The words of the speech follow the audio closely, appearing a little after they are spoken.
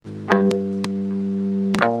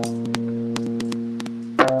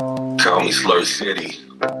in Slur City.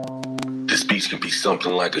 This speech can be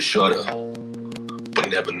something like a shudder, but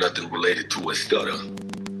never nothing related to a stutter.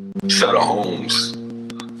 Sutter Holmes,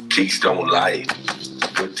 Keystone Light,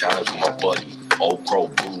 good times with my buddy, Old Crow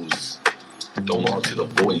Blues. Don't alter the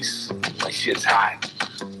voice, my shit's hot.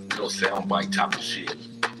 No soundbite type of shit.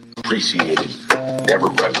 Appreciate it, never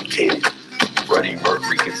replicated. Freddie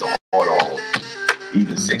Mercury gets a hard on.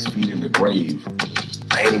 Even 6 feet in the grave.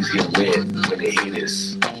 Panties get wet when they hear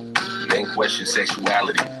this. Men question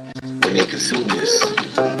sexuality when they consume this.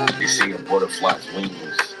 They say a butterfly's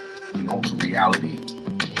wings can alter reality.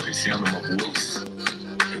 The sound of my voice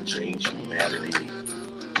can change humanity.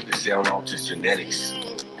 The sound alters genetics.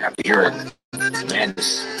 After hearing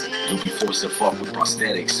madness, you'll be forced to fuck with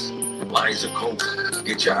prosthetics. Lines of coke,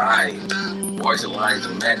 get your eye. Bars and lines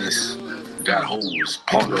of madness. Got hoes,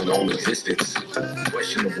 pondering on existence.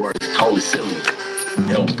 Question the words, call it silly.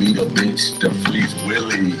 Help beat a bitch to freeze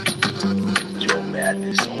Willie. Joe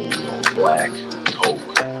Madness, only on Black Coke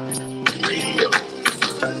Radio.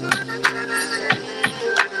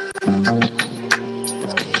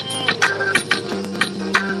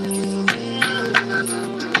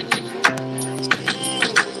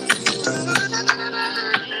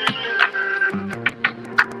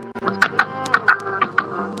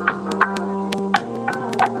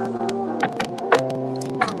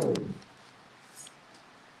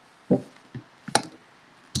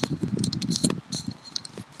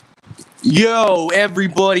 Yo,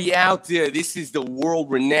 everybody out there, this is the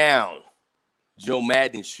world-renowned Joe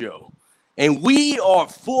Madden Show, and we are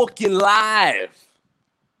fucking live.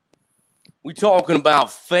 We're talking about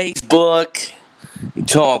Facebook, we're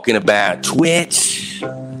talking about Twitch,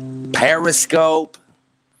 Periscope,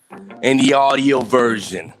 and the audio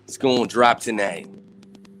version. It's going to drop tonight.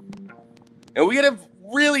 And we got a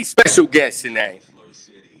really special guest tonight.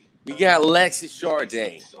 We got Lexus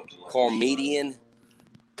Charday, comedian,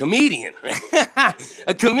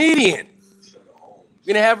 a comedian. We're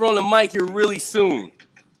gonna have her on the mic here really soon.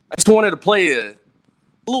 I just wanted to play a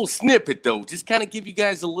little snippet though, just kind of give you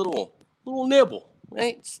guys a little nibble,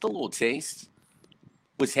 right? Just a little taste.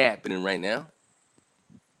 What's happening right now?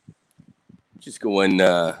 Just going.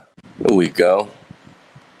 Here we go.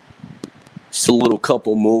 Just a little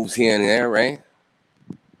couple moves here and there, right?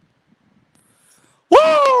 Woo!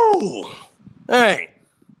 All right.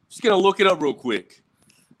 Just gonna look it up real quick.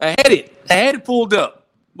 I had it pulled up,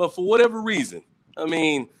 but for whatever reason, I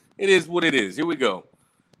mean, it is what it is. Here we go.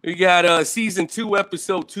 We got season 2,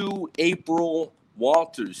 episode 2, April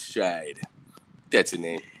Walterscheid. That's a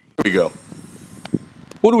name. Here we go.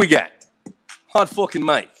 What do we got? Hot fucking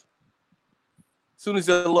mic. As soon as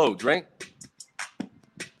it loads, right?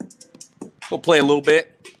 We'll play a little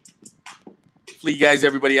bit. Hopefully you guys,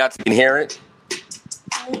 everybody out there can hear it.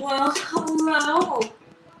 Well, hello.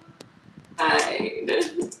 Hi.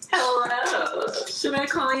 Hello. Should I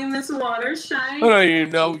call you Miss Watershine? I don't even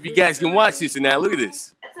know if you guys can watch this or not. Look at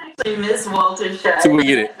this. It's actually Miss Watershine. So we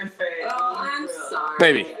get it. Oh, I'm sorry.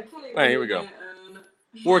 Maybe. All right, here we go.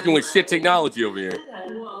 Working with shit technology over here.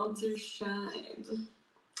 Watershine.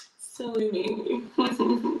 Silly me.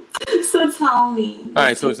 So tell me. All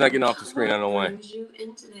right, so it's not getting off the screen. I don't know why. What you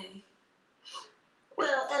in today?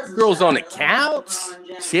 Girls on the couch,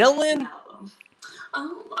 chilling.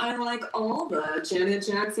 Oh, I like all the Janet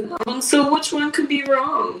Jackson albums, so which one could be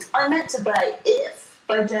wrong? I meant to buy If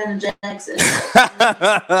by Janet Jackson.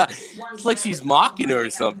 It's like she's mocking her or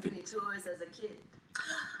something. Toys as a kid.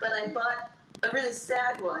 But I bought a really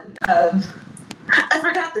sad one. I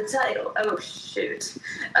forgot the title. Oh, shoot.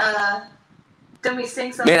 Can we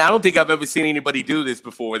sing something? Man, I don't think I've ever seen anybody do this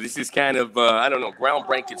before. This is kind of, I don't know,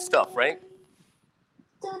 groundbreaking stuff, right?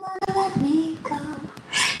 Don't let me go.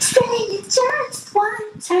 Say it just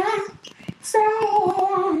one time. Say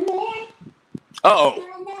it. Uh-oh.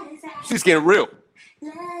 She's getting real.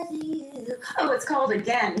 Love you. Oh, it's called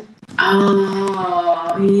Again.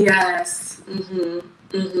 Oh, yes.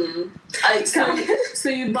 So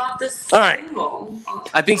you bought this All right. single.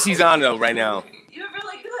 I think she's on, though, right now. You're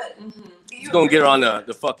really good. Let's go and get her on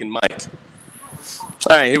the fucking mic.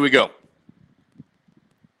 All right, here we go.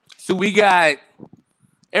 So we got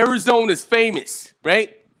Arizona's famous,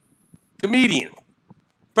 right? Comedian.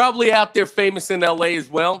 Probably out there famous in LA as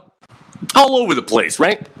well. All over the place,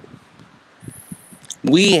 right?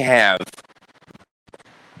 We have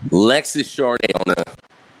Lexus Charday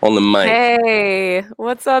on the mic. Hey,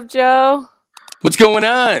 what's up, Joe? What's going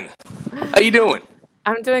on? How you doing?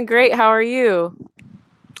 I'm doing great. How are you?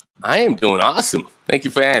 I am doing awesome. Thank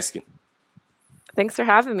you for asking. Thanks for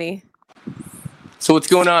having me. So what's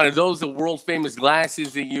going on? Are those the world famous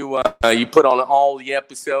glasses that you put on all the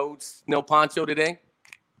episodes? No poncho today?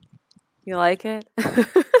 You like it?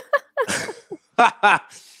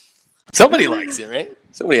 Somebody likes it, right?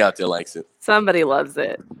 Somebody out there likes it. Somebody loves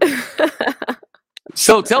it.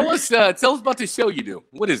 So tell us about the show you do.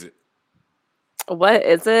 What is it? What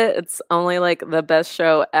is it? It's only like the best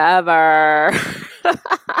show ever.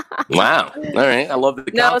 Wow. All right. I love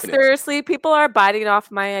the No, confidence. seriously, people are biting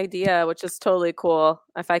off my idea, which is totally cool.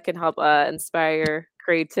 If I can help inspire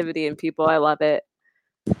creativity in people, I love it.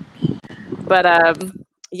 But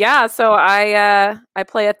yeah, so I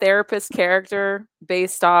play a therapist character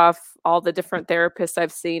based off all the different therapists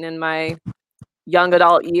I've seen in my young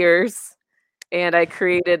adult years, and I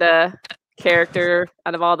created a character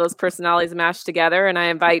out of all those personalities mashed together, and I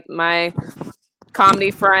invite my comedy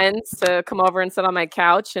friends to come over and sit on my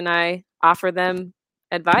couch, and I offer them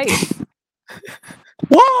advice.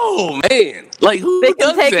 Whoa, man! Like who They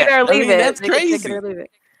can does take that? it or leave it. That's They can take crazy. it or leave it.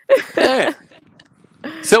 Yeah.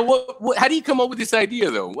 So what? How do you come up with this idea,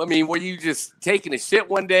 though? I mean, were you just taking a shit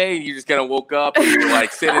one day and you just kind of woke up and you were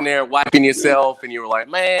like sitting there wiping yourself and you were like,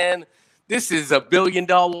 man, this is $1 billion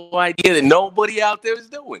idea that nobody out there is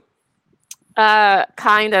doing?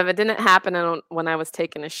 Kind of. It didn't happen when I was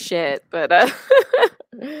taking a shit, but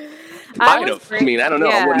Might have. I mean, I don't know.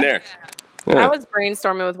 I wasn't there. I was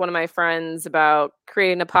brainstorming with one of my friends about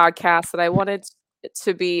creating a podcast that I wanted it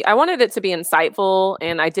to be insightful,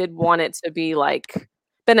 and I did want it to be like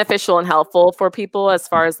beneficial and helpful for people as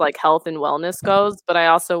far as like health and wellness goes, but I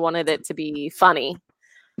also wanted it to be funny.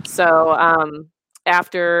 So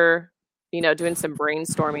after doing some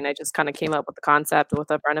brainstorming, I just kind of came up with the concept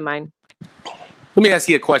with a friend of mine. Let me ask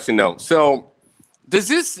you a question, though. So does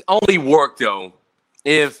this only work, though,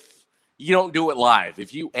 if you don't do it live?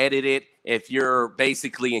 If you edit it, if you're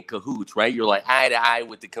basically in cahoots, right? You're like eye to eye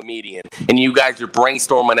with the comedian, and you guys are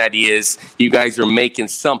brainstorming ideas. You guys are making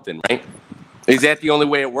something, right? Is that the only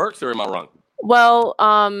way it works, or am I wrong? Well,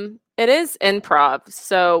 it is improv.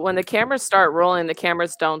 So when the cameras start rolling, the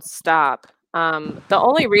cameras don't stop. The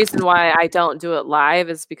only reason why I don't do it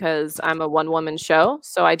live is because I'm a one-woman show.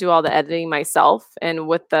 So I do all the editing myself. And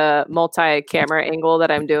with the multi-camera angle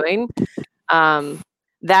that I'm doing,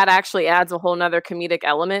 that actually adds a whole nother comedic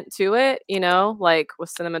element to it, like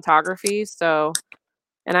with cinematography. So,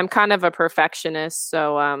 and I'm kind of a perfectionist.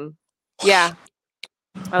 So, yeah,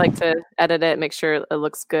 I like to edit it, make sure it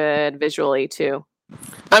looks good visually too.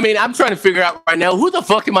 I mean, I'm trying to figure out right now, who the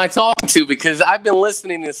fuck am I talking to? Because I've been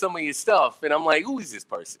listening to some of your stuff, and I'm like, who is this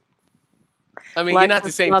person? I mean, you're not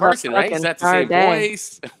the same person, right? It's not the same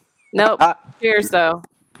voice. Nope. Cheers, though.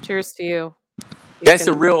 Cheers to you. That's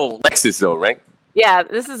a real Lexus, though, right? Yeah,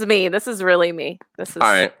 this is me. This is really me. This is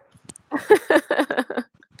all right.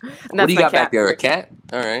 What do you got back there? A cat?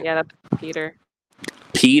 All right. Yeah, that's Peter.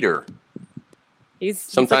 Peter. He's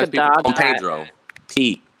sometimes like a people call him Pedro.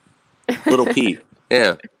 Pete. Little Pete.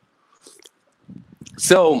 Yeah.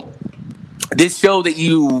 So this show that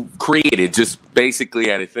you created just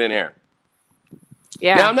basically out of thin air.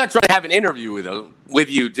 Yeah. Now, I'm not trying to have an interview with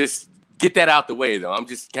you. Just get that out the way, though. I'm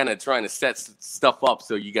just kind of trying to set stuff up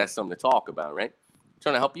so you got something to talk about, right?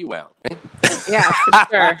 Trying to help you out. Right? Yeah, for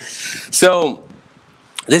sure. So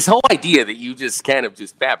this whole idea that you just kind of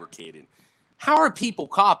just fabricated, how are people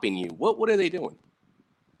copying you? What are they doing?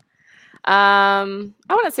 I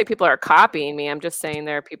wouldn't say people are copying me. I'm just saying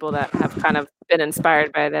there are people that have kind of been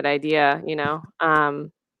inspired by that idea,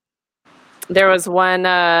 There was one,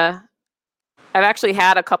 I've actually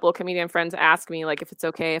had a couple of comedian friends ask me like if it's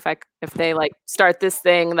okay if they like start this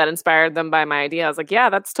thing that inspired them by my idea. I was like,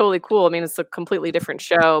 yeah, that's totally cool. I mean, it's a completely different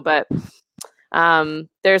show, but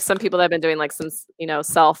there's some people that have been doing like some,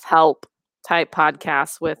 self-help type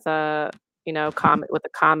podcasts with with a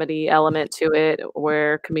comedy element to it,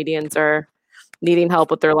 where comedians are needing help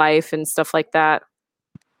with their life and stuff like that.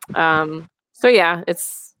 So yeah,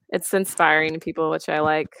 it's inspiring to people, which I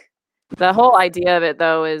like. The whole idea of it,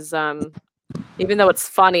 though, is even though it's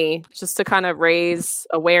funny, just to kind of raise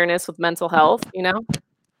awareness with mental health,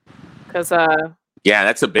 because yeah,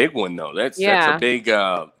 that's a big one, though. That's a big.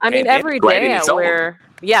 I mean, every day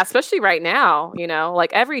especially right now,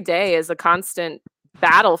 like every day is a constant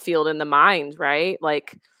battlefield in the mind, right?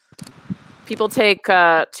 Like people take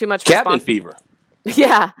too much cabin fever.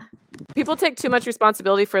 Yeah, people take too much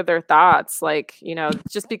responsibility for their thoughts. Like,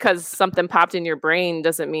 just because something popped in your brain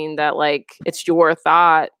doesn't mean that like it's your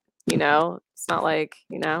thought. It's not like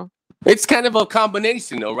It's kind of a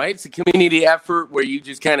combination, though, right? It's a community effort where you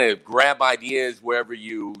just kind of grab ideas wherever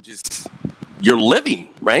you're living,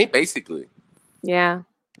 right? Basically. Yeah.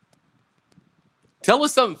 Tell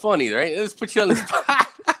us something funny, right? Let's put you on the spot.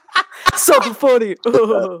 Something funny.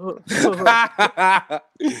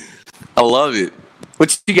 I love it.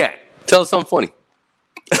 What you got? Tell us something funny.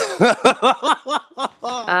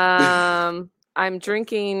 I'm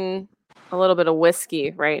drinking a little bit of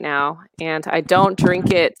whiskey right now, and I don't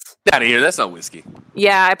drink it. Get out of here. That's not whiskey.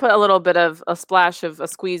 Yeah, I put a little bit of a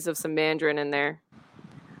squeeze of some Mandarin in there.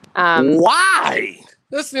 Why?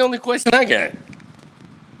 That's the only question I got.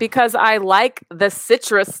 Because I like the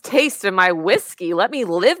citrus taste in my whiskey. Let me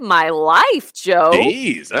live my life, Joe.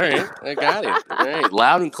 Jeez. All right. I got it. All right.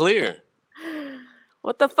 Loud and clear.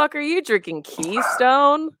 What the fuck are you drinking?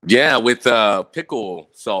 Keystone? Yeah, with pickle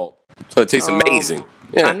salt. So it tastes amazing.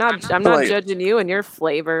 Yeah. I'm not judging you and your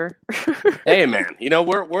flavor. Hey man, you know,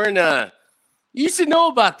 we're in you should know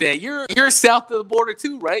about that. You're south of the border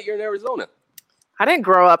too, right? You're in Arizona. I didn't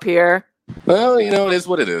grow up here. Well, you know, it is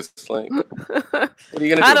what it is. Like, what are you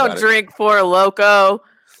gonna do? I don't drink Four Loco.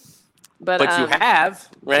 But you have,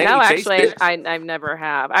 right? No, you actually, I've never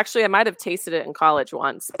have. Actually, I might have tasted it in college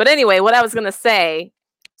once. But anyway, what I was going to say,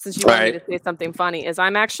 since you wanted me to say something funny, is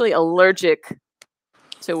I'm actually allergic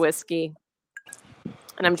to whiskey.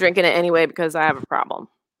 And I'm drinking it anyway because I have a problem.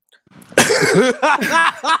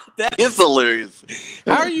 That is hilarious.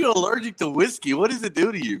 How are you allergic to whiskey? What does it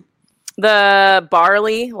do to you? The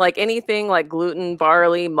barley, like anything like gluten,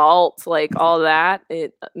 barley, malt, like all that,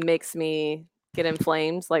 it makes me get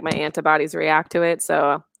inflamed, like my antibodies react to it,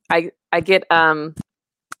 so I get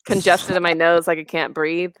congested in my nose, like I can't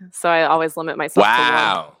breathe, so I always limit myself to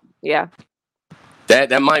one. Yeah,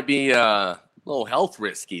 that might be a little health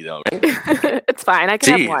risky though, right? It's fine, I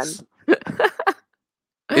can have one.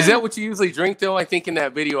 Is that what you usually drink though? I think in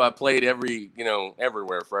that video I played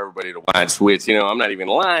everywhere for everybody to watch, which I'm not even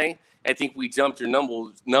lying, I think we jumped your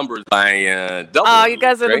numbers by double. Oh, you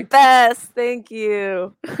guys are the best. Thank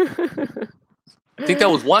you. I think that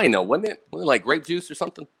was wine, though, wasn't it? Was it like grape juice or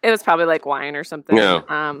something? It was probably like wine or something.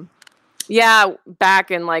 Yeah. Yeah,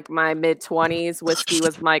 back in like my mid-20s, whiskey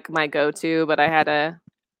was like my go-to, but I had to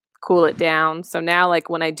cool it down. So now, like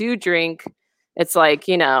when I do drink, it's like,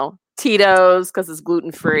 Tito's because it's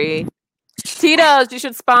gluten-free. Tito's, you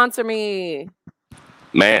should sponsor me.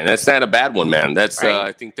 Man, that's not a bad one, man. That's right.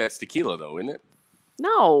 I think that's tequila, though, isn't it?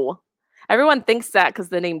 No. Everyone thinks that because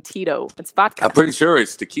the name Tito. It's vodka. I'm pretty sure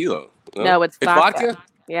it's tequila. No, it's vodka.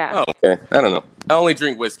 Yeah. Oh, okay. I don't know. I only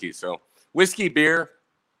drink whiskey, so whiskey, beer,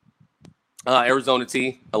 Arizona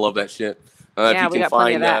tea. I love that shit. Yeah, if you can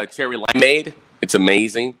find cherry limeade, it's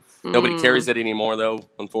amazing. Nobody carries it anymore, though,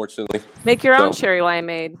 unfortunately. Make your own cherry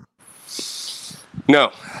limeade.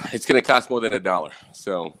 No, it's going to cost more than $1.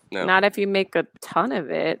 So no. Not if you make a ton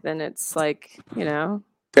of it, then it's like,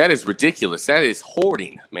 That is ridiculous. That is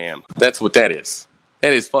hoarding, ma'am. That's what that is.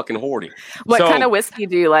 That is fucking hoarding. What kind of whiskey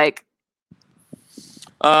do you like?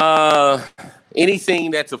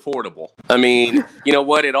 Anything that's affordable. I mean, you know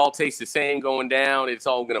what? It all tastes the same going down. It's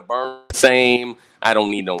all going to burn the same. I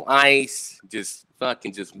don't need no ice. Just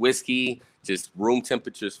whiskey. Just room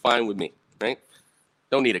temperature is fine with me, right?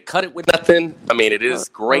 Don't need to cut it with nothing. I mean, it is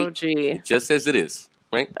great. OG. Just as it is,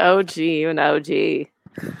 right? OG, an OG.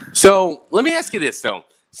 So let me ask you this, though.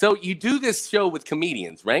 So you do this show with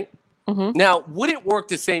comedians, right? Mm-hmm. Now, would it work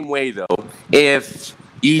the same way, though, if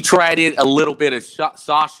you tried it a little bit of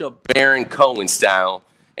Sacha Baron Cohen style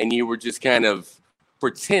and you were just kind of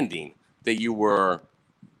pretending that you were,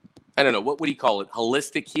 I don't know, what would you call it?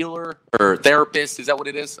 Holistic healer or therapist? Is that what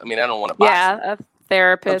it is? I mean, I don't want to box Yeah, a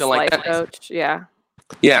therapist, like life that. coach. Yeah.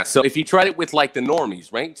 Yeah, so if you tried it with like the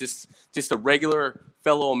normies, right? Just the regular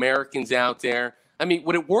fellow Americans out there. I mean,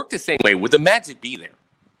 would it work the same way? Would the magic be there?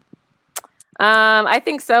 I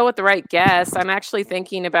think so with the right guest. I'm actually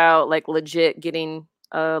thinking about like legit getting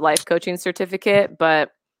a life coaching certificate,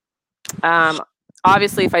 but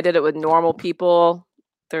obviously if I did it with normal people,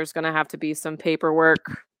 there's going to have to be some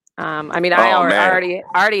paperwork. I mean, I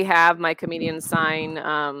already have my comedian sign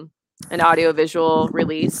an audiovisual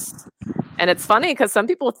release. And it's funny because some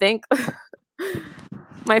people think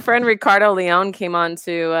my friend Ricardo Leon came on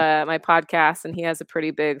to my podcast, and he has a pretty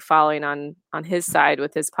big following on his side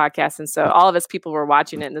with his podcast. And so all of his people were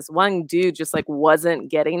watching it, and this one dude just like wasn't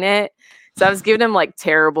getting it. So I was giving him like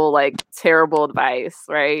terrible advice,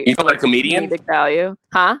 right? You talking about a comedian? Big value.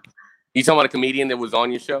 Huh? You talking about a comedian that was on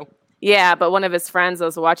your show? Yeah, but one of his friends that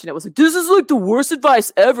was watching it was like, "This is like the worst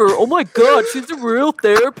advice ever. Oh my god, she's a real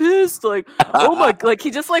therapist." Like, oh my, like he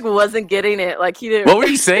just like wasn't getting it. Like he didn't. What were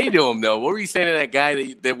you saying to him though? What were you saying to that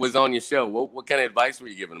guy that was on your show? What kind of advice were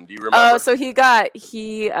you giving him? Do you remember? Oh, so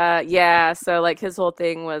so like his whole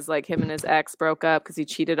thing was like him and his ex broke up because he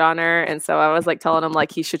cheated on her, and so I was like telling him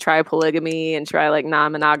like he should try polygamy and try like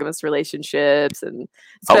non-monogamous relationships, and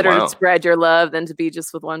it's better to spread your love than to be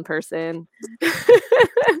just with one person.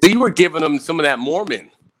 So you were giving them some of that Mormon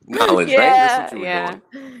knowledge, right? That's what you were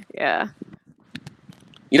doing. Yeah.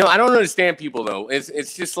 You know, I don't understand people though.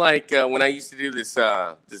 It's just like when I used to do this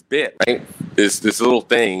this bit, right? This little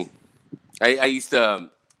thing. I used to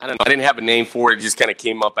I don't know. I didn't have a name for it. It just kind of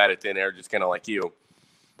came up out of thin air, just kind of like you.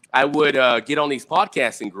 I would get on these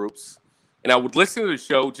podcasting groups and I would listen to the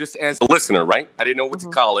show just as a listener, right? I didn't know what to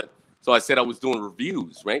call it. So I said I was doing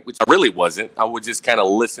reviews, right? Which I really wasn't. I was just kind of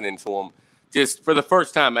listening to them just for the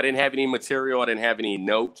first time. I didn't have any material. I didn't have any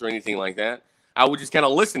notes or anything like that. I would just kind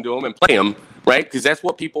of listen to them and play them, right? Because that's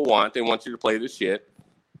what people want. They want you to play this shit.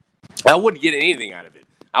 I wouldn't get anything out of it.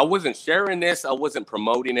 I wasn't sharing this. I wasn't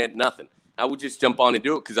promoting it, nothing. I would just jump on and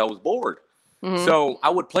do it because I was bored. So I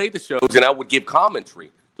would play the shows and I would give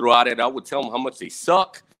commentary throughout it. I would tell them how much they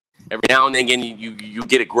suck. Every now and then again, you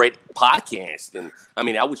get a great podcast. And I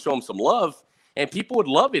mean, I would show them some love and people would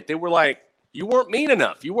love it. They were like, you weren't mean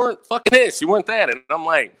enough. You weren't fucking this. You weren't that. And I'm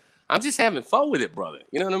like, I'm just having fun with it, brother.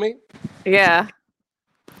 You know what I mean? Yeah.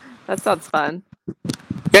 That sounds fun.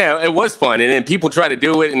 Yeah, it was fun. And then people try to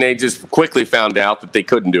do it and they just quickly found out that they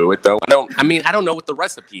couldn't do it, though. I don't know what the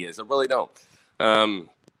recipe is. I really don't.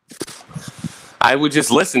 I would just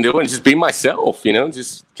listen to it and just be myself, you know,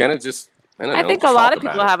 just kind of just, I don't know. I think a lot of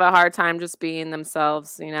people have a hard time just being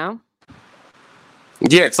themselves, you know?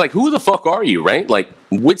 Yeah, it's like, who the fuck are you, right? Like,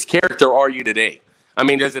 which character are you today? I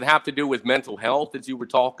mean, does it have to do with mental health that you were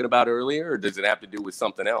talking about earlier, or does it have to do with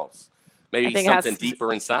something else? Maybe something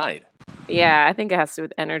deeper inside. Yeah, I think it has to do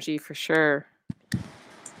with energy for sure.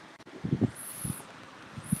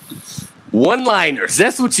 One-liners.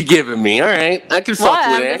 That's what you're giving me. All right. I can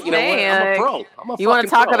fuck with that. You know what? I'm a pro. You want to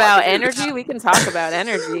talk about energy? We can talk about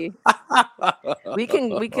energy. we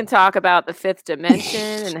can talk about the fifth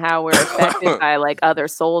dimension and how we're affected by like other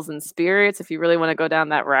souls and spirits. If you really want to go down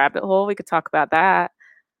that rabbit hole, we could talk about that.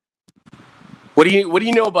 What do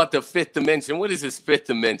you know about the fifth dimension? What is this fifth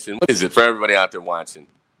dimension? What is it for everybody out there watching?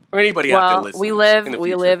 Or anybody out there listening?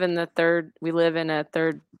 We live in a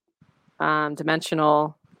third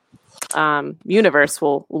dimensional universe.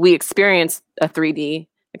 Well, we experience a 3D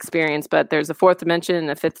experience, but there's a fourth dimension and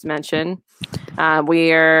a fifth dimension.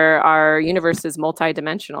 Our universe is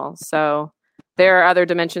multidimensional, so there are other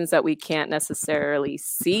dimensions that we can't necessarily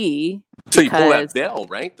see. So you pull that veil,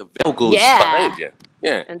 right? The veil goes behind you.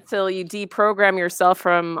 Yeah. Until you deprogram yourself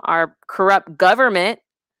from our corrupt government.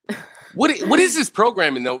 What is this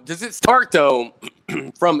programming though? Does it start though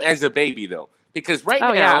from as a baby though? Because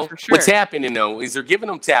now, what's happening though is they're giving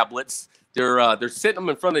them tablets. They're sitting them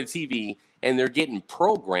in front of the TV and they're getting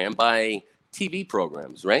programmed by TV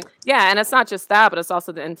programs, right? Yeah, and it's not just that, but it's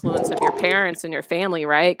also the influence of your parents and your family,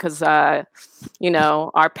 right? Because our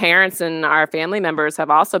parents and our family members have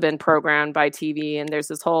also been programmed by TV, and there's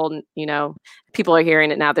this whole, people are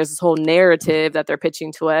hearing it now. There's this whole narrative that they're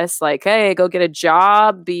pitching to us, like, hey, go get a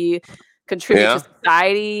job, contribute to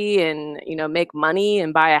society, and make money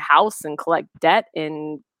and buy a house and collect debt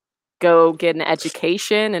and go get an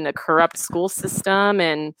education in a corrupt school system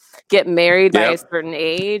and get married by a certain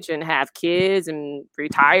age and have kids and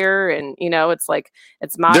retire. And, it's like,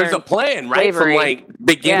 it's modern. There's a plan, right? Slavery. From like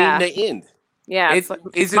beginning to end. Yeah. Is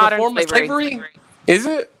it a form of slavery? Is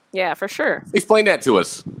it? Yeah, for sure. Explain that to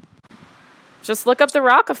us. Just look up the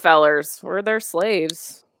Rockefellers. We're their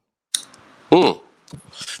slaves. So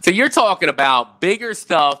you're talking about bigger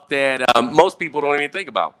stuff that most people don't even think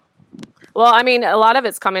about. Well, I mean, a lot of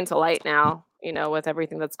it's coming to light now, with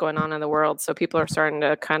everything that's going on in the world. So people are starting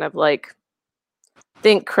to kind of like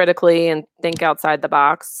think critically and think outside the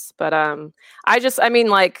box. But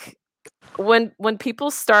when people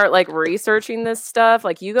start like researching this stuff,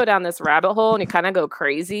 like you go down this rabbit hole and you kind of go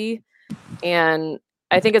crazy. And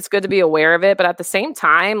I think it's good to be aware of it. But at the same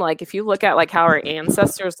time, like if you look at like how our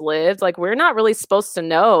ancestors lived, like we're not really supposed to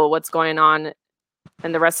know what's going on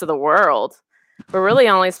in the rest of the world. We're really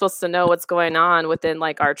only supposed to know what's going on within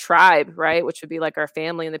like our tribe, right? Which would be like our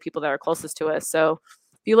family and the people that are closest to us. So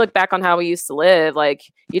if you look back on how we used to live, like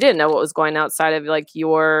you didn't know what was going outside of like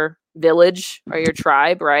your village or your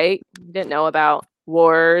tribe, right? You didn't know about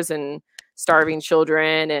wars and starving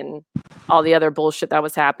children and all the other bullshit that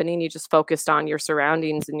was happening. You just focused on your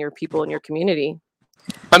surroundings and your people and your community.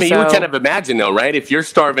 I mean, you would kind of imagine though, right? If you're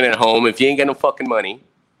starving at home, if you ain't got no fucking money,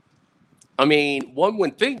 I mean, one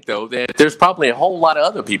would think, though, that there's probably a whole lot of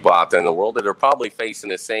other people out there in the world that are probably facing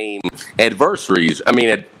the same adversaries. I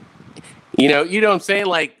mean, you know what I'm saying?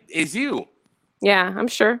 Like, is you. Yeah, I'm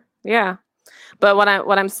sure. Yeah. But what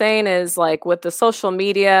I'm saying is, like, with the social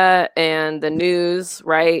media and the news,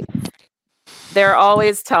 right, they're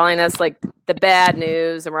always telling us, like, the bad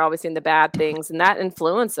news, and we're always seeing the bad things, and that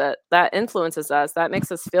influences us. That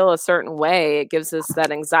makes us feel a certain way. It gives us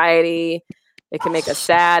that anxiety. It can make us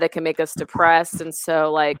sad. It can make us depressed. And so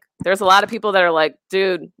like, there's a lot of people that are like,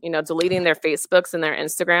 dude, you know, deleting their Facebooks and their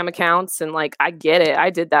Instagram accounts. And like, I get it.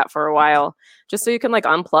 I did that for a while just so you can like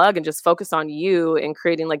unplug and just focus on you and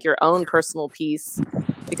creating like your own personal peace.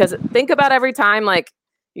 Because think about every time like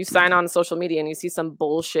you sign on to social media and you see some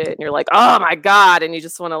bullshit and you're like, oh my God. And you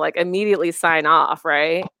just want to like immediately sign off.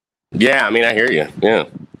 Right. Yeah. I mean, I hear you. Yeah.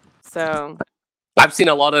 So I've seen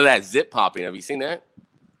a lot of that zip popping. Have you seen that?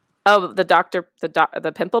 oh,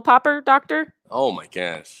 the pimple popper doctor. Oh my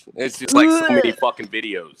gosh. It's just like so many fucking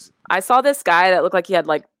videos. I saw this guy that looked like he had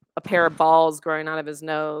like a pair of balls growing out of his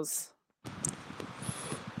nose.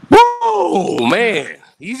 Whoa, man.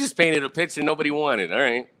 You just painted a picture nobody wanted. All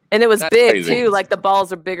right. And it was That's big crazy. too. Like the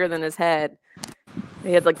balls are bigger than his head.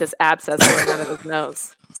 He had like this abscess growing out of his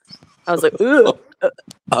nose. I was like, ooh.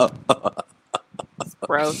 It's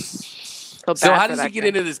gross. So how did you get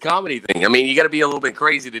into this comedy thing? I mean, you got to be a little bit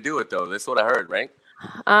crazy to do it, though. That's what I heard, right?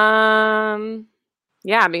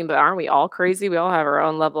 Yeah, I mean, but aren't we all crazy? We all have our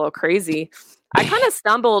own level of crazy. I kind of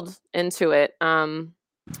stumbled into it.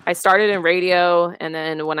 I started in radio, and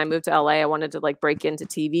then when I moved to LA, I wanted to like break into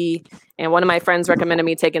TV. And one of my friends recommended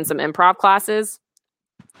me taking some improv classes.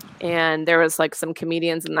 And there was like some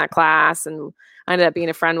comedians in that class, and I ended up being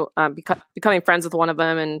a friend, becoming friends with one of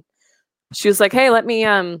them. And she was like, "Hey, let me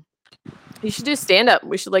you should do stand-up.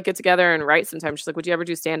 We should like get together and write sometime." She's like, "Would you ever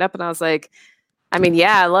do stand-up?" And I was like, I mean,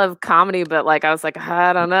 yeah, I love comedy, but like, I was like,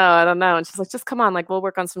 I don't know. And she's like, just come on, like, we'll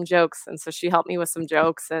work on some jokes. And so she helped me with some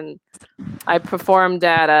jokes. And I performed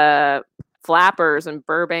at Flappers in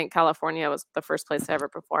Burbank, California. It was the first place I ever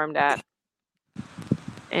performed at.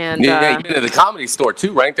 And yeah, you've been to the Comedy Store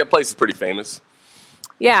too, right? That place is pretty famous.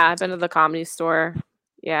 Yeah, I've been to the Comedy Store.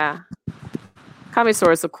 Yeah. Comedy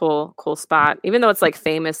Store is a cool spot. Even though it's like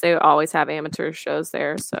famous, they always have amateur shows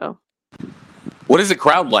there. So, what is the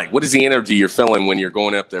crowd like? What is the energy you're feeling when you're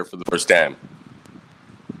going up there for the first time?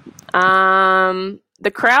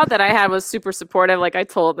 The crowd that I had was super supportive. Like I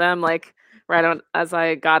told them, like right on as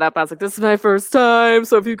I got up, I was like, "This is my first time,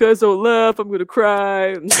 so if you guys don't laugh, I'm gonna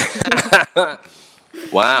cry."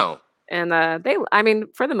 Wow. And I mean,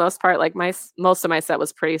 for the most part, like most of my set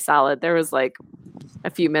was pretty solid. There was like a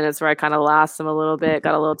few minutes where I kind of lost them a little bit,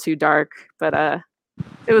 got a little too dark, but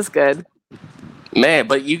it was good. Man,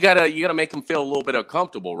 but you gotta make them feel a little bit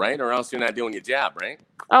uncomfortable, right? Or else you're not doing your job, right?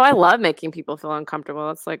 Oh, I love making people feel uncomfortable.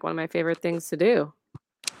 It's like one of my favorite things to do.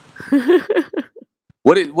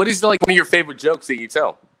 What is like one of your favorite jokes that you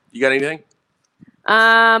tell? You got anything?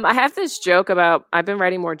 I have this joke about, I've been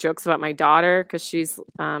writing more jokes about my daughter because she's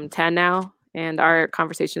 10 now, and our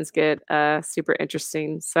conversations get super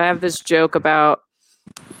interesting. So I have this joke about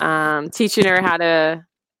teaching her how to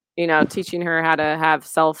have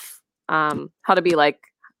how to be like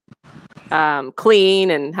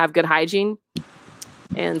clean and have good hygiene.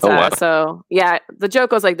 And wow. So yeah, the joke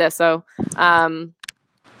goes like this. So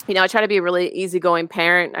I try to be a really easygoing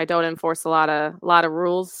parent. I don't enforce a lot of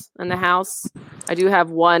rules in the house. I do have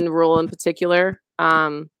one rule in particular.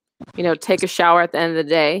 Take a shower at the end of the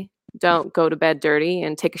day. Don't go to bed dirty,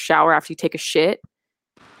 and take a shower after you take a shit.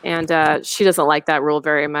 And she doesn't like that rule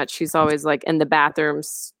very much. She's always like in the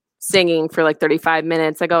bathrooms singing for like 35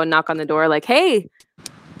 minutes. I go and knock on the door like, "Hey,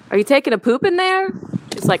 are you taking a poop in there?"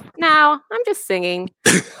 She's like, "No, I'm just singing."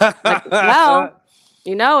 Like, well,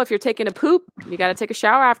 if you're taking a poop, you got to take a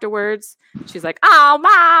shower afterwards. She's like, "Oh,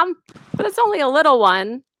 Mom, but it's only a little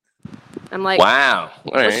one." I'm like, wow.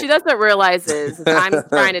 What she doesn't realize is I'm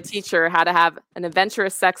trying to teach her how to have an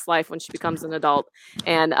adventurous sex life when she becomes an adult.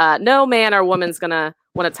 And no man or woman's going to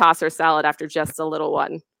want to toss her salad after just a little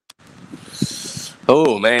one.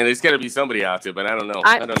 Oh, man, there's got to be somebody out there, but I don't know.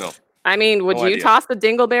 I don't know. I mean, would you toss the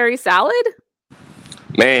dingleberry salad?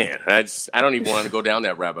 Man, I don't even want to go down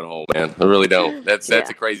that rabbit hole, man. I really don't. That's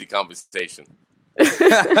a crazy conversation.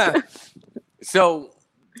 So,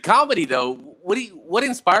 comedy though, what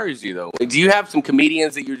inspires you though? Do you have some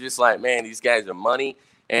comedians that you're just like, man, these guys are money?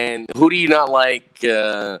 And who do you not like?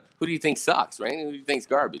 Who do you think sucks, right? Who do you think's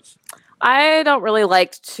garbage? I don't really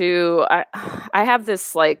like to. I have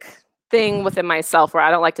this like thing within myself where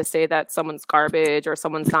I don't like to say that someone's garbage or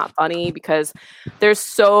someone's not funny, because there's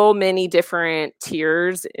so many different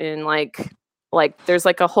tiers in like there's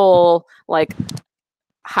like a whole like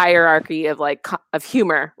hierarchy of like of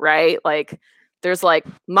humor, right? Like there's like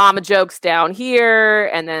mama jokes down here,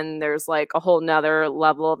 and then there's like a whole nother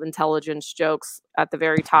level of intelligence jokes at the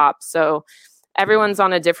very top. So everyone's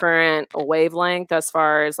on a different wavelength as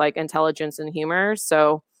far as like intelligence and humor.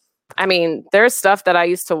 So I mean, there's stuff that I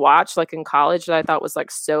used to watch like in college that I thought was like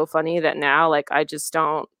so funny that now like I just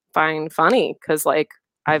don't find funny, because like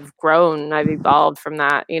I've grown, I've evolved from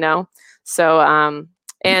that, you know? So,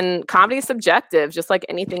 and comedy is subjective, just like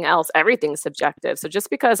anything else. Everything's subjective. So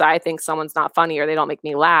just because I think someone's not funny or they don't make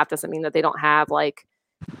me laugh doesn't mean that they don't have like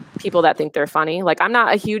people that think they're funny. Like I'm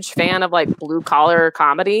not a huge fan of like blue collar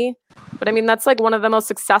comedy, but I mean that's like one of the most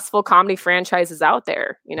successful comedy franchises out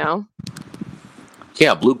there, you know?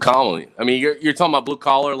 Yeah, blue collar. I mean, you're talking about blue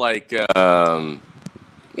collar like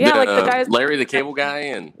like the guys, Larry the Cable Guy,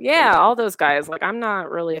 and all those guys. Like I'm not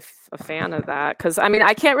really a fan of that because I mean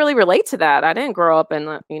I can't really relate to that. I didn't grow up in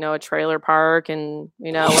a trailer park and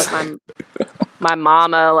with my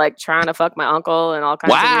mama like trying to fuck my uncle and all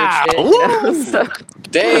kinds of weird shit. So,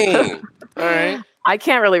 dang. All right. I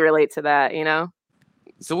can't really relate to that, you know.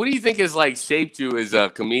 So what do you think has like shaped you as a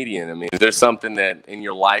comedian? I mean, is there something that in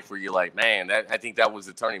your life where you're like, man, I think that was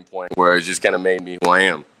the turning point where it just kind of made me who I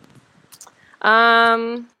am?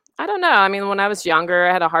 I don't know. I mean, when I was younger,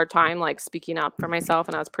 I had a hard time like speaking up for myself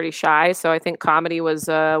and I was pretty shy. So I think comedy was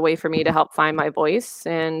a way for me to help find my voice.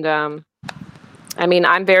 And, I mean,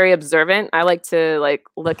 I'm very observant. I like to like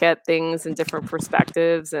look at things in different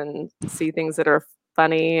perspectives and see things that are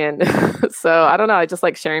funny. And so I don't know. I just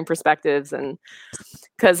like sharing perspectives. And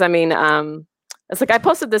because I mean, it's like I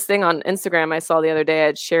posted this thing on Instagram I saw the other day. I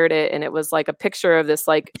had shared it and it was like a picture of this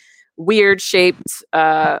like weird shaped,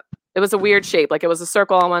 it was a weird shape. Like it was a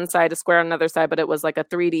circle on one side, a square on another side, but it was like a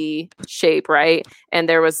 3D shape, right? And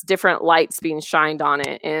there was different lights being shined on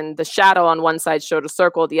it. And the shadow on one side showed a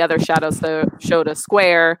circle, the other shadow showed a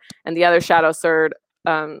square, and the other shadow showed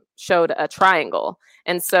a triangle.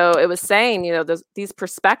 And so it was saying, these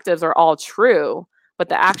perspectives are all true, but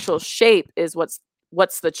the actual shape is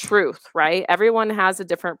what's the truth, right? Everyone has a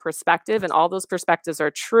different perspective, and all those perspectives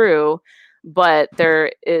are true. But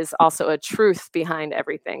there is also a truth behind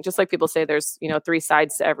everything. Just like people say there's, 3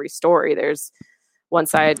 sides to every story. There's one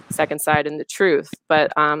side, second side, and the truth.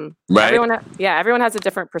 But right. Everyone has a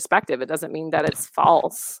different perspective. It doesn't mean that it's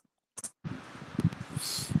false.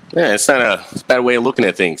 Yeah, it's not a bad way of looking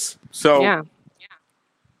at things. So yeah.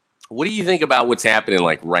 What do you think about what's happening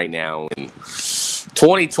like right now in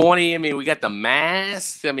 2020? I mean, we got the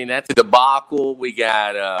mask. I mean, that's a debacle. We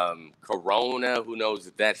got Corona. Who knows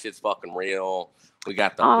if that shit's fucking real? We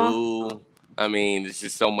got the flu. I mean, there's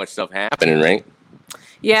just so much stuff happening, right?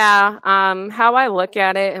 Yeah. How I look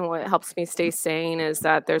at it and what helps me stay sane is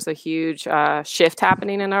that there's a huge shift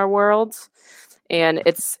happening in our world. And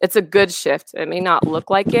it's a good shift. It may not look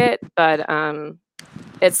like it, but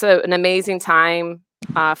it's an amazing time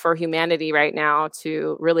for humanity right now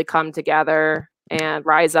to really come together and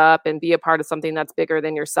rise up and be a part of something that's bigger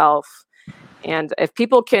than yourself. And if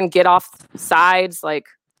people can get off sides, like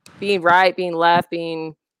being right, being left,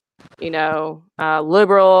 being,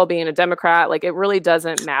 liberal, being a Democrat, like it really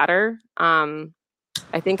doesn't matter.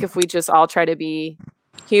 I think if we just all try to be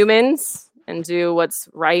humans and do what's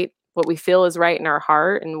right, what we feel is right in our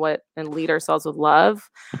heart and lead ourselves with love,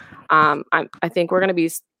 I think we're going to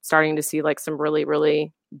be starting to see like some really,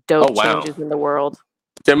 really dope changes in the world.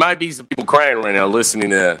 There might be some people crying right now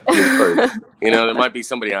listening to this. There might be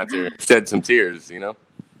somebody out there shed some tears,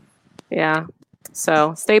 Yeah.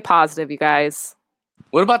 So stay positive, you guys.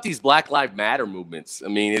 What about these Black Lives Matter movements? I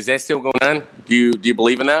mean, is that still going on? Do you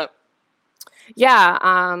believe in that? Yeah,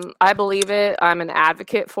 I believe it. I'm an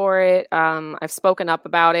advocate for it. I've spoken up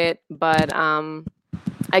about it, but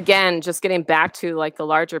again, just getting back to like the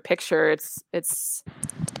larger picture, it's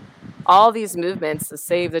all these movements to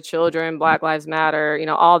save the children, Black Lives Matter,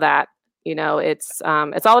 all that, it's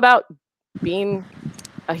all about being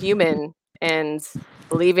a human and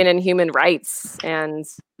believing in human rights and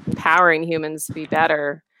empowering humans to be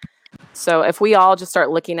better. So if we all just start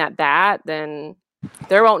looking at that, then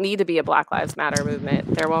there won't need to be a Black Lives Matter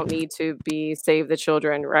movement. There won't need to be Save the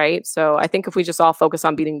Children, right? So I think if we just all focus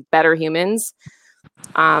on being better humans,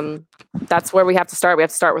 that's where we have to start. We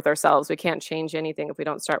have to start with ourselves. We can't change anything if we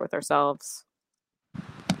don't start with ourselves. I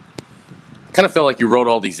kind of felt like you wrote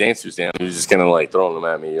all these answers down. You're just kind of like throwing them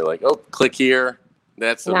at me. You're like, oh, click here.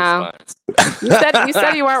 That's the response. You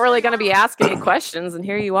said you weren't really going to be asking me questions, and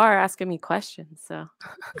here you are asking me questions. So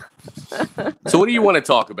what do you want to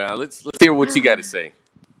talk about? Let's hear what you got to say.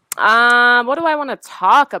 What do I want to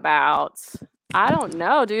talk about? I don't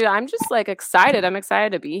know, dude. I'm just like excited. I'm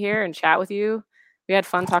excited to be here and chat with you. We had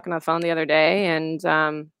fun talking on the phone the other day, and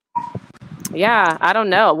yeah, I don't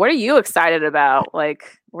know. What are you excited about?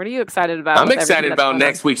 Like, what are you excited about? I'm excited about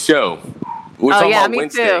next week's show. We're talking about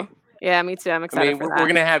Wednesday. Too. Yeah, me too. I'm excited for that. We're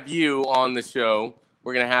going to have you on the show.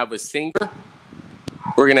 We're going to have a singer.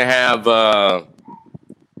 We're going to have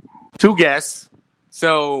 2 guests.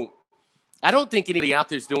 So I don't think anybody out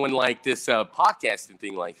there's doing like this podcasting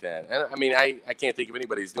thing like that. I mean, I can't think of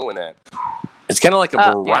anybody who's doing that. It's kind of like a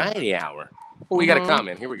variety hour. Oh, we got a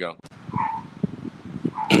comment. Here we go.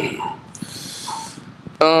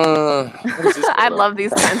 I love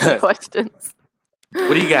these kinds of questions.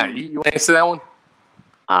 What do you got? You want to answer that one?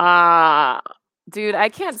 Dude, I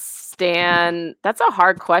can't stand. That's a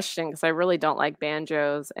hard question because I really don't like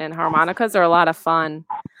banjos, and harmonicas are a lot of fun.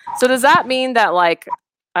 So does that mean that like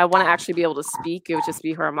I want to actually be able to speak? It would just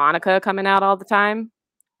be harmonica coming out all the time?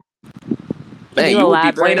 Hey, you would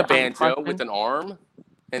be playing a banjo with an arm,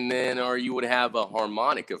 and then or you would have a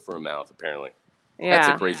harmonica for a mouth, apparently. Yeah.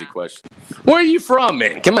 That's a crazy question. Where are you from,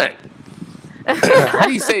 man? Come on. How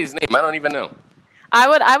do you say his name? I don't even know.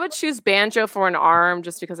 I would choose banjo for an arm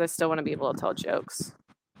just because I still want to be able to tell jokes.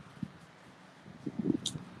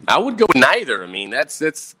 I would go neither. I mean, that's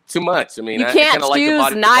too much. I mean, you can't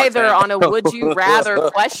choose neither on a would you rather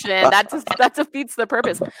question. That defeats the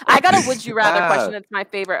purpose. I got a would you rather question. It's my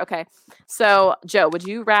favorite. Okay, so Joe, would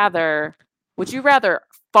you rather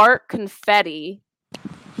fart confetti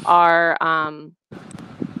or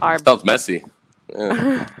sounds messy.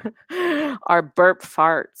 Yeah. Or burp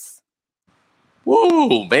farts?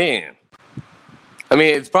 Whoa, man. I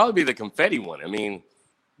mean, it's probably the confetti one. I mean,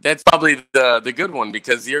 that's probably the good one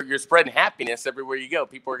because you're spreading happiness everywhere you go.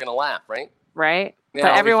 People are going to laugh, right? Right. Yeah,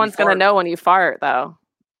 but everyone's going to know when you fart, though.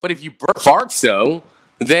 But if you burp farts, though,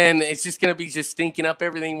 then it's just going to be just stinking up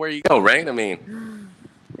everything where you go, right? I mean,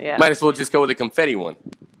 yeah. Might as well just go with the confetti one.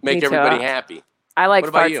 Make everybody happy. I like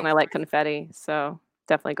farts and I like confetti, so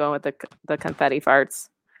definitely going with the confetti farts.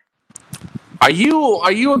 Are you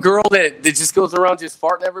a girl that just goes around just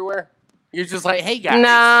farting everywhere? You're just like, hey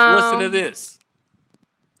guys, listen to this.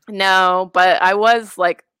 No, but I was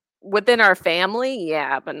like within our family,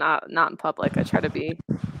 yeah, but not in public. I try to be.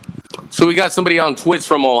 So we got somebody on Twitch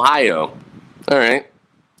from Ohio. All right,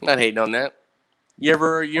 not hating on that. You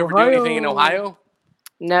ever do anything in Ohio?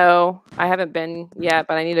 No, I haven't been yet,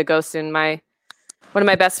 but I need to go soon. One of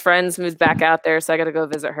my best friends moved back out there, so I got to go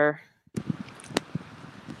visit her.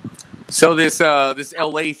 So this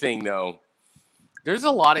LA thing though, there's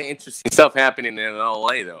a lot of interesting stuff happening in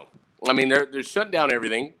LA though. I mean, they're shutting down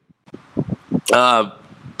everything.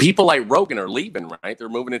 People like Rogan are leaving, right? They're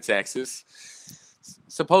moving to Texas.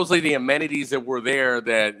 Supposedly the amenities that were there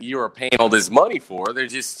that you are paying all this money for,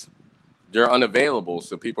 they're unavailable.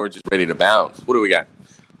 So people are just ready to bounce. What do we got?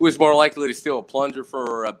 Who is more likely to steal a plunger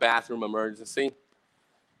for a bathroom emergency?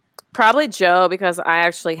 Probably Joe, because I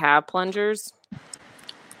actually have plungers.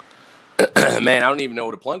 Man, I don't even know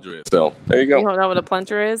what a plunger is. So there you go. You don't know what a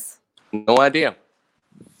plunger is? No idea.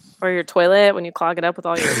 Or your toilet when you clog it up with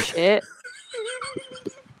all your shit.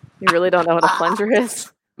 You really don't know what a plunger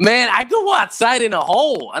is? Man, I go outside in a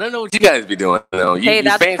hole. I don't know what you guys be doing. No, hey,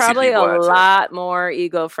 that's probably a lot more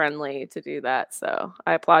ego-friendly to do that. So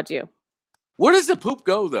I applaud you. Where does the poop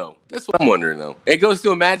go, though? That's what I'm wondering, though. It goes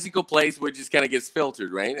to a magical place where it just kind of gets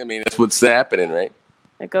filtered, right? I mean, that's what's happening, right?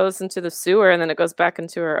 It goes into the sewer, and then it goes back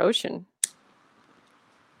into our ocean.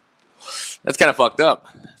 That's kind of fucked up.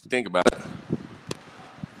 Think about it.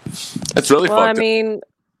 That's really fucked up. I mean,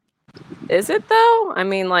 is it, though? I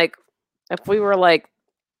mean, like, if we were, like,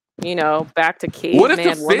 you know, back to caveman. What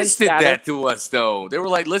if the fish did that to us, though? They were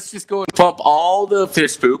like, let's just go and pump all the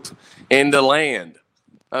fish poop in the land.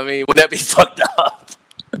 I mean, would that be fucked up?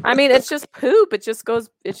 I mean, it's just poop. It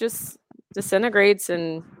just disintegrates.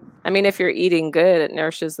 And I mean, if you're eating good, it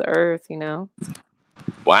nourishes the earth, you know?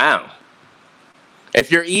 Wow.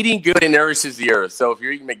 If you're eating good, it nourishes the earth. So if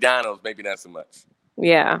you're eating McDonald's, maybe not so much.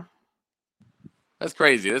 Yeah. That's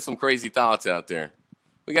crazy. There's some crazy thoughts out there.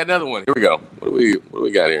 We got another one. Here we go. What do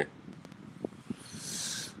we got here?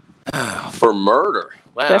 For murder.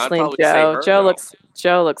 Wow, especially Joe.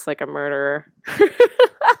 Joe looks like a murderer.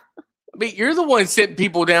 I mean, you're the one sitting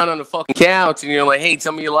people down on the fucking couch, and you're like, "Hey,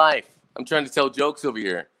 tell me your life. I'm trying to tell jokes over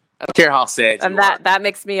here. I don't care how sad you are." And that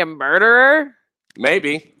makes me a murderer?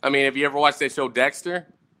 Maybe. I mean, have you ever watched that show Dexter?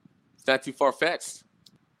 It's not too far fetched.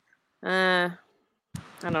 I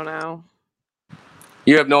don't know.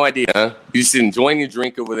 You have no idea, huh? You just enjoying your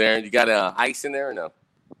drink over there. You got ice in there or no?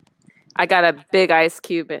 I got a big ice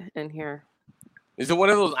cube in here. Is it one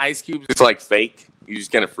of those ice cubes that's like fake? You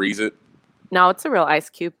just kind of freeze it? No, it's a real ice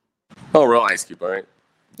cube. Oh, real ice cube, all right.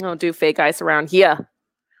 We don't do fake ice around here.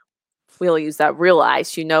 We'll use that real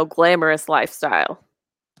ice, you know, glamorous lifestyle.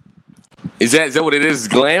 Is that what it is?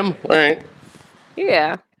 Glam? All right.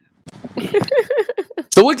 Yeah.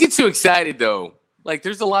 So what gets you excited, though? Like,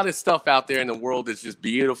 there's a lot of stuff out there in the world that's just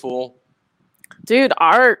beautiful. Dude,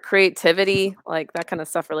 art, creativity, like that kind of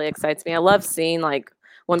stuff really excites me. I love seeing like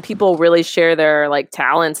when people really share their like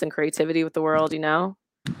talents and creativity with the world, you know?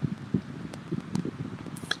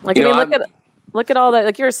 Like, You I know, mean, look at all that.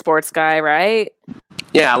 Like, you're a sports guy, right?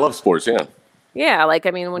 Yeah, I love sports. Yeah. Yeah, like,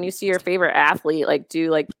 I mean, when you see your favorite athlete, like, do,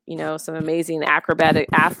 like, you know, some amazing acrobatic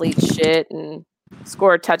athlete shit and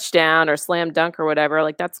score a touchdown or slam dunk or whatever,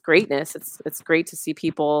 like, that's greatness. It's great to see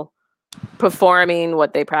people performing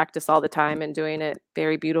what they practice all the time and doing it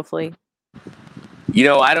very beautifully. You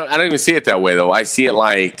know, I don't even see it that way though. I see it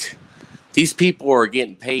like these people are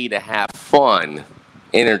getting paid to have fun,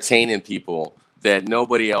 entertaining people that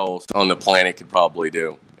nobody else on the planet could probably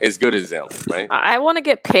do as good as them, right? I want to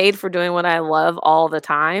get paid for doing what I love all the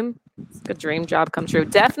time. It's a good dream job come true.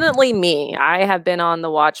 Definitely me. I have been on the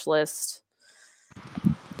watch list.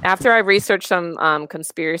 After I researched some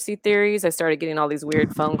conspiracy theories, I started getting all these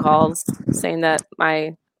weird phone calls saying that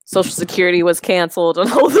my Social Security was canceled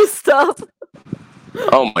and all this stuff.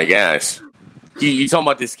 Oh my gosh. You talking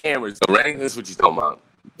about these cameras, though, right? That's what you're talking about.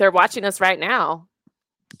 They're watching us right now.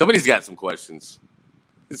 Somebody's got some questions.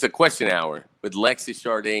 It's a question hour with Lexi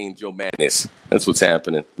Charday and Joe Madness. That's what's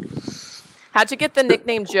happening. How'd you get the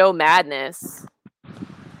nickname Joe Madness?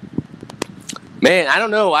 Man, I don't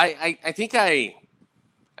know. I think I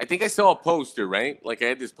saw a poster, right? Like I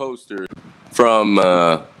had this poster from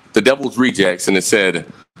the Devil's Rejects, and it said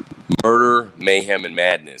 "Murder, Mayhem, and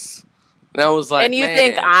Madness." And I was like, and you man,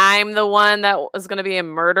 think I'm the one that was going to be a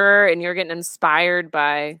murderer, and you're getting inspired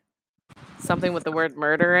by something with the word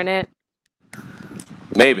murder in it?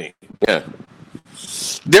 Maybe, yeah.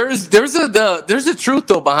 There's a truth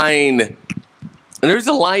though behind, and there's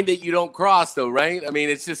a line that you don't cross though, right? I mean,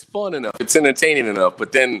 it's just fun enough, it's entertaining enough,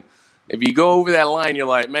 but then if you go over that line, you're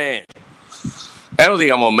like, man, I don't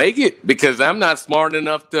think I'm gonna make it because I'm not smart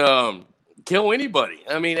enough to kill anybody.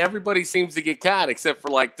 I mean, everybody seems to get caught except for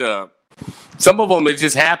like some of them. It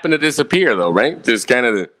just happen to disappear though, right? Just kind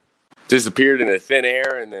of disappeared in the thin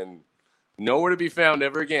air and then nowhere to be found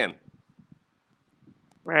ever again.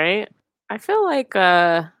 Right? I feel like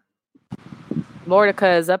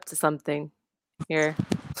Mordecai is up to something here.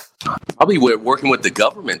 Probably working with the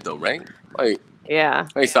government though, right? Like, yeah.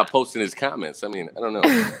 I stop posting his comments. I mean, I don't know.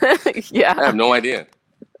 Yeah. I have no idea.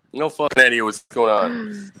 No fucking idea what's going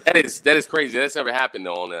on. That is crazy. That's never happened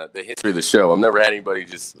though on the history of the show. I've never had anybody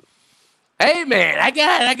just, hey man, I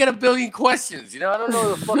got a billion questions. You know, I don't know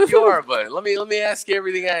who the fuck you are, but let me ask you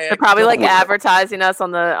everything I have. They're probably like advertising us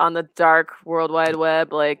on the dark World Wide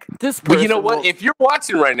Web, like this person. But you know what? If you're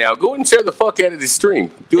watching right now, go and share the fuck out of this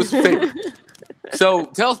stream. Do us a favor. So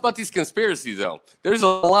tell us about these conspiracies, though. There's a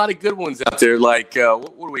lot of good ones out there. Like,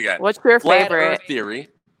 what do we got? What's your Flat favorite? Earth theory.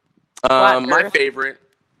 Flat My Earth. favorite.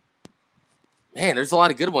 Man, there's a lot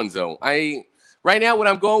of good ones, though. Right now, what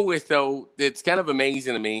I'm going with, though, it's kind of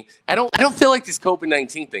amazing to me. I don't feel like this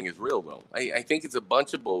COVID-19 thing is real, though. I think it's a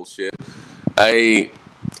bunch of bullshit. I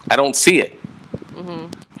don't see it. Mm-hmm.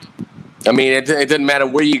 I mean, it doesn't matter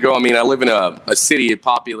where you go. I mean, I live in a city, a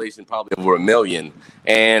population probably over 1 million,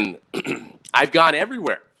 and I've gone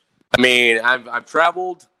everywhere. I mean, I've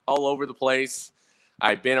traveled all over the place.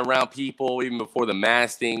 I've been around people even before the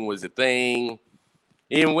mask thing was a thing.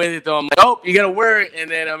 Even with it, though, I'm like, oh, you got to wear it.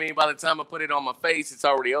 And then, I mean, by the time I put it on my face, it's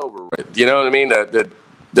already over with. You know what I mean?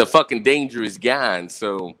 The fucking danger is gone.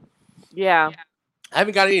 So, Yeah. I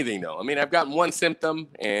haven't got anything, though. I mean, I've gotten one symptom,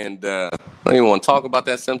 and I don't even want to talk about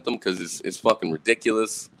that symptom because it's fucking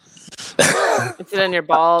ridiculous. Is it in your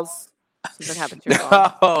balls? Something happened to your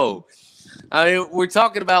balls. No. I mean, we're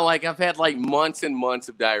talking about, like, I've had, like, months and months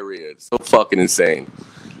of diarrhea. It's so fucking insane.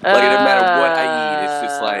 Like, it doesn't matter what I eat. It's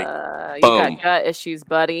just like, boom. You got gut issues,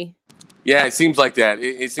 buddy. Yeah, it seems like that.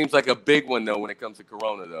 It seems like a big one, though, when it comes to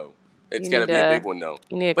Corona, though. It's got to be a big one, though.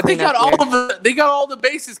 You need to But they clean up got all the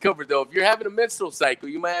bases covered, though. If you're having a menstrual cycle,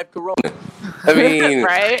 you might have Corona. I mean,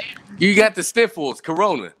 right? You got the sniffles,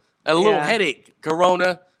 Corona. A little Yeah. headache,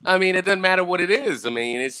 Corona. I mean, it doesn't matter what it is. I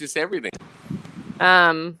mean, it's just everything.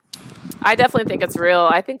 I definitely think it's real.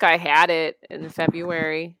 I think I had it in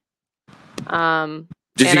February. Did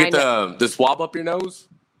you get the swab up your nose?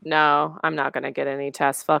 No, I'm not gonna get any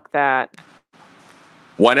tests. Fuck that.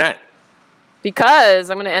 Why not? Because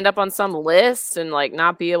I'm gonna end up on some list and like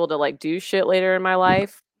not be able to like do shit later in my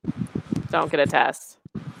life. Don't get a test.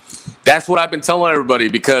 That's what I've been telling everybody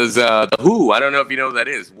because the WHO, I don't know if you know who that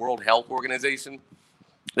is, World Health Organization.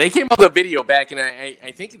 They came up with a video back in,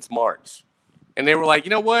 I think it's March. And they were like, you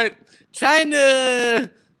know what? China,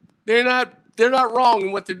 they're not wrong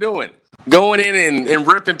in what they're doing. Going in and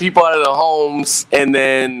ripping people out of their homes. And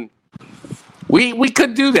then we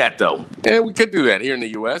could do that, though. Yeah, we could do that here in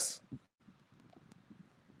the U.S.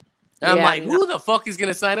 And I'm like, who the fuck is going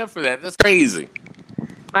to sign up for that? That's crazy.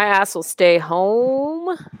 My ass will stay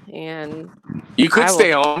home, and You could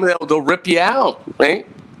stay home. They'll rip you out, right?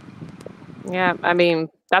 Yeah, I mean,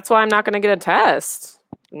 that's why I'm not going to get a test.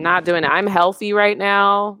 I'm not doing it. I'm healthy right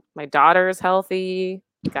now. My daughter is healthy.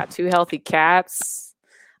 Got 2 healthy cats.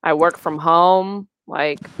 I work from home,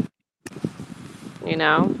 like, you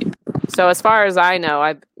know. So as far as I know,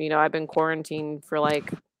 I've been quarantined for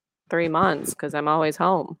like 3 months because I'm always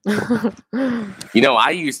home.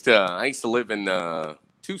 I used to live in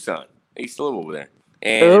Tucson. I used to live over there,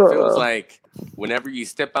 and it feels like whenever you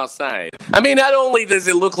step outside, I mean, not only does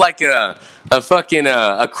it look like a fucking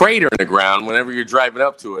a crater in the ground whenever you're driving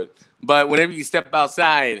up to it, but whenever you step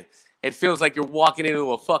outside, it feels like you're walking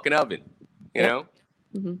into a fucking oven. You know?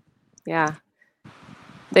 Mm-hmm. Yeah.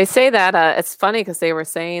 They say that it's funny because they were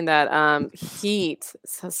saying that heat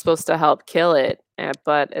is supposed to help kill it,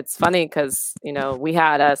 but it's funny because we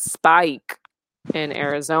had a spike in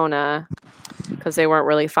Arizona because they weren't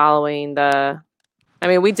really following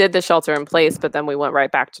we did the shelter in place, but then we went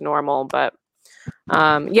right back to normal. But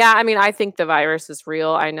I think the virus is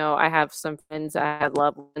real. I know I have some friends that had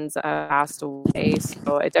loved ones that passed away,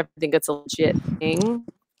 so I definitely think it's a legit thing.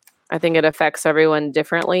 I think it affects everyone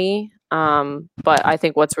differently. But I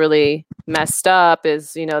think what's really messed up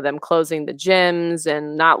is, them closing the gyms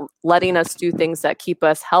and not letting us do things that keep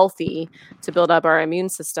us healthy to build up our immune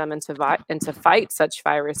system and to fight such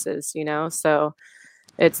viruses, So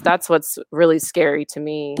that's what's really scary to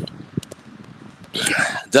me.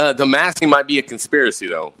 The masking might be a conspiracy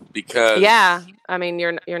though, because I mean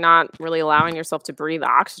you're not really allowing yourself to breathe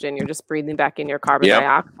oxygen. You're just breathing back in your carbon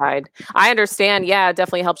dioxide. I understand. Yeah, it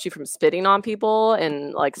definitely helps you from spitting on people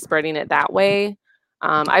and like spreading it that way.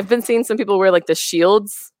 I've been seeing some people wear like the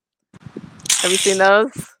shields. Have you seen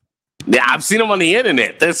those? Yeah, I've seen them on the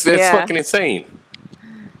internet. That's fucking insane.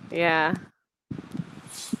 Yeah.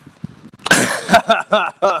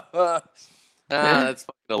 That's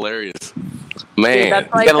fucking hilarious. Man,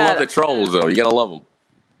 dude, you gotta love the trolls though. You gotta love them.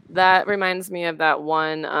 That reminds me of that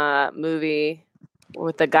one movie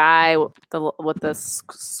with the guy with the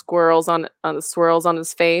squirrels on the swirls on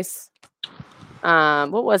his face.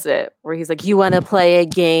 What was it? Where he's like, "You want to play a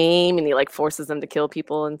game?" and he like forces them to kill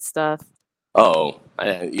people and stuff. Oh,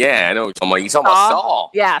 yeah, I know what you're talking about. You talking about Saw?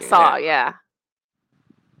 Yeah, Saw. Yeah.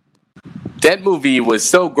 That movie was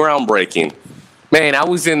so groundbreaking. Man, I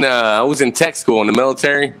was in tech school in the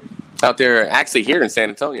military out there, actually here in San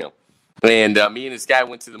Antonio. And me and this guy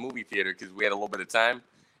went to the movie theater because we had a little bit of time.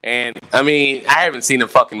 And, I mean, I haven't seen a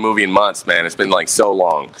fucking movie in months, man. It's been, like, so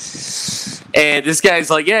long. And this guy's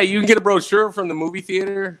like, yeah, you can get a brochure from the movie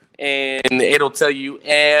theater, and it'll tell you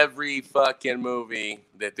every fucking movie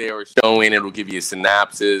that they were showing. It'll give you a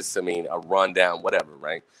synopsis, a rundown, whatever,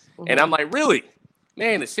 right? Mm-hmm. And I'm like, really?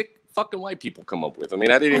 Man, the shit fucking white people come up with. I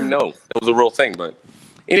didn't even know it was a real thing. But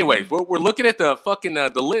anyway, we're looking at the fucking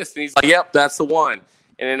the list, and he's like, yep, that's the one.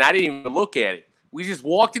 And then I didn't even look at it. We just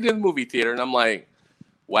walked into the movie theater, and I'm like,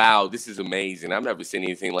 wow, this is amazing. I've never seen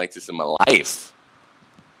anything like this in my life.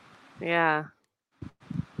 Yeah.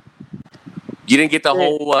 You didn't get the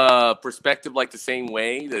whole perspective like the same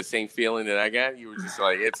way, the same feeling that I got? You were just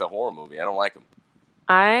like, it's a horror movie. I don't like them.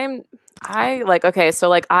 I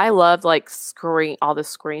loved like all the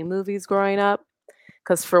Scream movies growing up.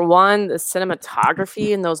 Because for one, the cinematography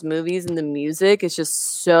in those movies and the music is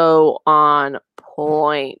just so on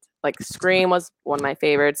point. Like Scream was one of my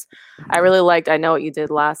favorites. I really liked I Know What You Did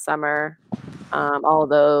Last Summer. All of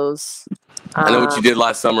those. I Know What You Did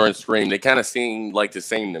Last Summer and Scream. They kind of seemed like the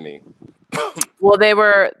same to me. Well,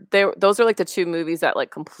 those are like the two movies that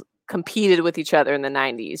like competed with each other in the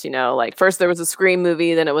 90s. Like first there was a Scream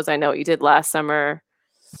movie, then it was I Know What You Did Last Summer.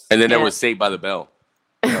 And then there was Saved by the Bell.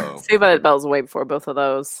 Saved by the Bell was way before both of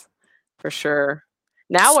those, for sure.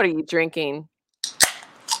 Now, what are you drinking?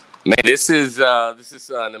 Man, this is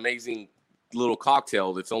an amazing little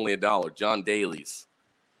cocktail that's only $1. John Daly's.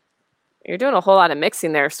 You're doing a whole lot of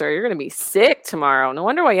mixing there, sir. You're going to be sick tomorrow. No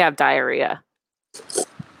wonder why you have diarrhea.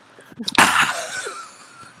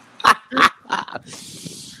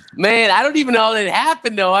 Man, I don't even know how that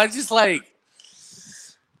happened, though. I was just like,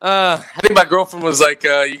 I think my girlfriend was like,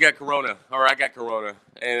 you got corona, or I got corona.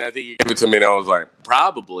 And I think you gave it to me, and I was like,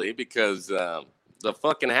 probably, because the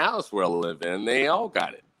fucking house where I live in, they all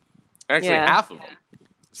got it. Actually, half of them.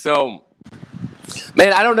 So,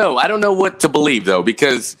 man, I don't know. I don't know what to believe, though,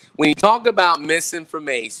 because when you talk about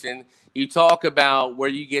misinformation, you talk about where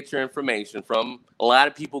you get your information from. A lot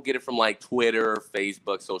of people get it from, like, Twitter,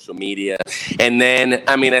 Facebook, social media. And then,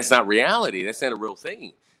 that's not reality. That's not a real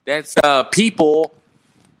thing. That's people.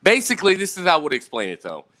 Basically, this is how I would explain it,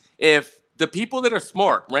 though. If the people that are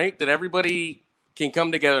smart, right, that everybody can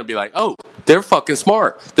come together and be like, oh, They're fucking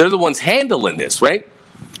smart. They're the ones handling this, right?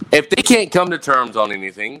 If they can't come to terms on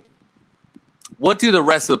anything, what do the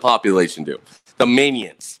rest of the population do? The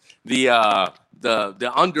minions, the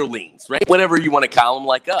underlings, right? Whatever you want to call them,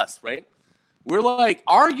 like us, right? We're like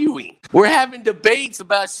arguing. We're having debates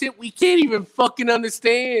about shit we can't even fucking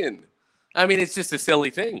understand. I mean, it's just a silly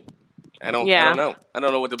thing. I don't know. I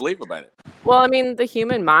don't know what to believe about it. Well, I mean, the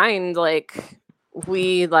human mind, like,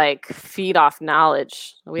 we like feed off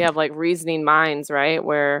knowledge. We have like reasoning minds, right?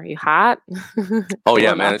 Where you hot. Oh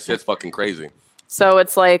yeah, man, it's just fucking crazy. So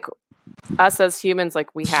it's like us as humans,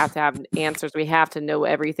 like we have to have answers. We have to know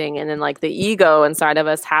everything. And then like the ego inside of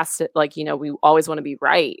us has to, like, you know, we always want to be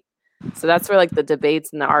right. So that's where like the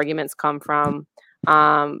debates and the arguments come from.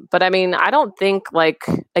 But I mean, I don't think, like,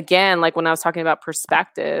 again, like when I was talking about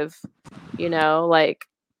perspective, you know, like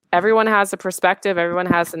everyone has a perspective, everyone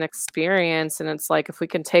has an experience. And it's like, if we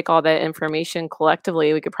can take all that information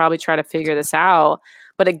collectively, we could probably try to figure this out.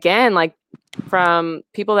 But again, like from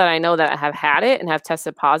people that I know that have had it and have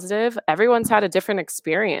tested positive, everyone's had a different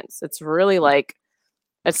experience. It's really like,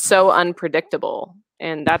 it's so unpredictable.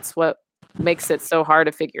 And that's what makes it so hard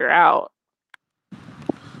to figure out.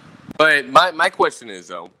 But my question is,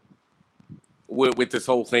 though, with this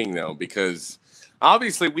whole thing, though, because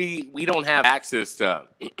obviously we don't have access to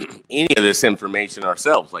any of this information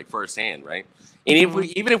ourselves, like firsthand, right? And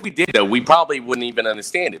even if we did, though, we probably wouldn't even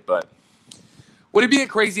understand it. But would it be a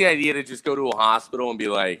crazy idea to just go to a hospital and be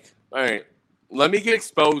like, all right, let me get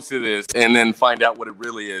exposed to this and then find out what it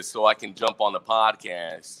really is so I can jump on the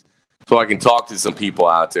podcast, so I can talk to some people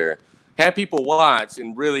out there, have people watch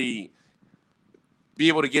and really be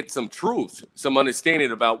able to get some truth, some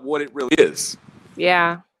understanding about what it really is.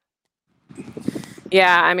 Yeah.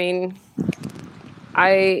 Yeah, I mean,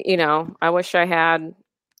 I wish I had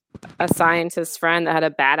a scientist friend that had a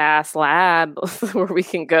badass lab where we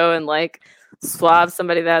can go and like swab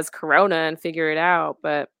somebody that has corona and figure it out.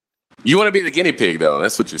 But you want to be the guinea pig, though.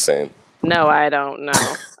 That's what you're saying. No, I don't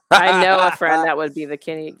know. I know a friend that would be the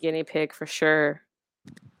guinea pig for sure.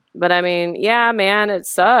 But I mean, yeah, man, it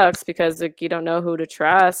sucks because like, you don't know who to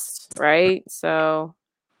trust, right? So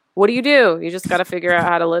what do? You just got to figure out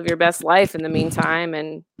how to live your best life in the meantime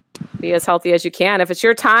and be as healthy as you can. If it's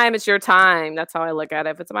your time, it's your time. That's how I look at it.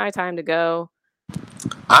 If it's my time to go.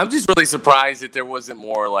 I'm just really surprised that there wasn't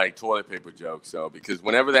more like toilet paper jokes, though, because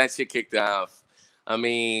whenever that shit kicked off, I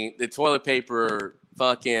mean, the toilet paper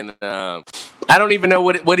fucking, I don't even know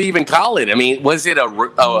what to even call it. I mean, was it a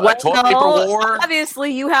toilet paper war?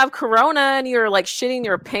 Obviously, you have corona and you're like shitting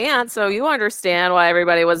your pants, so you understand why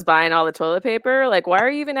everybody was buying all the toilet paper. Like, why are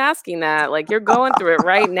you even asking that? Like, you're going through it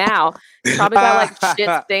right now. You probably got like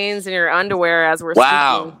shit stains in your underwear as we're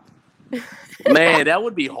speaking. Man, that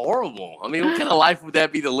would be horrible. I mean, what kind of life would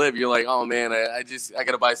that be to live? You're like, oh man, I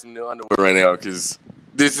gotta buy some new underwear right now because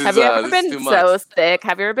this is. Have you ever been so much. sick?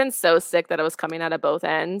 Have you ever been so sick that it was coming out of both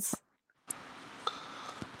ends?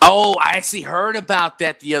 Oh, I actually heard about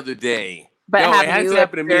that the other day. But no, have you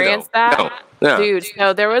experienced that? No. Dude,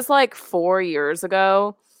 no, there was like 4 years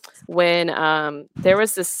ago when there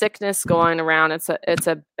was this sickness going around. It's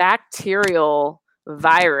a bacterial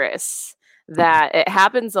virus that it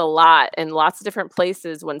happens a lot in lots of different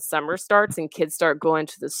places when summer starts and kids start going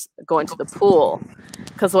to the pool.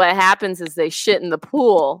 Because what happens is they shit in the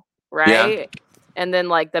pool, right? Yeah. And then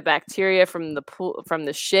like the bacteria from the pool, from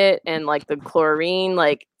the shit and like the chlorine,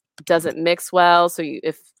 like doesn't mix well. So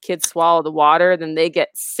if kids swallow the water, then they get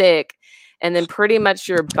sick. And then pretty much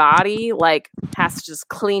your body like has to just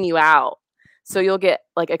clean you out. So you'll get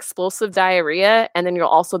like explosive diarrhea and then you'll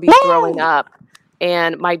also be throwing up.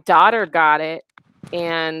 And my daughter got it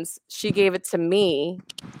and she gave it to me.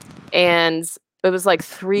 And it was like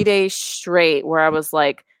 3 days straight where I was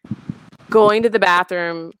like going to the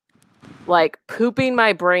bathroom, like pooping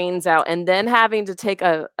my brains out and then having to take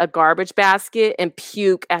a garbage basket and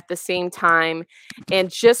puke at the same time.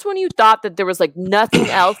 And just when you thought that there was like nothing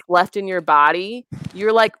else left in your body,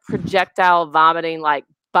 you're like projectile vomiting like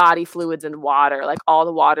body fluids and water, like all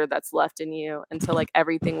the water that's left in you until like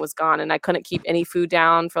everything was gone. And I couldn't keep any food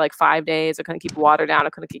down for like 5 days. I couldn't keep water down.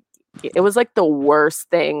 It was like the worst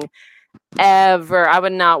thing ever. I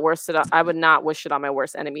would not wish it on my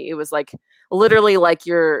worst enemy. It was like literally like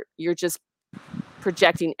you're just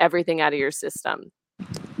projecting everything out of your system.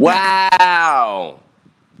 Wow.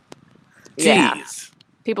 Jeez. Yeah.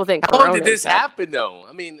 People think how long did this happen though?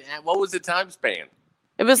 I mean, what was the time span?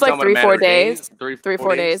 It was like 3-4 days.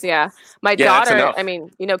 3-4 days, yeah. My daughter, I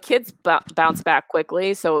mean, you know, kids bounce back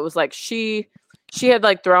quickly, so it was like she had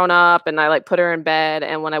like thrown up and I like put her in bed,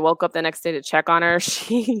 and when I woke up the next day to check on her,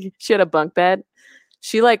 she had a bunk bed.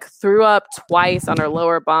 she like threw up twice on her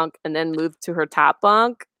lower bunk and then moved to her top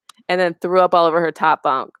bunk and then threw up all over her top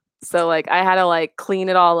bunk. So like I had to like clean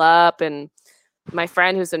it all up, and my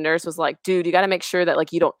friend who's a nurse was like, dude, you got to make sure that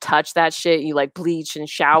like you don't touch that shit. You like bleach and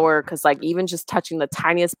shower, because like even just touching the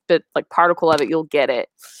tiniest bit like particle of it, you'll get it.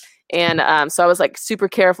 And so I was like super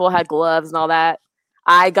careful, had gloves and all that.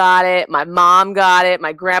 I got it. My mom got it.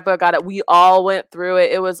 My grandpa got it. We all went through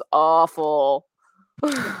it. It was awful.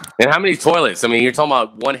 And how many toilets? I mean, you're talking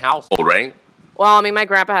about one household, right? Well, I mean, my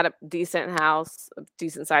grandpa had a decent house, a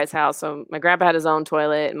decent sized house. So my grandpa had his own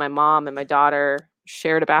toilet, and my mom and my daughter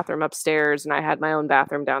shared a bathroom upstairs, and I had my own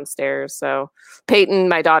bathroom downstairs. So Peyton,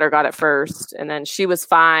 my daughter, got it first, and then she was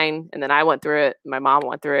fine. And then I went through it. My mom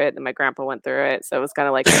went through it, and my grandpa went through it. So it was kind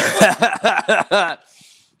of like,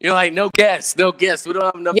 you're like, no guests. We don't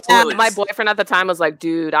have enough yeah. toilets. My boyfriend at the time was like,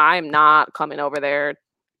 dude, I'm not coming over there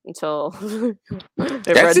until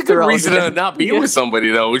that's a good reason to not be with somebody,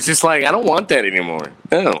 though. It's just like, I don't want that anymore.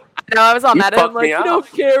 No. No, I was all mad at him, like, you up.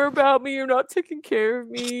 don't care about me, you're not taking care of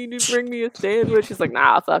me, you bring me a sandwich. He's like,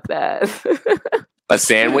 nah, fuck that. A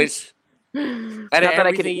sandwich? Not that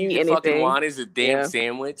I can eat you anything. Fucking want is a damn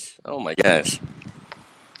sandwich? Oh my gosh.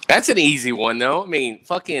 That's an easy one, though. I mean,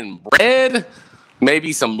 fucking bread,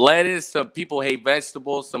 maybe some lettuce. Some people hate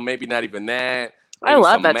vegetables, so maybe not even that. Maybe I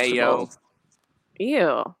love some vegetables.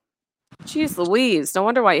 Mayo. Ew. Jeez Louise, no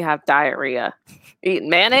wonder why you have diarrhea. Eating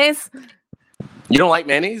mayonnaise? You don't like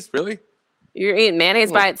mayonnaise, really? You're eating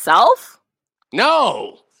mayonnaise by itself?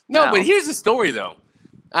 No, but here's the story, though.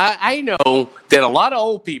 I know that a lot of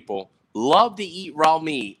old people love to eat raw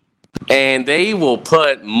meat, and they will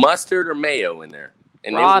put mustard or mayo in there,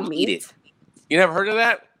 and raw they will meat? eat it. You never heard of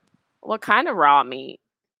that? What kind of raw meat?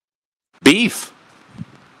 Beef.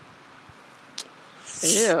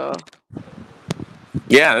 Ew.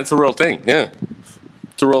 Yeah, that's a real thing. Yeah,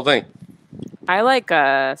 it's a real thing. I like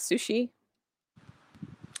sushi.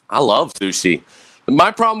 I love sushi.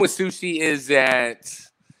 My problem with sushi is that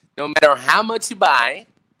no matter how much you buy,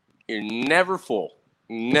 you're never full.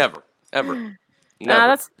 Never. Ever.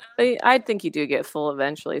 Never. I think you do get full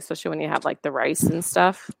eventually, especially when you have like the rice and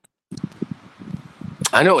stuff.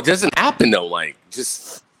 I know it doesn't happen though, like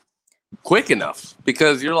just quick enough,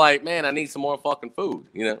 because you're like, man, I need some more fucking food.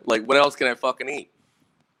 You know, like what else can I fucking eat?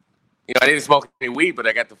 You know, I didn't smoke any weed, but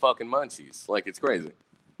I got the fucking munchies. Like, it's crazy.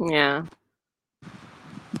 Yeah.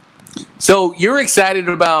 So you're excited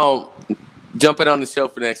about jumping on the show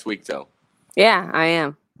for next week, though? Yeah, I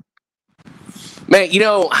am. Man, you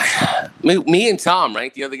know, me and Tom,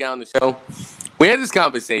 right, the other guy on the show, we had this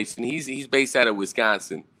conversation. He's based out of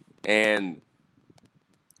Wisconsin, and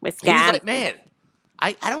he's like, man,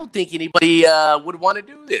 I don't think anybody would want to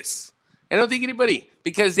do this. I don't think anybody,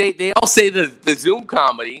 because they all say the Zoom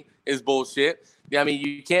comedy is bullshit. I mean,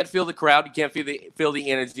 you can't feel the crowd, you can't feel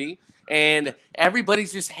the energy, and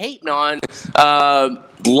everybody's just hating on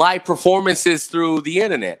live performances through the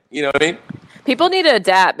internet. You know what I mean? People need to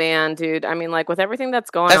adapt, man, dude. I mean, like with everything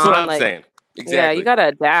that's going on. That's what I'm saying. Exactly. Yeah, you gotta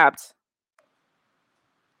adapt.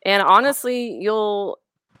 And honestly,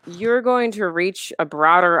 you're going to reach a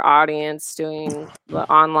broader audience doing the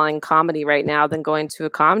online comedy right now than going to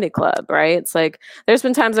a comedy club, right? It's like there's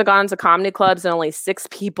been times I've gone to comedy clubs and only 6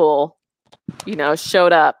 people,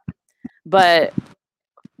 showed up. But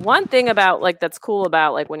one thing about like that's cool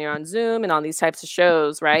about like when you're on Zoom and on these types of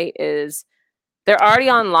shows, right, is they're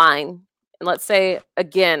already online. And let's say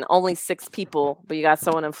again, only 6 people, but you got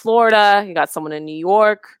someone in Florida, you got someone in New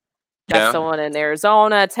York. Got someone in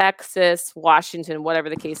Arizona, Texas, Washington, whatever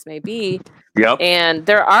the case may be. Yep. And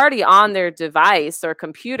they're already on their device or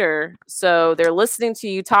computer. So they're listening to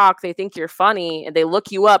you talk. They think you're funny and they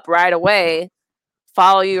look you up right away,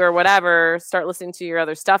 follow you or whatever, start listening to your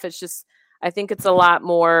other stuff. It's just, I think it's a lot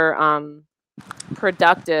more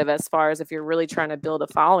productive as far as if you're really trying to build a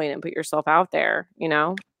following and put yourself out there,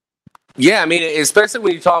 Yeah, I mean, especially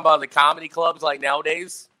when you talk about the comedy clubs like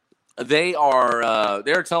nowadays.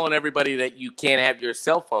 They're telling everybody that you can't have your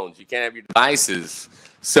cell phones, you can't have your devices.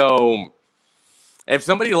 So if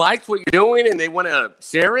somebody likes what you're doing and they want to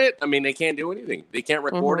share it, I mean, they can't do anything. They can't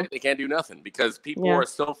record it. They can't do nothing because people are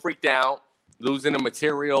so freaked out, losing the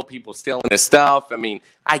material, people stealing the stuff. I mean,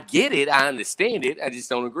 I get it. I understand it. I just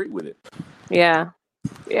don't agree with it. Yeah.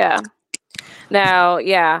 Yeah. Now,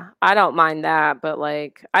 I don't mind that, but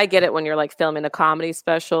like I get it when you're like filming a comedy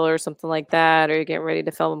special or something like that, or you're getting ready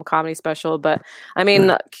to film a comedy special. But I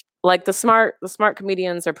mean, like the smart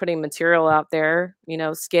comedians are putting material out there,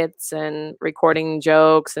 skits and recording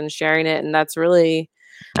jokes and sharing it, and that's really,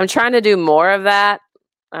 I'm trying to do more of that.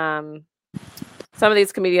 Some of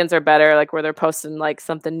these comedians are better, like where they're posting like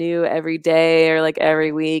something new every day or like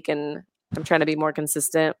every week, and I'm trying to be more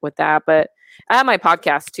consistent with that. But I have my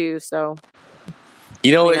podcast too, so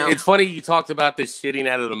it's funny you talked about the shitting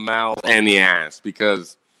out of the mouth and the ass,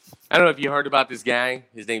 because I don't know if you heard about this guy.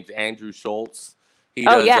 His name's Andrew Schultz. He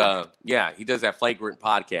does, he does that Flagrant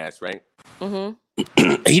podcast, right?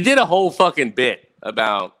 Mm-hmm. He did a whole fucking bit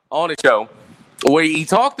about on a show where he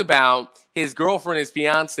talked about his girlfriend, his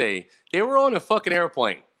fiance. They were on a fucking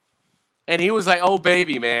airplane. And he was like, "Oh,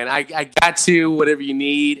 baby, man, I got you, whatever you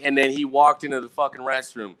need." And then he walked into the fucking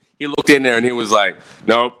restroom. He looked in there and he was like,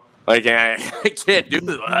 "Nope, I can't do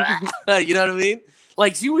this." You know what I mean?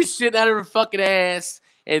 Like, she was shitting out of her fucking ass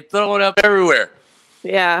and throwing up everywhere.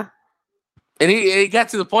 Yeah. And he got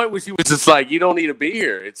to the point where she was just like, "You don't need to be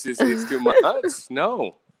here. It's too much."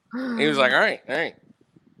 No. And he was like, all right. I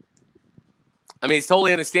mean, it's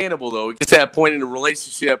totally understandable, though. It gets to that point in a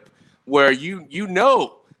relationship where you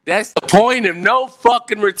know that's the point of no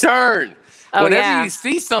fucking return. Whenever you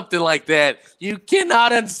see something like that, you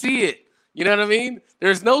cannot unsee it. You know what I mean?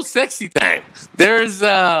 There's no sexy thing. There's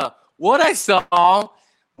what I saw,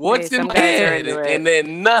 what's in my head, and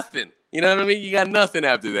then nothing. You know what I mean? You got nothing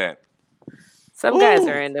after that. Some guys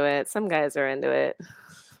are into it. Some guys are into it.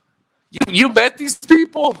 You met these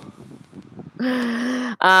people?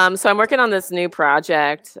 So I'm working on this new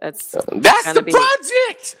project. That's the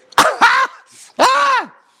project.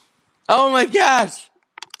 Oh my gosh.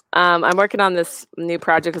 I'm working on this new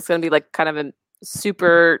project. It's going to be like kind of a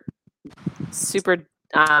super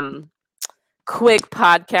quick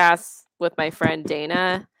podcast with my friend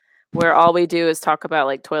Dana, where all we do is talk about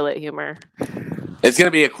like toilet humor. It's going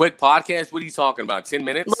to be a quick podcast. What are you talking about? 10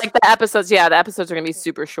 minutes? Like the episodes are going to be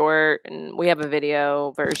super short, and we have a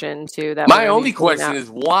video version too. My only question is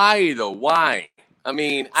why though? Why? I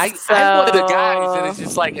mean, I'm one of the guys that is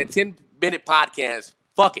just like a 10-minute podcast.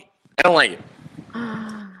 Fuck it. I don't like it.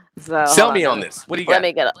 So sell me on this. What do you got?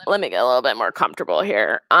 Let me get a little bit more comfortable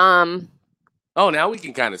here. Oh, now we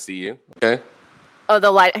can kind of see you. Okay. Oh,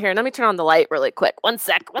 the light here. Let me turn on the light really quick. One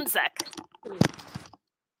sec.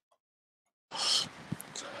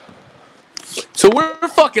 So we're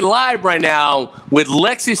fucking live right now with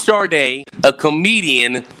Lexus Charday, a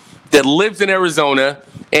comedian that lives in Arizona,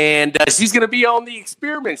 and she's going to be on the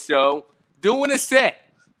Experiment Show doing a set.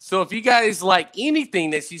 So if you guys like anything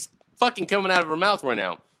that she's fucking coming out of her mouth right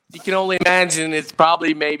now, you can only imagine it's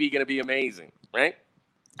probably maybe going to be amazing, right?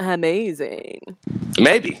 Amazing.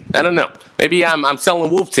 Maybe. I don't know. Maybe I'm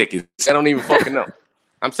selling wolf tickets. I don't even fucking know.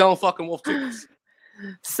 I'm selling fucking wolf tickets.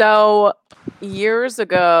 So years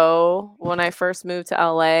ago, when I first moved to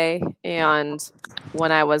LA and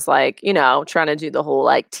when I was like, trying to do the whole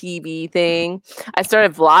like TV thing, I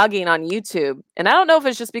started vlogging on YouTube. And I don't know if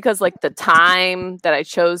it's just because like the time that I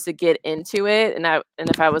chose to get into it and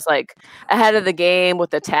if I was like ahead of the game with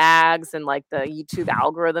the tags and like the YouTube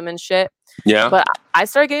algorithm and shit. Yeah. But I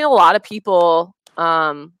started getting a lot of people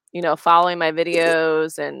following my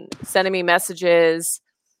videos and sending me messages.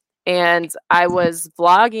 And I was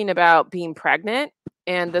vlogging about being pregnant,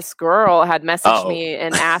 and this girl had messaged me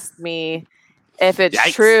and asked me if it's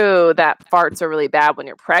true that farts are really bad when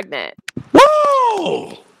you're pregnant.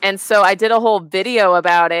 Whoa! And so I did a whole video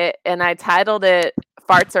about it, and I titled it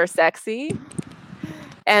 "Farts Are Sexy."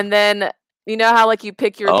 And then you know how like you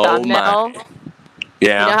pick your thumbnail.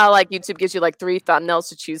 Yeah. You know how like YouTube gives you like 3 thumbnails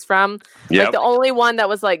to choose from? Yeah. Like the only one that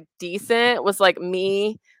was like decent was like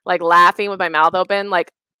me like laughing with my mouth open,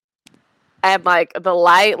 like. And like the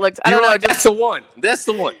light looked, I don't know. That's the one.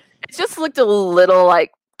 It just looked a little like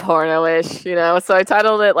porno-ish, So I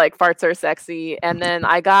titled it like "Farts Are Sexy," and then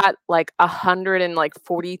I got like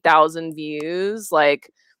 140,000 views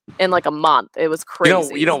like in like a month. It was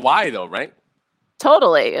crazy. You know why though, right?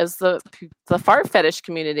 Totally, it's the fart fetish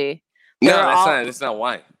community. No, that's not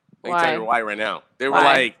why. I can tell you why right now. They were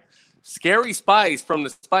like, Scary Spice from the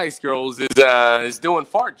Spice Girls is doing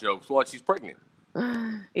fart jokes while she's pregnant.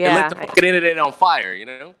 Yeah, it lit the fucking internet on fire,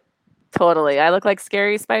 Totally. I look like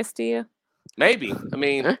Scary Spice to you? Maybe. I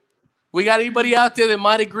mean, we got anybody out there that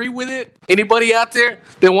might agree with it? Anybody out there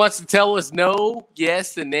that wants to tell us no,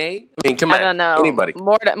 yes, and nay? I mean, come on. I don't know. Anybody?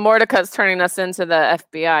 Mordecai's turning us into the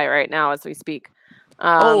FBI right now as we speak.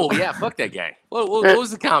 Oh, yeah. Fuck that guy. What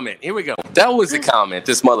was the comment? Here we go. That was the comment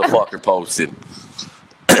this motherfucker posted.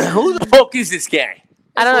 Who the fuck is this guy?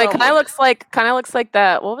 I don't know. It kind of looks like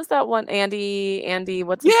that. What was that one? Andy,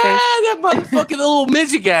 what's his face? Yeah, that motherfucking little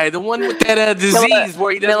midget guy, the one with that disease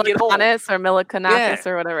where he doesn't get old. Millikanakis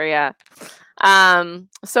or whatever. Yeah.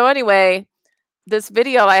 So anyway, this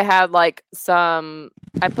video I had like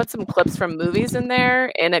I put some clips from movies in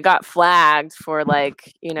there, and it got flagged for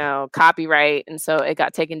like copyright, and so it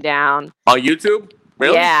got taken down on YouTube.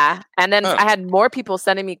 Really? Yeah. And then Huh. I had more people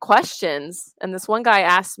sending me questions. And this one guy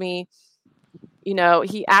asked me,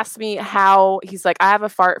 he asked me how he's like, I have a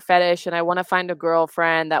fart fetish and I want to find a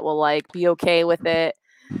girlfriend that will like be okay with it.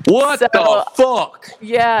 What the fuck?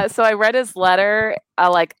 Yeah. So I read his letter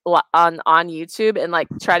on YouTube and like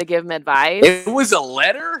try to give him advice. It was a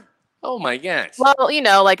letter? Oh my gosh. Well,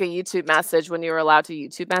 like a YouTube message when you were allowed to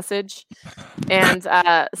YouTube message. And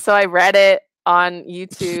so I read it on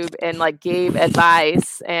YouTube and like gave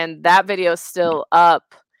advice, and that video is still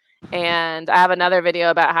up. And I have another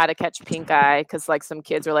video about how to catch pink eye because like some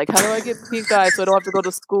kids are like, how do I get pink eye so I don't have to go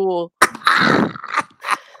to school?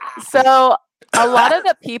 So a lot of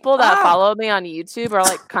the people that follow me on YouTube are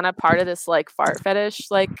like kind of part of this like fart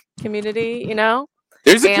fetish like community,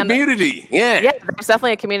 There's a community. Yeah, there's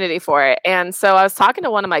definitely a community for it. And so I was talking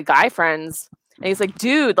to one of my guy friends, and he's like,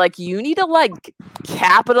 dude, like, you need to, like,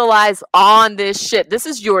 capitalize on this shit. This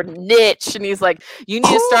is your niche. And he's like, you need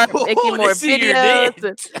to start making more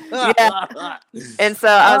videos. Yeah. And so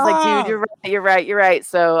I was like, dude, you're right.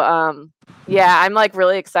 So, yeah, I'm, like,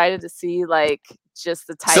 really excited to see, like, just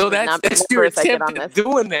the type of numbers your I get on attempt at this.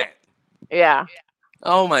 doing that. Yeah.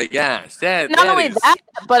 Oh, my gosh. Not only that,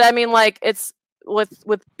 but, I mean, like, it's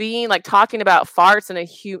with being, like, talking about farts in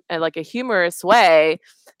a humorous way.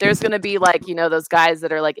 There's going to be like, those guys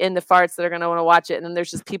that are like into farts that are going to want to watch it. And then there's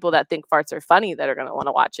just people that think farts are funny that are going to want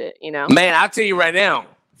to watch it, Man, I'll tell you right now,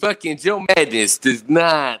 fucking Joe Madness does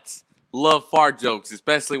not love fart jokes,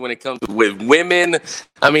 especially when it comes with women.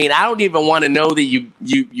 I mean, I don't even want to know that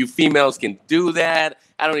you females can do that.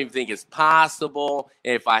 I don't even think it's possible.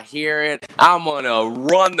 If I hear it, I'm going to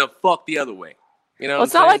run the fuck the other way. Well,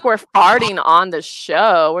 it's not like we're farting on the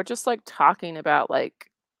show. We're just like talking about like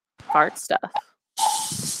fart stuff.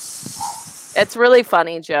 It's really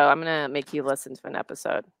funny, Joe. I'm going to make you listen to an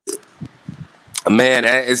episode. Man,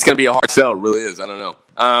 it's going to be a hard sell. It really is. I don't know.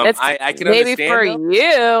 I can maybe understand. For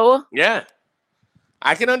you. Yeah.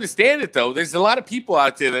 I can understand it, though. There's a lot of people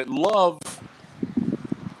out there that love...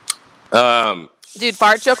 Dude,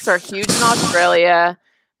 fart jokes are huge in Australia.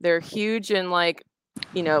 They're huge in, like,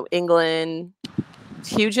 England.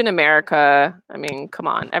 Huge in America. I mean, come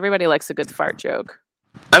on. Everybody likes a good fart joke.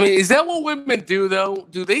 I mean, is that what women do, though?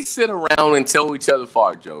 Do they sit around and tell each other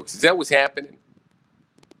fart jokes? Is that what's happening?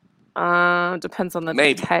 Depends on the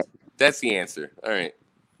Maybe. type. That's the answer. All right.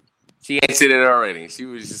 She answered it already. She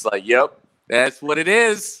was just like, yep, that's what it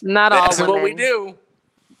is. That's what we do.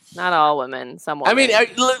 Not all women. Some women. I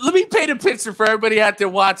mean, let me paint a picture for everybody out there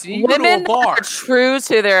watching. You women go to a bar. That are true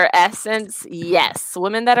to their essence, yes.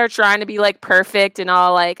 Women that are trying to be like perfect and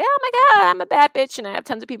all like, oh my God, I'm a bad bitch and I have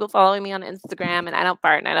tons of people following me on Instagram and I don't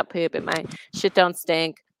fart and I don't poop and my shit don't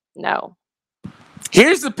stink. No.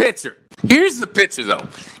 Here's the picture. Though.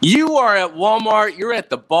 You are at Walmart. You're at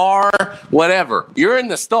the bar, whatever. You're in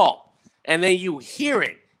the stall. And then you hear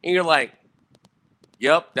it. And you're like,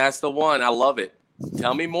 yep, that's the one. I love it.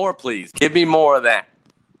 Tell me more, please. Give me more of that.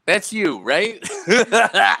 That's you, right?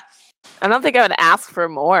 I don't think I would ask for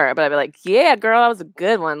more, but I'd be like, yeah, girl, that was a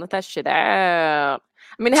good one. Let that shit out.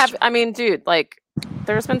 I mean, dude, like,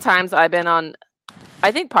 there's been times I've been on,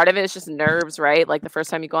 I think part of it is just nerves, right? Like the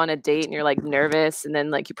first time you go on a date and you're like nervous and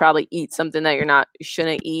then like you probably eat something that you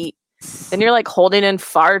shouldn't eat. Then you're like holding in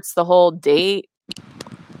farts the whole date.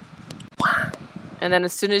 And then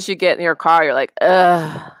as soon as you get in your car, you're like,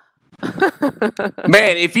 ugh.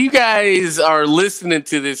 Man, if you guys are listening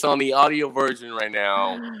to this on the audio version right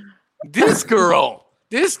now, this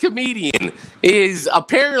comedian is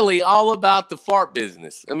apparently all about the fart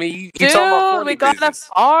business. I mean, you talking about we got to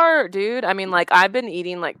fart, dude. I mean, like, I've been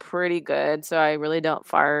eating like pretty good, so I really don't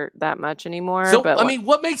fart that much anymore. So, I mean,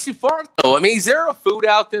 what makes you fart though? I mean, is there a food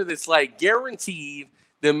out there that's like guaranteed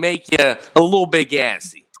to make you a little bit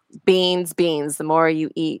gassy? Beans. The more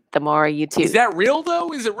you eat, the more you toot. Is that real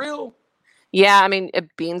though? Is it real? Yeah, I mean, if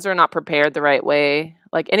beans are not prepared the right way,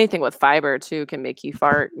 like anything with fiber too can make you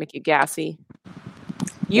fart, make you gassy.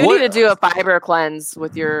 You need to do a fiber cleanse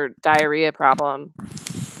with your diarrhea problem.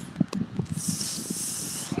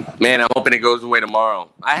 Man, I'm hoping it goes away tomorrow.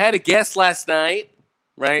 I had a guest last night,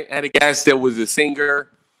 right? I had a guest that was a singer,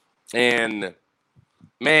 and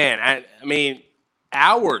man, I mean,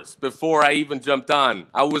 hours before I even jumped on,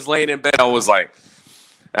 I was laying in bed. I was like,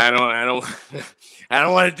 I don't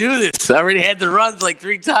want to do this. I already had the runs like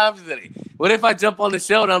 3 times today. What if I jump on the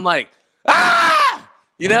show and I'm like,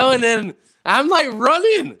 and then I'm like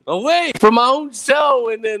running away from my own show,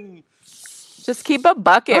 and then just keep a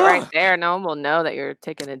bucket right there. No one will know that you're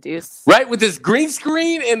taking a deuce. Right, with this green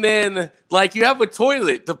screen, and then like you have a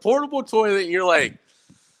toilet, the portable toilet, and you're like,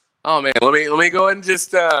 oh man, let me go ahead and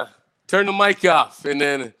just turn the mic off, and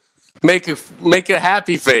then make a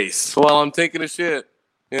happy face while I'm taking a shit.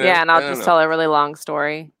 You know? Yeah, and I'll just tell a really long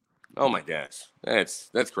story. Oh my gosh, that's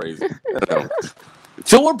crazy. I don't know.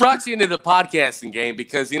 So we're brought you into the podcasting game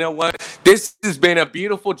because you know what? This has been a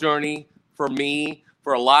beautiful journey for me,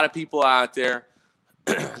 for a lot of people out there.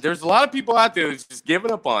 There's a lot of people out there that's just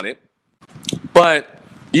giving up on it. But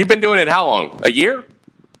you've been doing it how long? A year?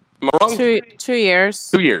 Am I wrong? 2 years.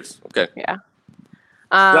 2 years. Okay. Yeah.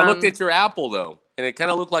 I looked at your Apple though, and it kind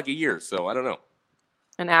of looked like a year. So I don't know.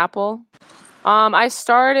 An Apple. I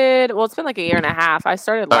started. Well, it's been like a year and a half. I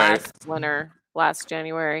started winter, last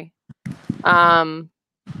January.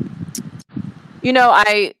 You know,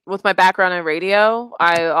 with my background in radio,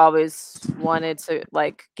 I always wanted to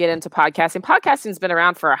like get into podcasting. Podcasting's been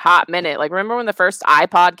around for a hot minute. Like, remember when the first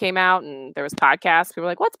iPod came out and there was podcasts? People were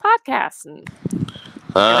like, "What's podcasts?" And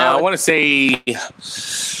I want to say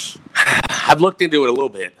I've looked into it a little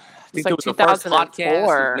bit. I think like it was the first podcast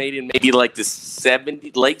was made in maybe like the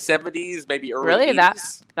late 70s, maybe early really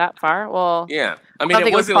 80s. that far? Well, yeah. I I mean, don't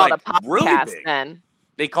think it wasn't called like a podcast really big. then.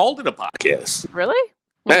 They called it a podcast. Really?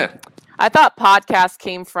 Yeah. I thought podcast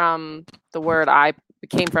came from the word it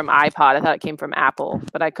came from iPod. I thought it came from Apple,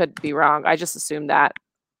 but I could be wrong. I just assumed that.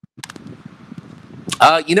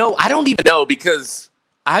 You know, I don't even know because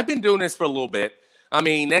I've been doing this for a little bit. I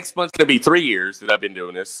mean, next month's going to be 3 years that I've been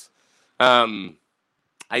doing this.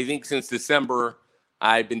 I think since December,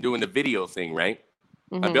 I've been doing the video thing, right?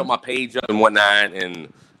 Mm-hmm. I built my page up and whatnot,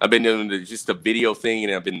 and I've been doing just a video thing,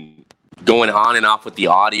 and I've been going on and off with the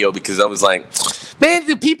audio because I was like, man,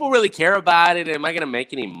 do people really care about it? Am I going to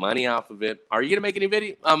make any money off of it? Are you going to make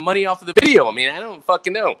any money off of the video? I mean, I don't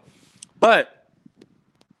fucking know. But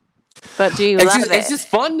do you love it? It's just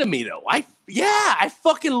fun to me, though. I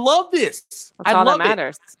fucking love this. That's all that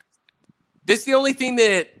matters. This is the only thing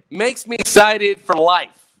that makes me excited for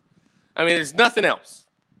life. I mean, there's nothing else.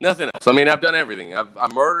 Nothing else. I mean, I've done everything.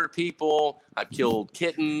 I've murdered people. I've killed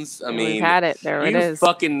kittens. I mean, we've had it. There it is.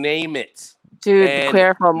 Fucking name it. Dude,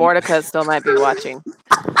 careful. Mordecai still might be watching.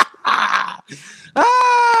 I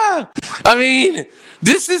mean,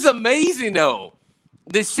 this is amazing, though.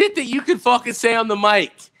 The shit that you can fucking say on the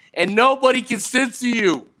mic and nobody can censor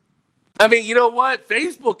you. I mean, you know what?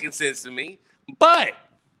 Facebook can censor me, but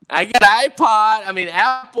I got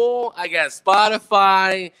Apple, I got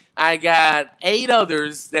Spotify, I got 8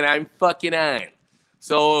 others that I'm fucking on.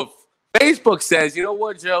 So if Facebook says, you know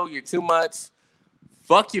what, Joe, you're too much,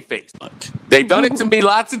 fuck you, Facebook. They've done it to me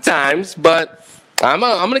lots of times, but I'm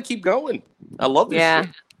going to keep going. I love this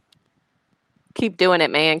shit. Keep doing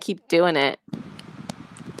it, man. Keep doing it.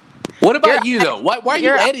 What about you, though? Why are you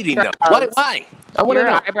editing, though? Why? I want to know.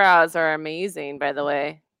 Your eyebrows are amazing, by the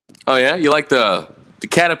way. Oh, yeah? You like the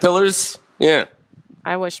caterpillars? Yeah.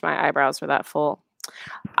 I wish my eyebrows were that full.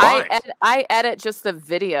 Why? I edit just the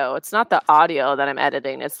video. It's not the audio that I'm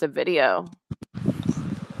editing. It's the video.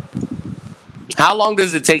 How long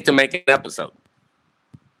does it take to make an episode?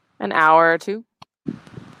 An hour or two.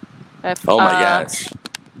 Oh, my gosh.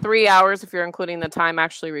 3 hours if you're including the time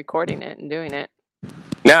actually recording it and doing it.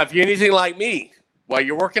 Now, if you're anything like me, while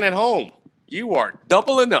you're working at home, you are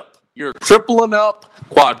doubling up. You're tripling up,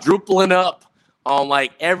 quadrupling up on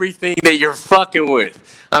like everything that you're fucking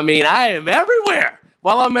with. I mean, I am everywhere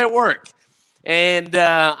while I'm at work. And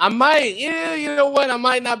I might, you know what? I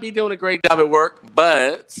might not be doing a great job at work,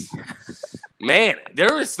 but man,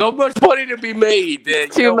 there is so much money to be made.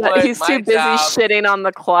 That, He's too busy shitting on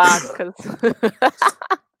the clock.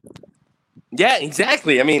 Yeah,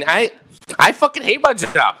 exactly. I mean, I fucking hate my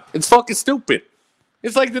job. It's fucking stupid.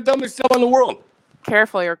 It's like the dumbest job in the world.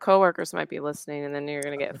 Careful, your coworkers might be listening, and then you're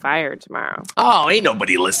gonna get fired tomorrow. Oh, ain't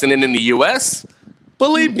nobody listening in the U.S.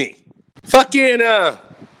 Believe me. Fucking.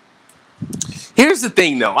 Here's the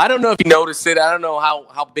thing, though. I don't know if you noticed it. I don't know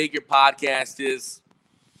how big your podcast is,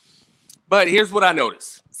 but here's what I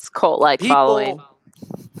noticed. It's cult-like following.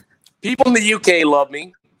 People in the UK love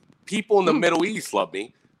me. People in the Middle East love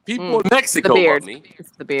me. People in Mexico love me.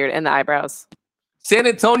 It's the beard and the eyebrows. San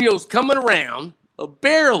Antonio's coming around,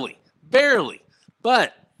 barely.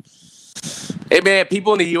 But, hey, man,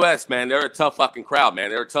 people in the U.S., man, they're a tough fucking crowd,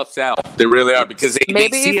 man. They're a tough sell. They really are because they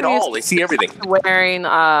see it all. They see everything. Wearing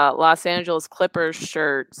Los Angeles Clippers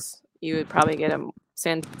shirts, you would probably get a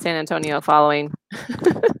San Antonio following.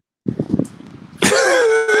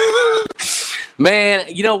 Man,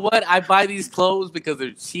 you know what? I buy these clothes because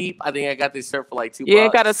they're cheap. I think I got this shirt for like $2. You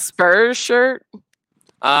ain't got a Spurs shirt?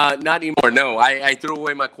 Not anymore. No, I threw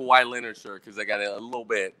away my Kawhi Leonard shirt because I got a little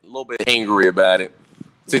bit angry about it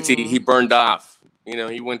since he burned off. You know,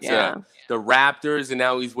 he went to the Raptors and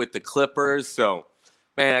now he's with the Clippers. So,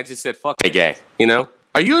 man, I just said fuck that guy. You know,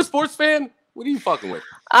 are you a sports fan? What are you fucking with?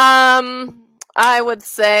 I would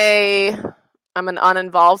say I'm an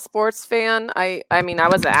uninvolved sports fan. I mean, I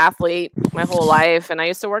was an athlete my whole life, and I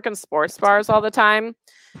used to work in sports bars all the time.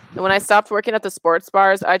 And when I stopped working at the sports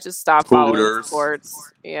bars, I just stopped following Hooters.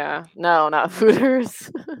 sports. Yeah, no, not Hooters.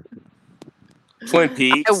 Twin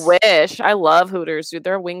Peaks. I wish. I love Hooters, dude.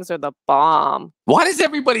 Their wings are the bomb. Why does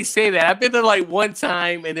everybody say that? I've been there like one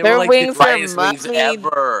time, and they Their were like wings the are driest wings musty.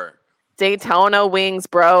 ever. Daytona wings,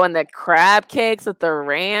 bro, and the crab cakes at the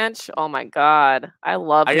ranch. Oh my god, I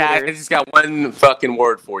love I Hooters. just got one fucking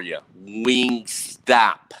word for you.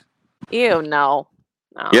 Wingstop. Ew, no.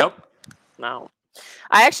 Yep. No.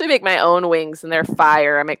 I actually make my own wings, and they're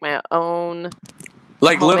fire. I make my own.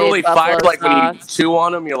 Like Homemade literally fire. buffalo Like when you sauce. chew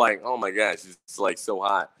on them, you're like, oh my gosh, it's like so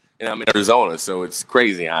hot. And I'm in Arizona, so it's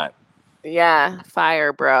crazy hot. Yeah,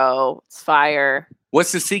 fire, bro. It's fire.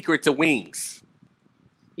 What's the secret to wings?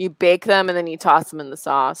 You bake them and then you toss them in the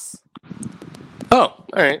sauce. Oh, all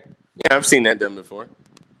right. Yeah, I've seen that done before.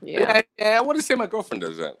 Yeah. I want to say my girlfriend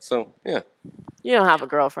does that. So yeah. You don't have a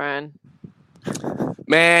girlfriend.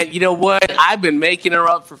 Man, you know what? I've been making her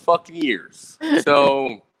up for fucking years.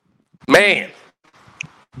 So, man,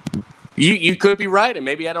 you could be right, and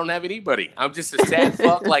maybe I don't have anybody. I'm just a sad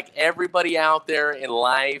fuck like everybody out there in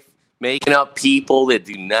life, making up people that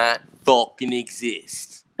do not fucking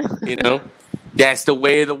exist. You know, that's the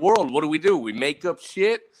way of the world. What do? We make up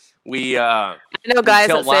shit. I know guys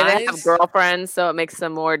tell that say they have lies. girlfriends, so it makes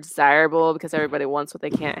them more desirable because everybody wants what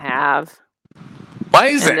they can't have. Why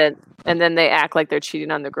is that? And then they act like they're cheating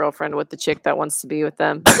on their girlfriend with the chick that wants to be with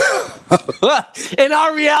them. In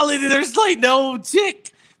our reality, there's like no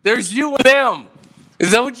chick. There's you and them. Is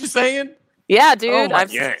that what you're saying? Yeah, dude. my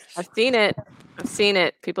I've gosh. seen it. I've seen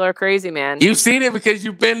it. People are crazy, man. You've seen it because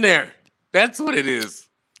you've been there. That's what it is.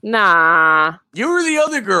 Nah. You were the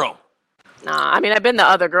other girl. Nah. I mean, I've been the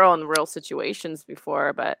other girl in real situations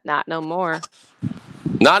before, but not no more.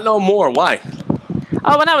 Not no more. Why?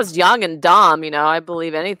 Oh, when I was young and dumb, I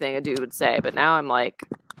believe anything a dude would say, but now I'm like,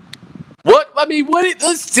 What? I mean,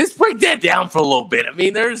 let's just break that down for a little bit. I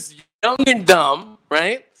mean, there's young and dumb,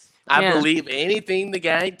 right? I Yeah. believe anything the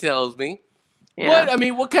guy tells me. yeah.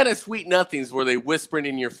 What kind of sweet nothings were they whispering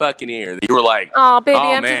in your fucking ear that you were like, Oh, baby,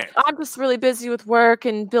 Oh, I'm man. just really busy with work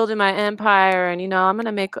and building my empire, and I'm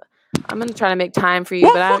gonna try to make time for you.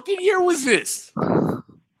 what But fucking year was this?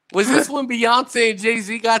 Was this when Beyonce and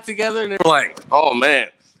Jay-Z got together and they were like, oh man,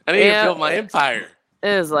 I need Yeah. to build my empire?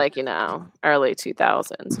 it was like early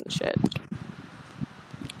 2000s and shit.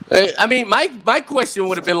 I mean, my question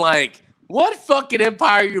would have been like, what fucking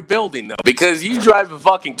empire are you building though? Because you drive a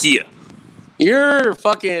fucking Kia. You're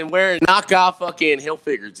fucking wearing knockoff fucking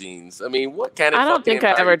Hilfiger jeans. I mean, what kind of I don't fucking think I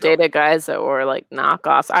empire ever you building? dated guys that were like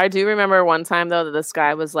knockoffs. I do remember one time though that this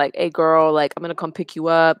guy was like, "Hey girl, like I'm gonna come pick you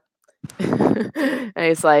up," and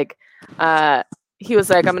he's like, he was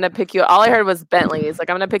like, "I'm gonna pick you." All I heard was Bentley. He's like,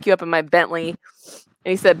 "I'm gonna pick you up in my Bentley,"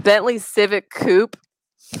 and he said Bentley Civic Coupe,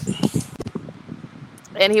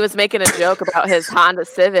 and he was making a joke about his Honda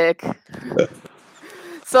Civic.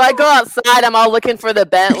 So I go outside, I'm all looking for the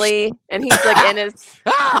Bentley, and he's like in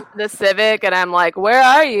the Civic, and I'm like, "Where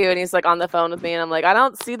are you?" And he's like on the phone with me, and I'm like, "I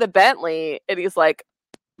don't see the Bentley," and he's like,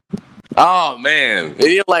 Oh man, and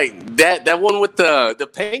you're like that one with the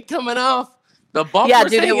paint coming off, the bumper. "Yeah,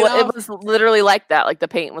 dude, hanging it off? was literally like that. Like the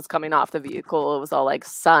paint was coming off the vehicle. It was all like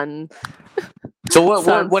sun." So what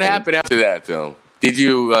something. happened after that though? Did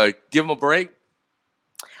you give him a break?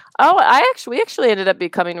 Oh, we actually ended up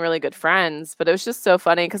becoming really good friends, but it was just so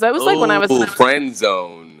funny because I was like when I was Ooh, friend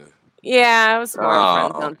zone. yeah, it was more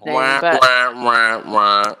of a friend zone thing, but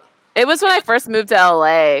Wah. it was when I first moved to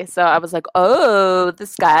LA, so I was like, "Oh,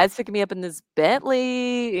 this guy's picking me up in this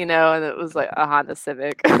Bentley," and it was like a Honda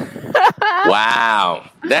Civic. Wow,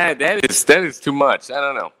 that is too much. I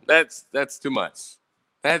don't know. That's too much.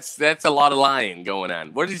 That's a lot of lying going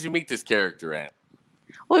on. Where did you meet this character at?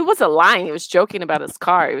 Well, he wasn't lying. He was joking about his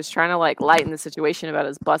car. He was trying to like lighten the situation about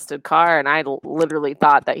his busted car, and I literally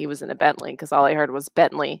thought that he was in a Bentley because all I heard was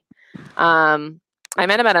Bentley. I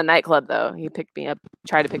met him at a nightclub though. He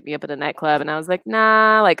tried to pick me up at a nightclub, and I was like,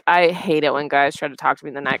 nah. Like I hate it when guys try to talk to me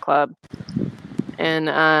in the nightclub.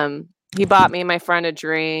 And he bought me and my friend a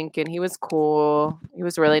drink, and he was cool. He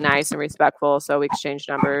was really nice and respectful. So we exchanged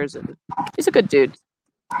numbers, and he's a good dude.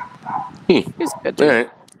 He's a good dude. All right.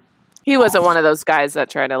 He wasn't one of those guys that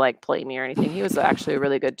try to like play me or anything. He was actually a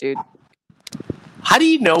really good dude. How do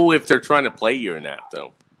you know if they're trying to play you or not,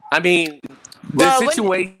 though? I mean, the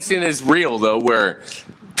situation is real, though, where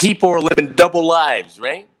people are living double lives,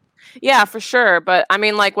 right? Yeah, for sure. But I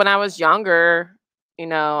mean, like when I was younger,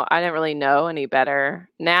 I didn't really know any better.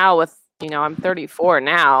 Now with, I'm 34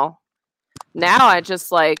 now. now I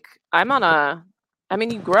just like,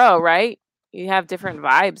 you grow, right? You have different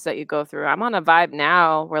vibes that you go through. I'm on a vibe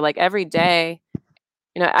now where like every day,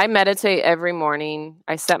 I meditate every morning.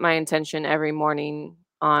 I set my intention every morning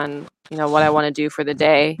on, what I want to do for the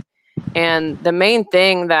day. And the main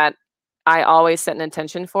thing that I always set an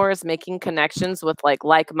intention for is making connections with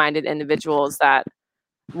like-minded individuals that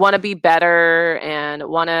want to be better and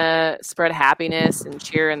want to spread happiness and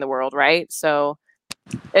cheer in the world, right? So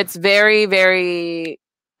it's very, very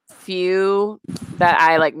few that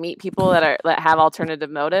I like meet people that have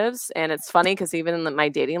alternative motives. And it's funny because even in my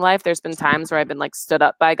dating life, there's been times where I've been like stood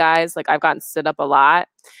up by guys. Like I've gotten stood up a lot.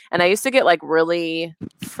 And I used to get like really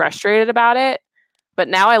frustrated about it. But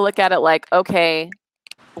now I look at it like, okay,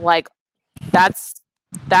 like that's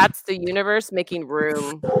the universe making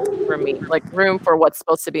room for me, like room for what's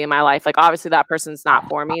supposed to be in my life. Like obviously that person's not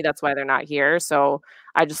for me. That's why they're not here. So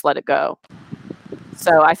I just let it go.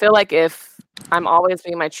 So I feel like if I'm always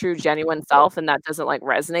being my true, genuine self and that doesn't like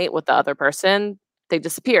resonate with the other person, they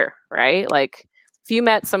disappear, right? Like if you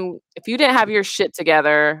didn't have your shit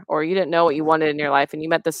together or you didn't know what you wanted in your life and you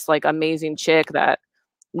met this like amazing chick that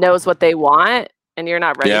knows what they want and you're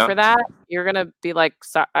not ready for that, you're going to be like,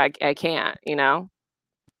 I can't,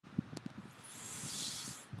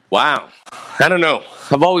 Wow. I don't know.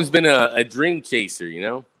 I've always been a dream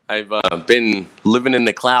chaser, I've been living in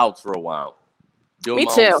the clouds for a while. Doing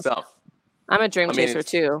Me too. Own stuff. I'm a dream chaser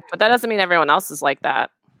too, but that doesn't mean everyone else is like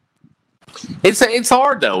that. It's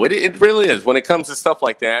hard though. It really is when it comes to stuff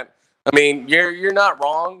like that. I mean, you're not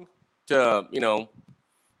wrong to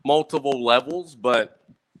multiple levels, but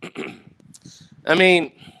I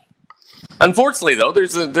mean, unfortunately though,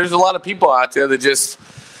 there's a lot of people out there that just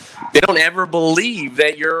they don't ever believe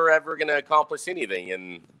that you're ever gonna accomplish anything,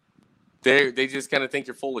 and they just kind of think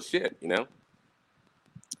you're full of shit,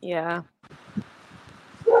 Yeah.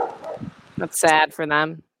 That's sad for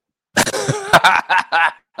them.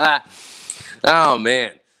 Oh,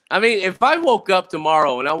 man. I mean, if I woke up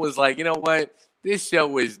tomorrow and I was like, you know what? This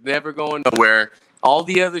show is never going nowhere. All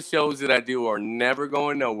the other shows that I do are never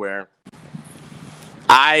going nowhere.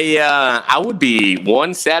 I would be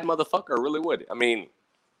one sad motherfucker. I really would. I mean,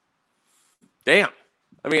 damn.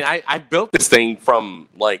 I mean, I built this thing from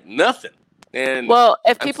like nothing. And well,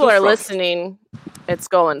 if people are listening, it's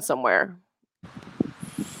going somewhere.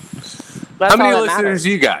 That's how many listeners matters.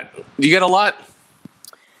 you got? You got a lot?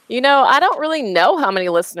 I don't really know how many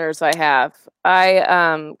listeners I have.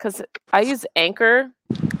 Because I use Anchor,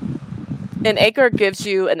 and Anchor gives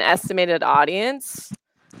you an estimated audience.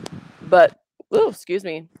 But, excuse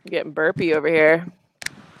me, I'm getting burpy over here.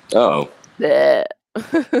 Oh.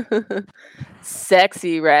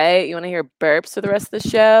 Sexy, right? You want to hear burps for the rest of the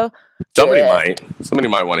show? Somebody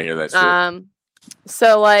might want to hear that shit.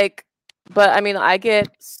 So like, but I mean,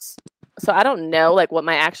 so I don't know like what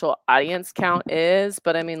my actual audience count is,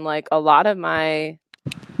 but I mean like a lot of my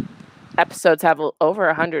episodes have over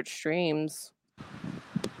 100 streams.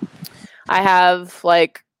 I have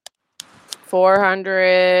like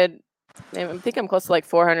 400, I think I'm close to like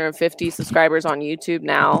 450 subscribers on YouTube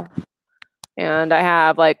now. And I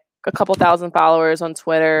have like a couple thousand followers on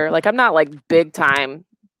Twitter. Like I'm not like big time,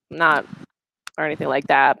 not or anything like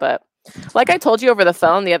that, but like I told you over the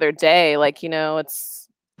phone the other day, like, it's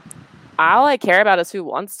all I care about is who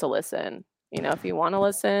wants to listen. If you want to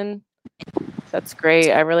listen, that's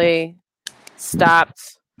great. I really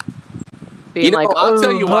stopped being I'll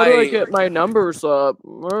tell you how why do I get my numbers up?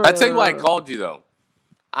 I'll tell you why I called you though.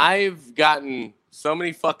 I've gotten so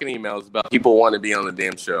many fucking emails about people wanting to be on the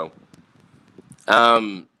damn show.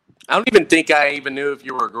 I don't even think I even knew if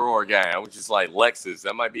you were a girl or a guy. I was just like, Lexus,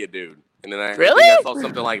 that might be a dude. And then I think I saw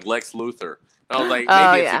something like Lex Luthor. And I was like,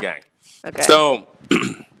 maybe it's a guy. Okay. So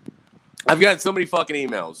I've gotten so many fucking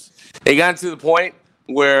emails. It got to the point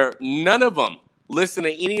where none of them listen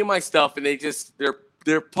to any of my stuff, and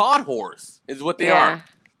they're pod whores is what they are.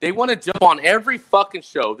 They want to jump on every fucking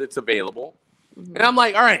show that's available. Mm-hmm. And I'm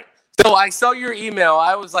like, all right. So I saw your email.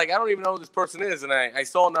 I was like, I don't even know who this person is. And I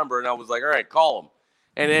saw a number, and I was like, all right, call him.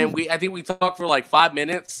 And then I think we talked for like 5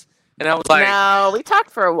 minutes. And I was like, no, we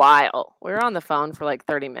talked for a while. We were on the phone for like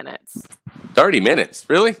 30 minutes. 30 minutes?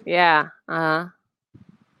 Really? Yeah. I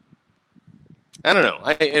don't know.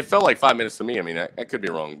 It felt like 5 minutes to me. I mean, I could be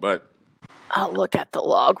wrong, but I'll look at the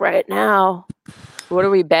log right now. What are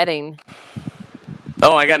we betting?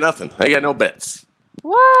 Oh, I got nothing. I got no bets.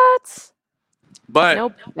 What? But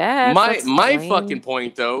no bets. My fucking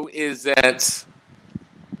point though is that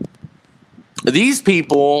these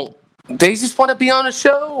people, they just want to be on a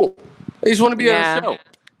show. They just want to be on a show.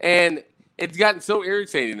 And it's gotten so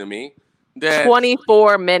irritating to me that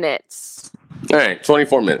 24 minutes. All right,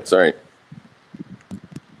 24 minutes. All right.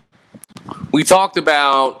 we talked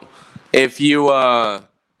about if you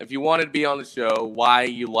wanted to be on the show, why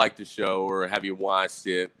you liked the show, or have you watched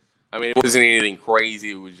it. I mean, it wasn't anything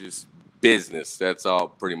crazy. It was just business. That's all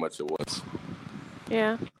pretty much it was.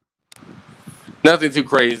 Yeah. Nothing too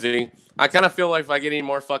crazy. I kind of feel like if I get any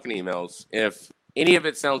more fucking emails, if any of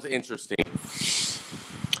it sounds interesting,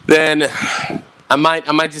 then I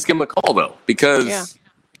might just give them a call though, because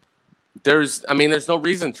there's no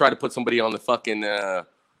reason to try to put somebody on the fucking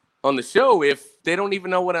on the show if they don't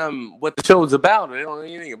even know what the show is about, or they don't know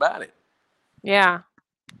anything about it. Yeah.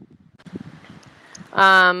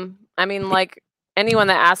 I mean, like anyone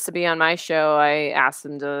that asks to be on my show, I ask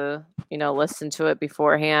them to, listen to it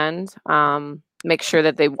beforehand. Make sure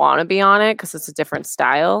that they want to be on it, because it's a different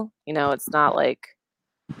style. It's not like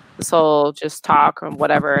this whole just talk or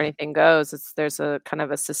whatever, anything goes. There's a kind of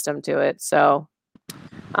a system to it. So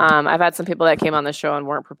I've had some people that came on the show and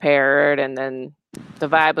weren't prepared, and then the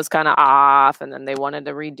vibe was kind of off, and then they wanted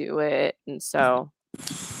to redo it. And so,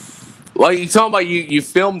 well, you talking about you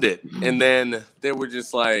filmed it, and then they were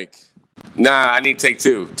just like, nah, I need take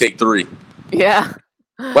 2, take 3. Yeah.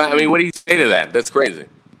 Well, I mean, what do you say to that? That's crazy.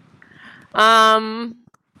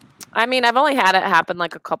 I mean, I've only had it happen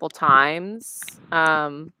like a couple times.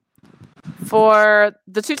 For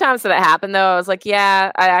the 2 times that it happened, though, I was like,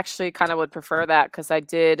 yeah, I actually kind of would prefer that, because I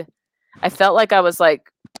felt like I was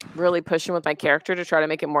like really pushing with my character to try to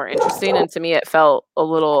make it more interesting, and to me it felt a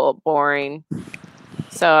little boring.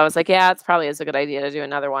 So I was like, yeah, it's probably is a good idea to do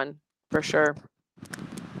another one for sure.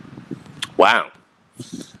 Wow,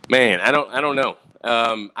 man, I don't know.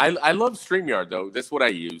 I love StreamYard though. That's what I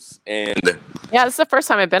use, and yeah, this is the first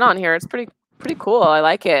time I've been on here. It's pretty cool. I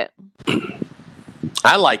like it.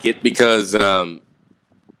 I like it because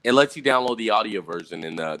it lets you download the audio version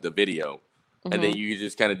and the video, and then you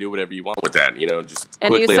just kind of do whatever you want with that. Just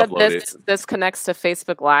and quickly you said upload this connects to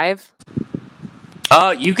Facebook Live.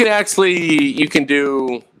 You can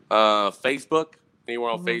do Facebook,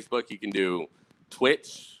 anywhere on Facebook. You can do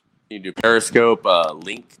Twitch. You can do Periscope,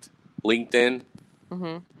 LinkedIn,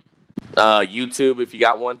 YouTube if you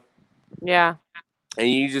got one. Yeah. And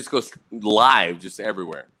you just go live just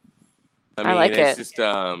everywhere. I mean, like it's it. just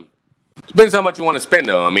depends how much you want to spend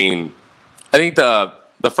though. I mean, I think the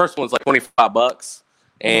first one's like $25,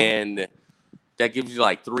 and that gives you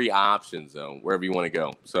like 3 options though, wherever you want to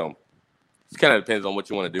go. So it kind of depends on what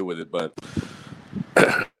you want to do with it. But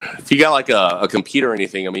if you got like a computer or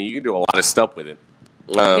anything, I mean, you can do a lot of stuff with it.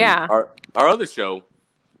 Yeah. Our other show,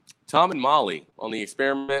 Tom and Molly on The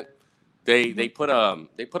Experiment, they put a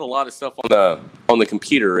lot of stuff on the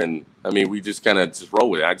computer, and I mean, we just kind of just roll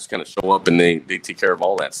with it. I just kind of show up, and they take care of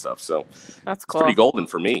all that stuff. So that's cool. It's pretty golden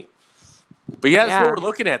for me. But yeah, that's what we're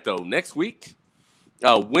looking at though. Next week,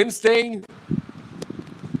 Wednesday,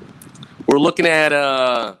 we're looking at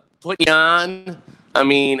putting on. I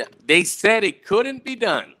mean, they said it couldn't be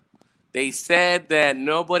done. They said that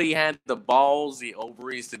nobody had the balls, the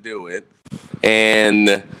ovaries to do it,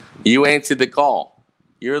 and you answered the call.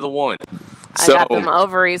 You're the one. I got them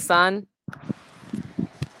ovaries, son.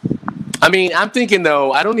 I mean, I'm thinking,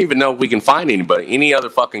 though, I don't even know if we can find any other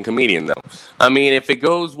fucking comedian, though. I mean, if it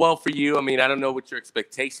goes well for you, I mean, I don't know what your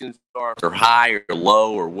expectations are, or high or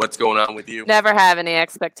low, or what's going on with you. Never have any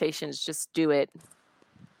expectations. Just do it.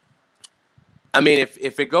 I mean,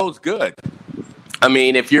 if it goes good, I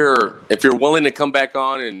mean, if you're willing to come back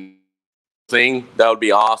on and sing, that would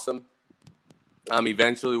be awesome.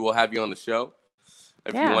 Eventually we'll have you on the show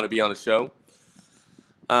if you want to be on the show.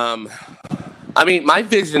 I mean, my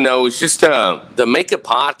vision though is just to make a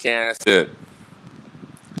podcast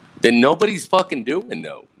that nobody's fucking doing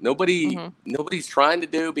though. Nobody's trying to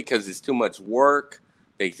do because it's too much work.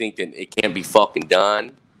 They think that it can't be fucking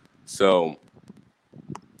done. So,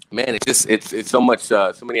 man, it's so much,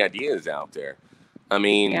 so many ideas out there. I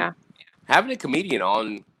mean, having a comedian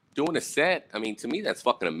on doing a set, I mean, to me, that's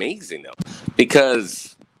fucking amazing, though.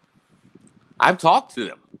 Because I've talked to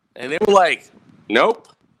them, and they were like, nope.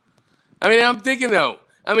 I mean, I'm thinking, though,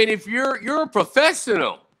 I mean, if you're a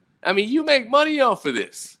professional, I mean, you make money off of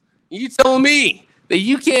this. You telling me that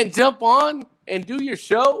you can't jump on and do your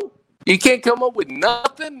show? You can't come up with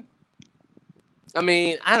nothing? I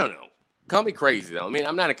mean, I don't know. Call me crazy, though. I mean,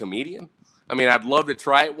 I'm not a comedian. I mean, I'd love to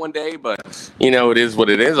try it one day, but, it is what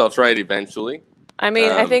it is. I'll try it eventually. I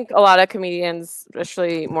mean, I think a lot of comedians,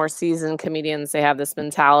 especially more seasoned comedians, they have this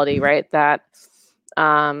mentality, right, that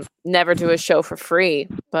never do a show for free.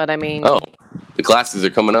 But, I mean... Oh, the glasses are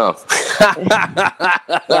coming off.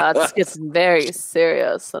 Yeah, it's getting very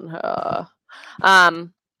serious on her.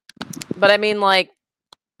 But, I mean, like,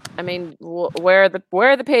 where are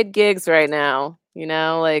the paid gigs right now?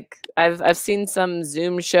 Like, I've seen some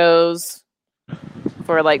Zoom shows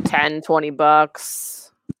for like 10, 20 bucks.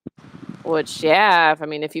 Which, yeah,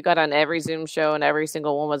 if you got on every Zoom show and every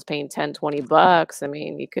single one was paying 10, 20 bucks, I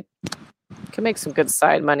mean, you could make some good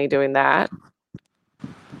side money doing that.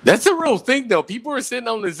 That's a real thing, though. People are sitting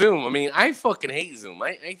on the Zoom. I mean, I fucking hate Zoom.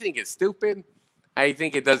 I think it's stupid. I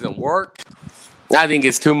think it doesn't work. I think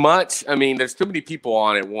it's too much. I mean, there's too many people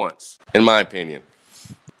on at once, in my opinion.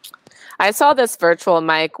 I saw this virtual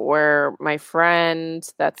mic where my friend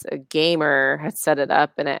that's a gamer had set it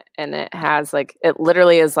up, and it has like, it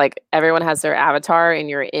literally is like everyone has their avatar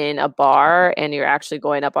and you're in a bar and you're actually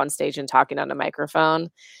going up on stage and talking on a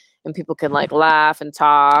microphone, and people can like laugh and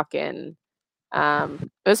talk, and it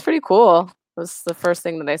was pretty cool. It was the first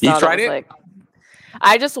thing that I saw. You tried it? Like,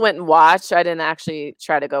 I just went and watched. I didn't actually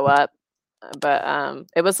try to go up, but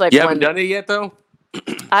it was like, you haven't done it yet, though?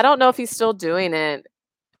 I don't know if he's still doing it.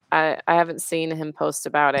 I haven't seen him post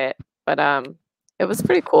about it, but it was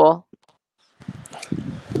pretty cool.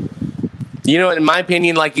 You know, in my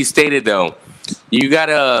opinion, like you stated, though, you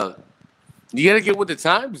gotta get with the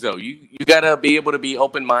times, though. You gotta be able to be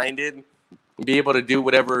open-minded, be able to do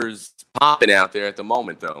whatever's popping out there at the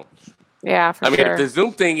moment, though. Yeah, for sure. I mean, if the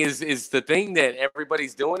Zoom thing is the thing that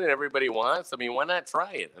everybody's doing and everybody wants, I mean, why not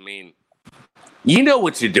try it? I mean, you know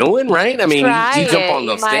what you're doing, right? I mean, you jump on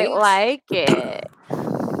those things. You might like it.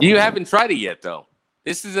 You haven't tried it yet, though.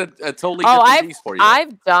 This is a totally different piece for you.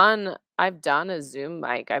 I've done a Zoom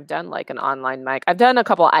mic. I've done like an online mic. I've done a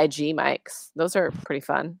couple IG mics. Those are pretty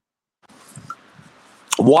fun.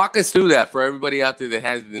 Walk us through that for everybody out there that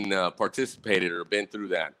hasn't participated or been through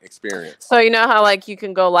that experience. So you know how like you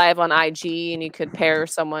can go live on IG and you could pair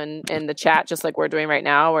someone in the chat just like we're doing right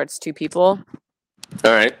now, where it's two people.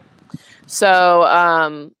 All right.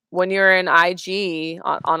 So when you're in IG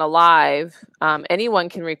on a live, anyone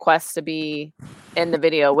can request to be in the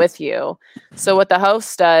video with you. So what the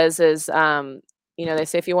host does is, they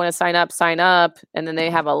say if you want to sign up, and then they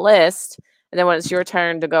have a list. And then when it's your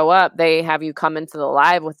turn to go up, they have you come into the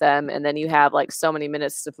live with them, and then you have like so many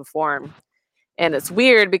minutes to perform. And it's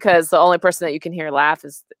weird because the only person that you can hear laugh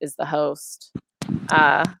is the host.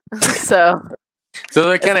 So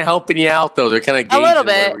they're kind of helping you out, though. They're kind of a little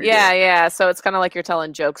bit, yeah. So it's kind of like you're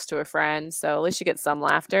telling jokes to a friend. So at least you get some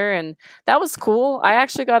laughter, and that was cool. I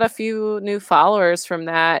actually got a few new followers from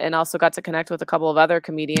that, and also got to connect with a couple of other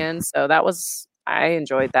comedians. So I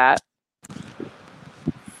enjoyed that.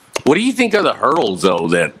 What do you think are the hurdles, though,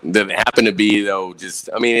 that happen to be, though,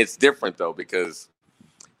 it's different, though, because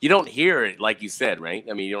you don't hear it, like you said, right?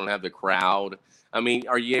 I mean, you don't have the crowd. I mean,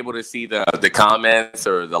 are you able to see the comments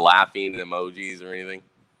or the laughing emojis or anything?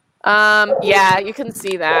 Yeah, you can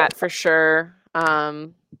see that for sure.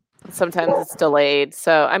 Sometimes it's delayed.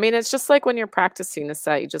 So, I mean, it's just like when you're practicing a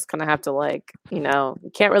set, you just kind of have to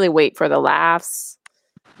you can't really wait for the laughs.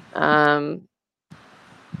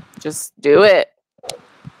 Just do it.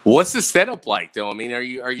 What's the setup like, though? I mean, are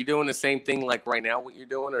you doing the same thing like right now, what you're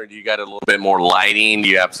doing, or do you got a little bit more lighting? Do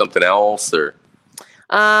you have something else, or?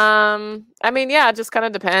 I mean, yeah, it just kind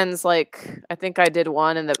of depends. Like, I think I did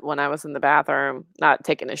one when I was in the bathroom, not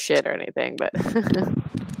taking a shit or anything, but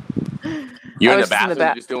you're in the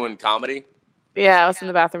bathroom just doing comedy? Yeah, I was in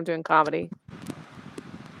the bathroom doing comedy.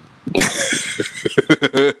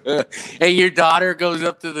 And your daughter goes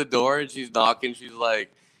up to the door and she's knocking. She's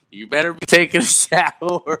like, "You better be taking a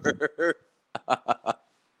shower."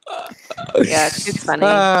 Yeah, she's funny.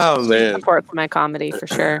 Oh, man. She supports my comedy for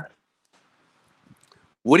sure.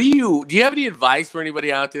 Do you have any advice for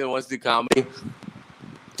anybody out there that wants to do comedy?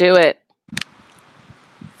 Do it.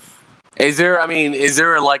 Is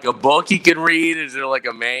there like a book you can read? Is there like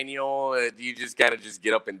a manual? Do you just gotta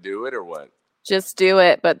get up and do it, or what? Just do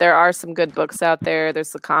it. But there are some good books out there.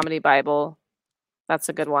 There's the Comedy Bible. That's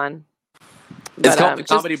a good one. It's called the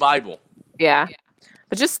Comedy Bible. Yeah.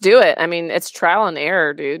 But just do it. I mean, it's trial and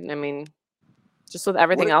error, dude. I mean, just with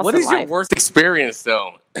everything else. What is your worst experience,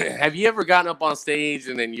 though? Have you ever gotten up on stage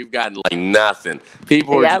and then you've gotten like nothing?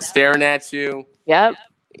 People are just staring at you. Yep.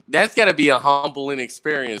 That's got to be a humbling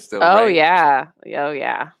experience, though. Oh, right? yeah. Oh,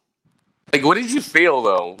 yeah. Like, what did you feel,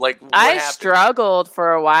 though? Like, I struggled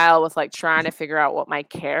for a while with like trying to figure out what my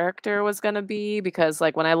character was going to be, because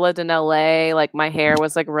like when I lived in LA, like my hair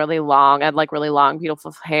was like really long. I had like really long,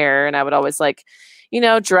 beautiful hair, and I would always like,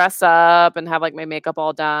 dress up and have like my makeup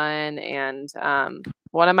all done. And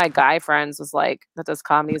one of my guy friends was like, that does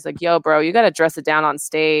comedy, he's like, "Yo, bro, you got to dress it down on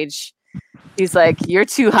stage." He's like, "You're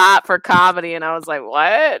too hot for comedy." And I was like,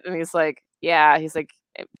 "What?" And he's like, "Yeah." He's like,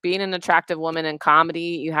 "Being an attractive woman in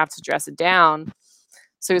comedy, you have to dress it down."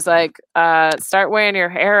 So he's like, start wearing your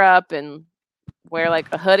hair up and wear like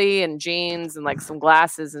a hoodie and jeans and like some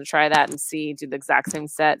glasses and try that and see, do the exact same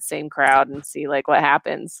set, same crowd, and see like what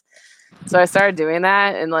happens. So I started doing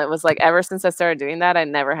that, and it was like ever since I started doing that, I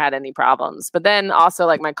never had any problems. But then also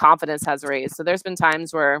like my confidence has raised. So there's been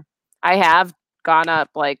times where I have gone up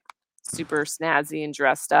like super snazzy and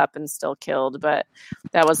dressed up and still killed, but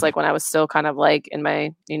that was like when I was still kind of like in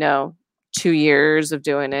my 2 years of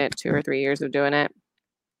doing it, 2 or 3 years of doing it.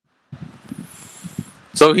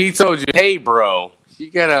 So he told you, hey bro,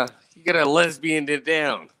 you gotta lesbian it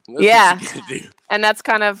down. That's Yeah. what you gotta do. And that's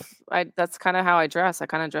kind of how I dress. I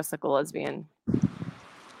kind of dress like a lesbian.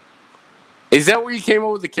 Is that where you came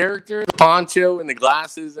up with the character, the poncho and the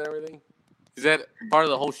glasses and everything? Is that part of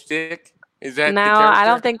the whole shtick? Is that No, the character? I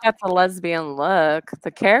don't think that's a lesbian look.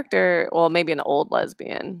 The character, well, maybe an old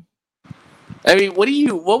lesbian. I mean, what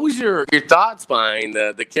was your thoughts behind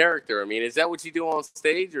the character? I mean, is that what you do on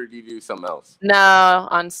stage, or do you do something else? No,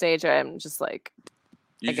 on stage I'm just like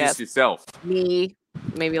You I just guess. yourself. me,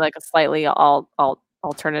 maybe like a slightly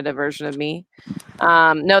alternative version of me.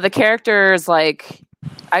 No, the character is like,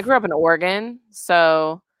 I grew up in Oregon,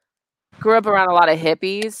 so grew up around a lot of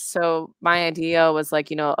hippies. So my idea was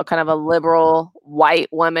like, a kind of a liberal white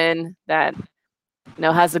woman that,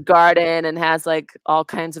 has a garden and has like all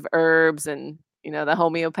kinds of herbs and, the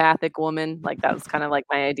homeopathic woman. Like that was kind of like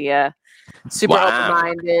my idea. Super Wow.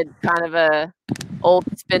 open-minded, kind of a old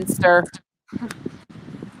spinster.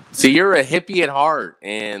 So you're a hippie at heart,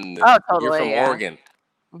 and Oh, totally, you're from yeah. Oregon.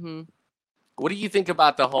 hmm What do you think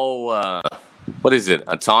about the whole what is it,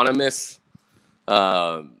 autonomous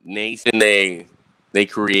nation they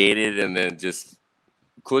created, and then just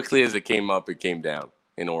quickly as it came up, it came down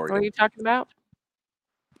in What Oregon? are you talking about?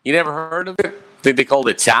 You never heard of it? I think they called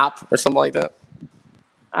it CHOP or something like that.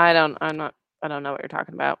 I don't know what you're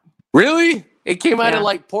talking about. Really? It came out Yeah. of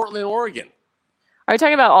like Portland, Oregon. Are you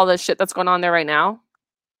talking about all the shit that's going on there right now?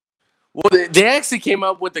 Well, they actually came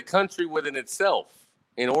up with the country within itself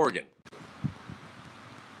in Oregon.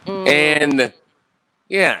 And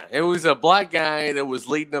yeah, it was a black guy that was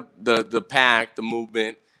leading up the pack, the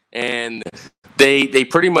movement, and they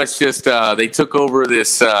pretty much just they took over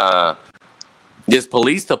this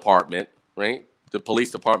police department, right? The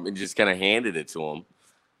police department just kind of handed it to them,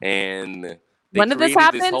 and they When did this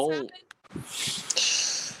created happen?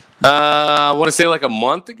 I want to say like a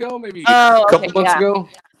month ago, maybe Oh, a couple okay, months yeah. ago.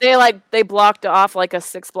 They blocked off like a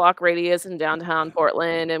 6-block radius in downtown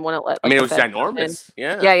Portland and wouldn't let. I mean, it like, was the feds come in. ginormous.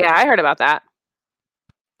 Yeah. Yeah, I heard about that.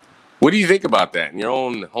 What do you think about that in your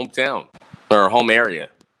own hometown or home area?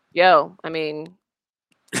 Yo, I mean,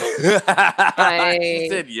 She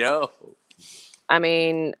said, "Yo." I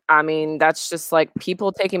mean, that's just like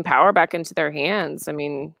people taking power back into their hands. I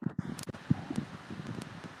mean,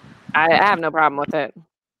 I have no problem with it.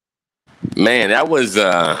 Man, that was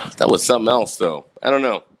something else, though. I don't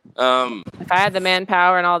know. If I had the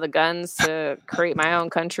manpower and all the guns to create my own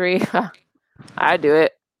country, I'd do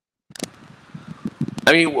it.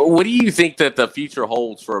 I mean, what do you think that the future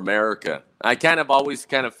holds for America? I always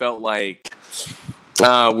felt like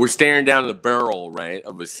we're staring down the barrel, right,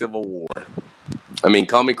 of a civil war. I mean,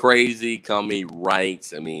 call me crazy, call me right.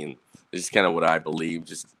 I mean, this is kind of what I believe.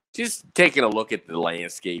 Just taking a look at the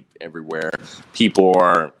landscape everywhere. People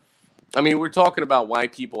are, I mean, we're talking about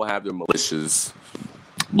white people have their militias.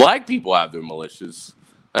 Black people have their militias.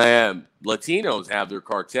 Latinos have their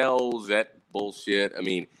cartels, that bullshit. I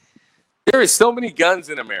mean, there is so many guns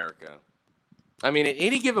in America. I mean, at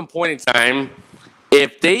any given point in time,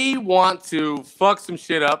 if they want to fuck some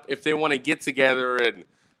shit up, if they want to get together and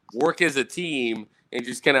work as a team and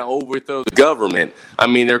just kind of overthrow the government, I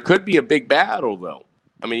mean, there could be a big battle, though.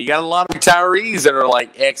 I mean, you got a lot of retirees that are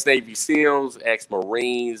like ex-Navy SEALs,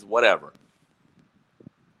 ex-Marines, whatever.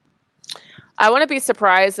 I wouldn't be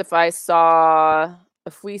surprised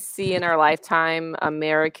if we see in our lifetime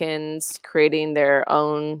Americans creating their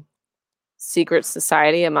own secret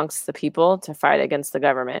society amongst the people to fight against the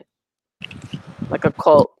government, like a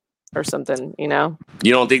cult or something, You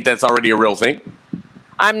don't think that's already a real thing?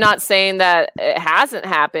 I'm not saying that it hasn't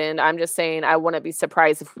happened. I'm just saying I wouldn't be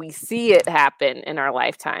surprised if we see it happen in our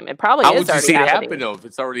lifetime. It probably How is would you already see it happening. happen, though, if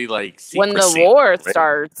it's already like When the secrecy, war right?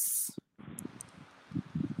 starts.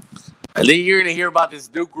 And then you're going to hear about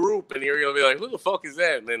this new group, and you're going to be like, who the fuck is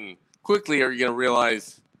that? And then quickly are you going to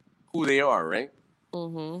realize who they are, right?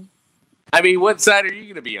 Mm-hmm. I mean, what side are you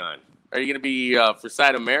going to be on? Are you going to be for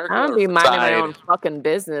side America? I'm or gonna be for minding my side- own fucking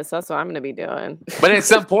business. That's what I'm gonna be doing. But at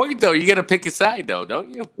some point, though, you got to pick a side, though,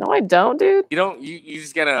 don't you? No, I don't, dude. You don't. You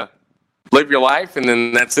just got to live your life, and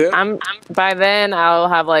then that's it. I'm by then I'll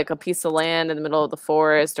have like a piece of land in the middle of the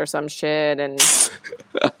forest or some shit, and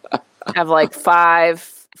have like five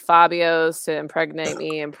Fabios to impregnate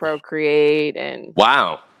me and procreate, and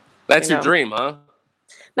Wow, that's You your know. dream, huh?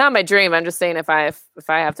 not my dream. I'm just saying if I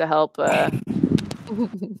have to help How do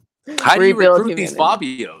you rebuild recruit these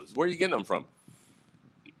humanity. Fabios? Where are you getting them from?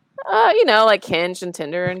 Like Hinge and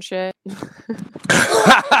Tinder and shit.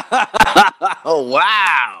 Oh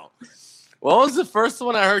wow! What was the first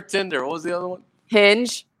one I heard? Tinder. What was the other one?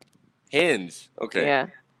 Hinge. Hinge. Okay. Yeah.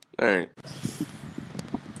 All right.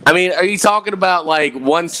 I mean, are you talking about like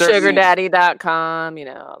one certain Sugardaddy.com,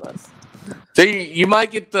 all those. So you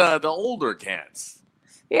might get the older cats.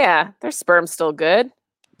 Yeah, their sperm's still good,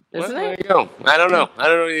 Well, isn't there it? you go. I don't know. I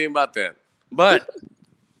don't know anything about that. But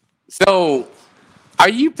so, are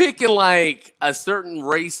you picking like a certain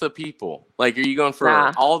race of people? Like, are you going for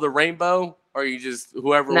Nah. all the rainbow, or are you just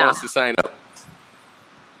whoever No. wants to sign up?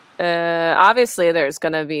 Obviously, there's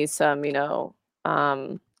going to be some,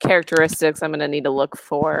 characteristics I'm going to need to look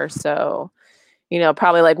for. So,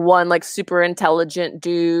 probably like one like super intelligent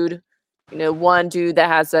dude, one dude that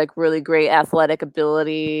has like really great athletic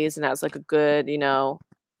abilities and has like a good,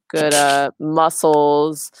 good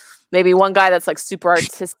muscles. Maybe one guy that's like super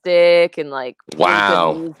artistic and like really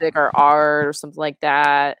Wow. good music or art or something like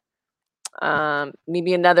that.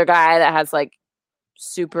 Maybe another guy that has like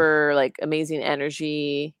super like amazing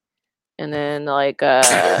energy. And then like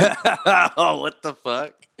Oh, what the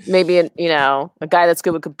fuck? maybe a guy that's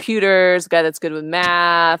good with computers, a guy that's good with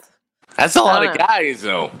math. That's a lot don't of know. guys,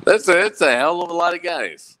 though. That's a hell of a lot of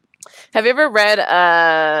guys. Have you ever read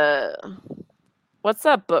what's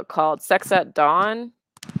that book called? Sex at Dawn?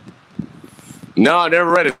 No, I never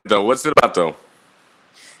read it though. What's it about though?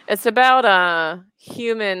 It's about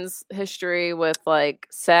humans' history with like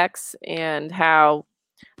sex and how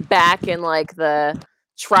back in like the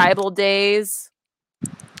tribal days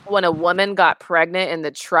when a woman got pregnant in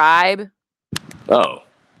the tribe, Oh.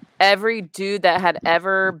 every dude that had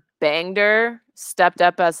ever banged her stepped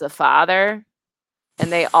up as the father,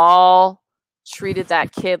 and they all treated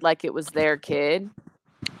that kid like it was their kid.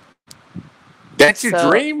 That's your So-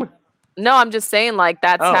 dream? No, I'm just saying like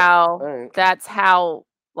that's Oh, how alright. that's how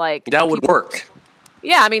like That would people- work.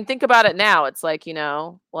 Yeah, I mean think about it now. It's like,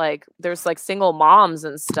 like there's like single moms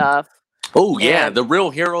and stuff, Oh yeah, And- the real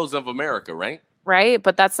heroes of America, right? right?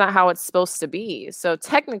 But that's not how it's supposed to be. So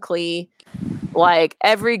technically, like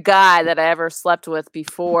every guy that I ever slept with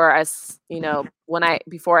before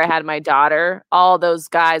before I had my daughter, all those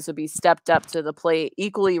guys would be stepped up to the plate,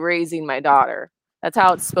 equally raising my daughter. That's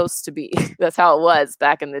how it's supposed to be. That's how it was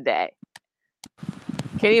back in the day.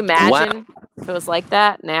 Can you imagine if it was like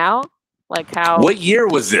that now? Like how What year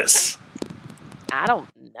was this? I don't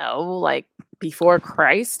know, like before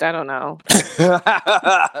Christ? I don't know.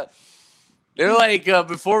 They're like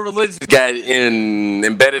before religion got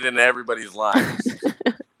embedded into everybody's lives.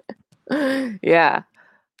 Yeah.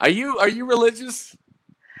 Are you religious?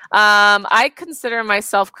 I consider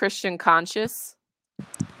myself Christian conscious.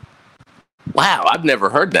 Wow, I've never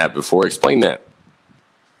heard that before. Explain that.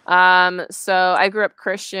 So I grew up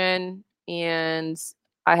Christian, and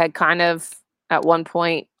I had kind of at one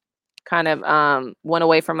point went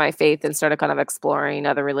away from my faith and started kind of exploring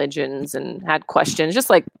other religions and had questions, just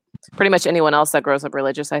like pretty much anyone else that grows up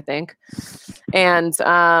religious, I think. And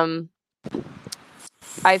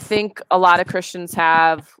I think a lot of Christians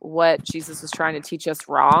have what Jesus was trying to teach us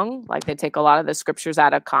wrong. Like they take a lot of the scriptures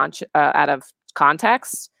out of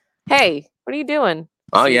context. Hey, what are you doing?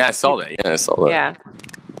 Oh yeah, I saw that. Yeah, I saw that. Yeah,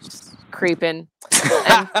 just creeping.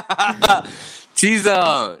 She's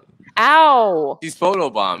Ow! she's photo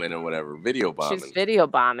bombing or whatever, video bombing. She's video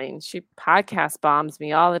bombing. She podcast bombs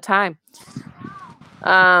me all the time.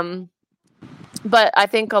 But I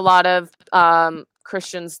think a lot of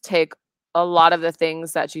Christians take a lot of the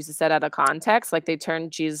things that Jesus said out of context. Like they turn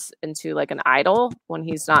Jesus into like an idol when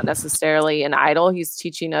he's not necessarily an idol. He's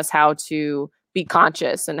teaching us how to be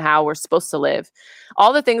conscious and how we're supposed to live.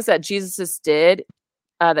 All the things that Jesus did,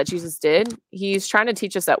 he's trying to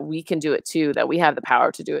teach us that we can do it too, that we have the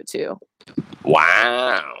power to do it too.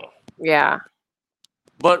 Wow. Yeah.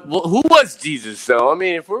 But who was Jesus, though? I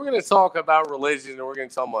mean, if we're going to talk about religion and we're going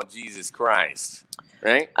to talk about Jesus Christ,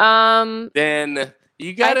 right? Then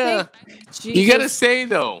you gotta say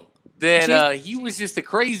though that he was just a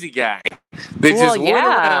crazy guy that just went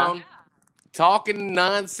around talking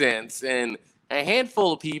nonsense, and a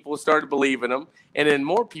handful of people started believing him, and then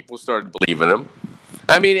more people started believing him.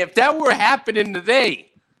 I mean, if that were happening today,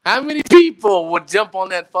 how many people would jump on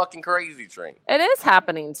that fucking crazy train? It is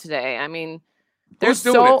happening today. I mean, Who's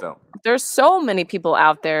doing it though? there's so many people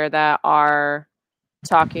out there that are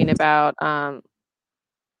talking about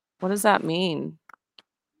what does that mean?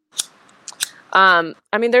 I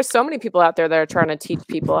mean, there's so many people out there that are trying to teach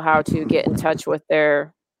people how to get in touch with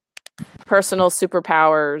their personal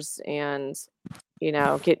superpowers and,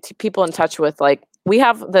 get people in touch with, like, we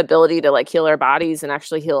have the ability to, like, heal our bodies and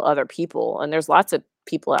actually heal other people. And there's lots of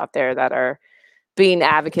people out there that are being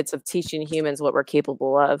advocates of teaching humans what we're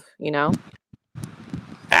capable of,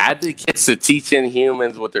 Advocates of teaching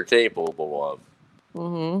humans what they're capable of.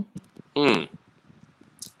 Mm-hmm.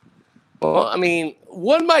 Well, I mean,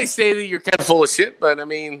 one might say that you're kind of full of shit, but I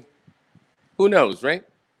mean, who knows, right?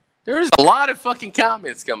 There's a lot of fucking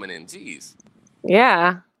comments coming in. Jeez.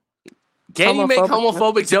 Yeah. Can you make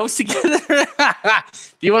homophobic jokes together? Do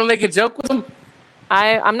you want to make a joke with them?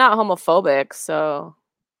 I'm not homophobic, so.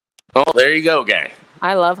 Oh, there you go, guy.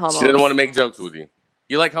 I love homos. She didn't want to make jokes with you.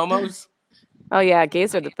 You like homos? Oh yeah,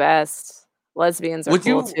 gays are the best. Lesbians are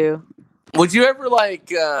cool too. Would you ever like?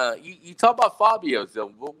 You talk about Fabios though.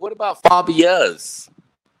 What about Fabias?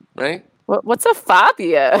 Right? What's a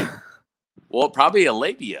Fabia? Well, probably a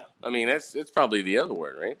labia. I mean, it's probably the other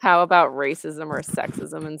word, right? How about racism or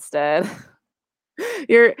sexism instead?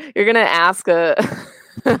 You're gonna ask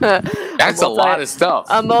That's a lot of stuff.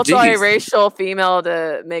 A multiracial female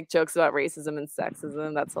to make jokes about racism and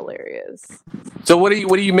sexism. That's hilarious. So what are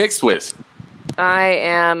you mixed with? I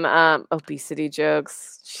am obesity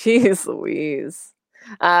jokes. Jeez Louise.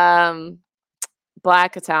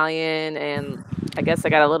 Black Italian, and I guess I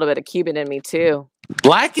got a little bit of Cuban in me too.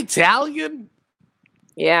 Black Italian?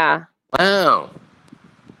 Yeah. Wow.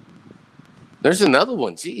 There's another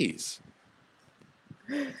one. Jeez.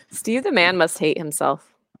 Steve the man must hate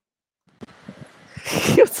himself.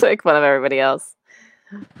 He'll make fun of everybody else.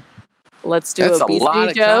 Let's do That's obesity a lot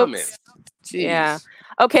of jokes. comments. Jeez. Yeah.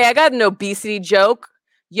 Okay, I got an obesity joke.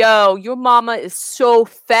 Yo, your mama is so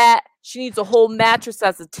fat, she needs a whole mattress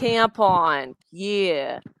as a tampon.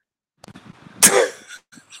 Yeah.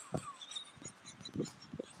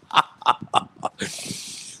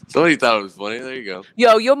 Somebody thought it was funny. There you go.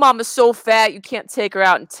 Yo, your mama's so fat, you can't take her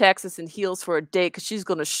out in Texas in heels for a date because she's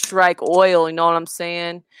going to strike oil. You know what I'm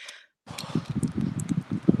saying?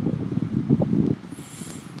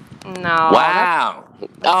 No. Wow.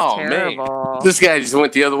 That's terrible. Man. This guy just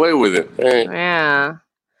went the other way with it. Right. Yeah.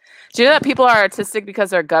 Do you know that people are autistic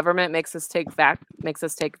because our government makes us take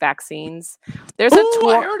vaccines? There's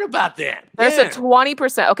I heard about that. There's a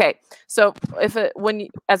 20%. Okay, so as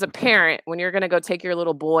a parent, when you're gonna go take your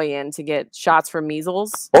little boy in to get shots for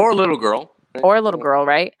measles, or a little girl,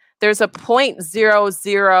 right? There's a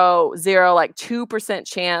 0.000 like 2%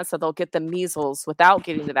 chance that they'll get the measles without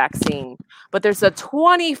getting the vaccine, but there's a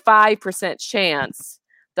 25% chance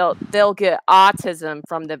they'll get autism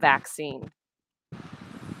from the vaccine.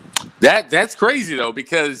 That's crazy though,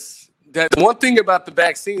 because the one thing about the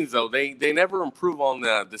vaccines though, they never improve on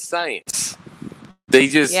the science. They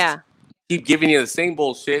just keep giving you the same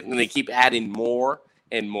bullshit, and they keep adding more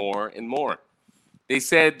and more and more. They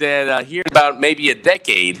said that here in about maybe a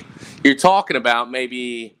decade, you're talking about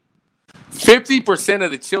maybe 50% of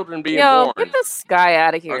the children being born. Get this guy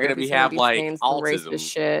out of here. Are going to have like autism.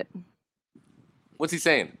 Shit. What's he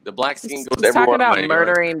saying? The black skin goes He's everywhere. Talking about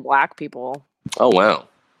murdering black people. Oh wow.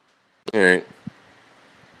 All right.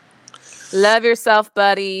 Love yourself,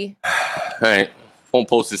 buddy. All right. Won't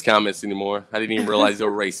post his comments anymore. I didn't even realize they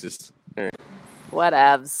were racist. All right.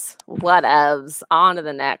 Whatevs. On to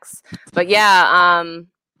the next. But yeah,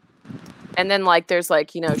 and then like there's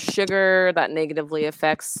like, sugar that negatively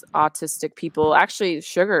affects autistic people. Actually,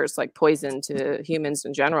 sugar is like poison to humans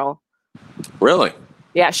in general. Really?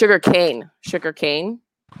 Yeah, sugar cane.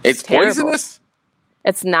 It's poisonous?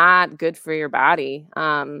 It's not good for your body.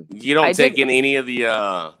 You don't take in any of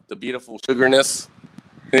the beautiful sugarness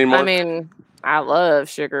anymore? I mean, I love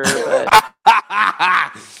sugar,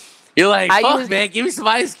 but you're like, man, give me some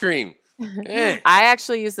ice cream. I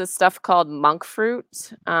actually use this stuff called monk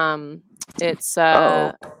fruit. It's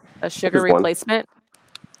a sugar replacement.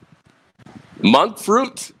 Monk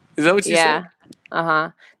fruit? Is that what you said?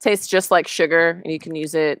 Yeah. Tastes just like sugar, and you can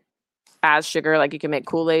use it as sugar. Like you can make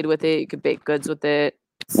Kool-Aid with it. You could bake goods with it.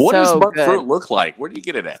 What does monk fruit look like? Where do you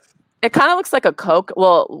get it at? It kind of looks like a Coke.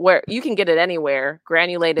 Well, where you can get it anywhere,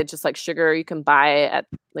 granulated, just like sugar. You can buy it at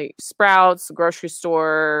like Sprouts, grocery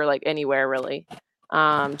store, like anywhere really.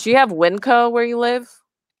 Do you have Winco where you live?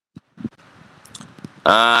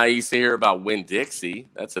 I used to hear about Winn-Dixie.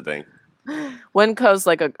 That's a thing. Winco's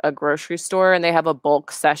like a grocery store, and they have a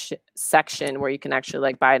bulk section where you can actually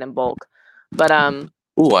like buy it in bulk. But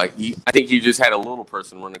ooh, I think you just had a little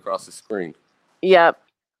person run across the screen. Yep.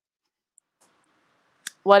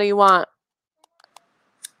 What do you want?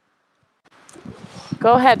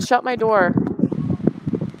 Go ahead, shut my door.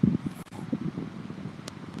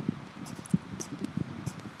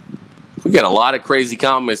 We got a lot of crazy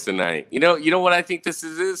comments tonight. You know what I think this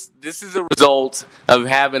is? This is a result of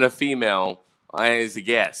having a female as a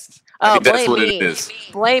guest. I think that's what it is.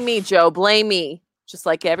 Blame me, Joe. Blame me. Just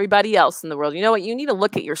like everybody else in the world. You know what? You need to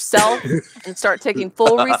look at yourself and start taking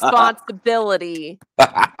full responsibility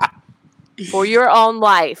for your own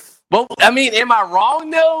life. Well, I mean, am I wrong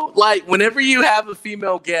though? Like, whenever you have a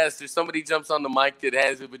female guest or somebody jumps on the mic that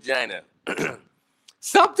has a vagina,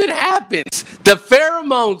 something happens. The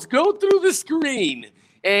pheromones go through the screen,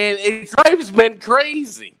 and it drives men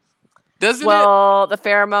crazy, doesn't it? Well, the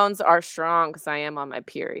pheromones are strong because I am on my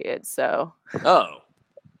period. So. Oh.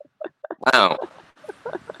 Wow.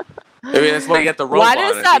 Maybe that's why you got the rope. Why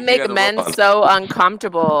does that make men so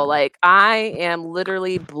uncomfortable? Like, I am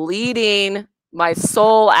literally bleeding my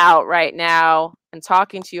soul out right now and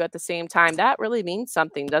talking to you at the same time. That really means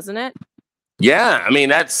something, doesn't it? Yeah, I mean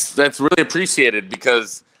that's really appreciated,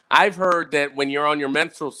 because I've heard that when you're on your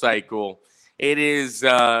menstrual cycle, it is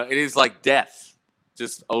like death,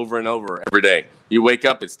 just over and over every day. You wake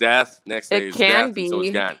up, it's death. Next day, it's death. It can be. So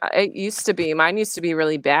it's gone. It used to be. Mine used to be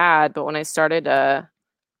really bad, but when I started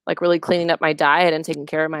like really cleaning up my diet and taking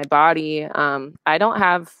care of my body, I don't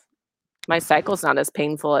have, my cycle's not as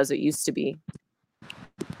painful as it used to be.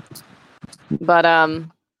 But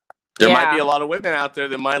there might be a lot of women out there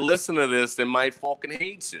that might listen to this that might fucking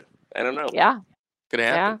hate you. I don't know. Yeah. Could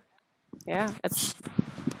happen. Yeah. It's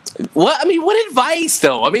what advice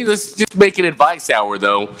though? I mean, let's just make an advice hour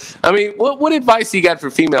though. I mean, what advice do you got for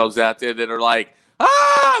females out there that are like,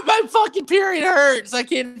 my fucking period hurts, I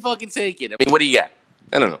can't fucking take it? I mean, what do you got?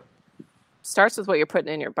 I don't know. Starts with what you're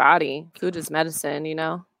putting in your body. Food is medicine, you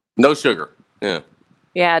know? No sugar. Yeah.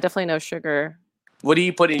 Yeah, definitely no sugar. What do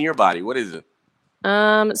you put in your body? What is it?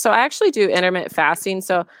 So I actually do intermittent fasting.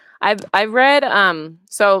 So I've read,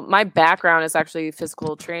 so my background is actually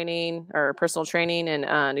physical training or personal training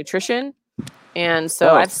and nutrition. And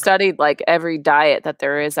so I've studied like every diet that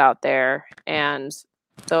there is out there. And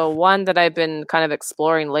the one that I've been kind of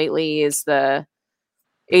exploring lately is the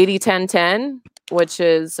 80-10-10, which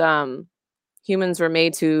is humans were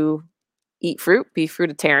made to eat fruit, be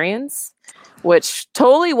fruitarians, which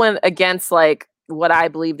totally went against like what I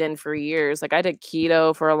believed in for years. Like I did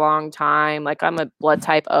keto for a long time. Like I'm a blood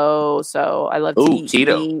type O, so I love to eat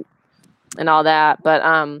keto and all that. But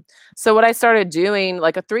so what I started doing,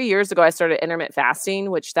 like 3 years ago, I started intermittent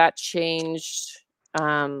fasting, which that changed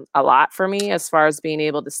a lot for me as far as being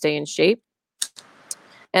able to stay in shape.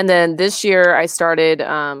 And then this year I started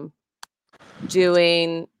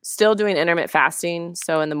still doing intermittent fasting.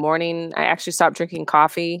 So in the morning, I actually stopped drinking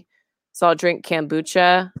coffee. So I'll drink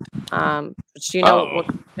kombucha. Do you know what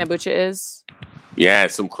kombucha is? Yeah,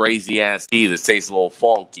 it's some crazy ass tea that tastes a little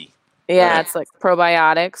funky. Yeah, it's like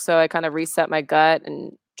probiotic. So I kind of reset my gut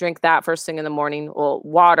and drink that first thing in the morning. Well,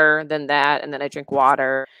 water, then that, and then I drink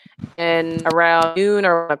water. And around noon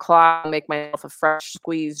or 1 o'clock, I'll make myself a fresh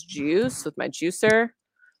squeezed juice with my juicer.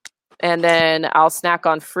 And then I'll snack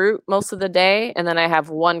on fruit most of the day. And then I have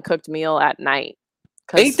one cooked meal at night.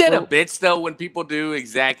 Ain't that a bitch, though, when people do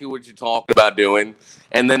exactly what you're talking about doing,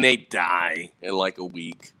 and then they die in like a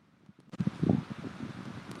week?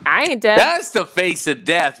 I ain't dead. That's the face of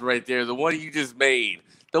death right there, the one you just made.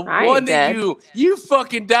 The one that you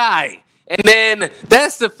fucking die. And then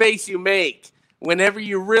that's the face you make whenever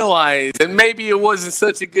you realize that maybe it wasn't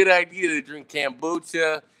such a good idea to drink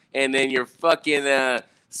kombucha and then your fucking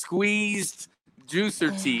squeezed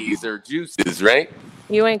juicer teas or juices, right?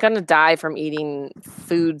 You ain't gonna die from eating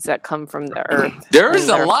foods that come from the earth. There's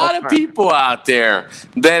a lot of people out there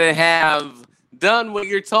that have done what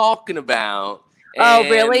you're talking about. Oh,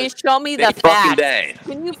 really? Show me the facts.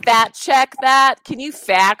 Can you fact check that? Can you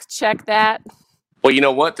fact check that? Well, you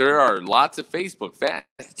know what? There are lots of Facebook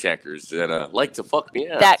fact checkers that like to fuck me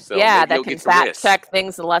up. That can fact check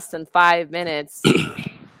things in less than 5 minutes.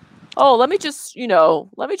 Oh, let me just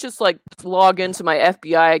like log into my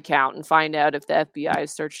FBI account and find out if the FBI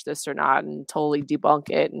searched this or not and totally debunk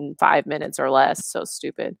it in 5 minutes or less. So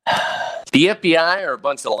stupid. The FBI are a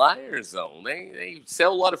bunch of liars, though. They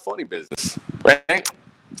sell a lot of funny business, right? Am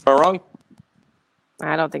I wrong?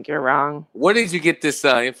 I don't think you're wrong. Where did you get this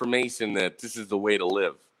information that this is the way to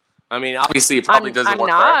live? I mean, obviously, it probably doesn't work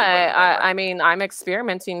for everybody. I mean, I'm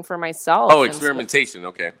experimenting for myself. Oh, experimentation.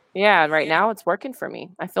 Okay. Yeah, right now it's working for me.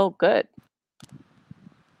 I feel good.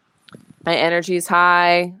 My energy is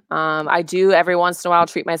high. I do every once in a while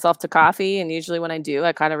treat myself to coffee, and usually when I do,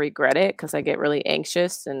 I kind of regret it because I get really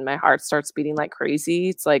anxious and my heart starts beating like crazy.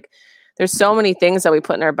 It's like there's so many things that we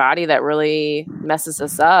put in our body that really messes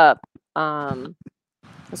us up.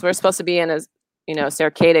 Because we're supposed to be in a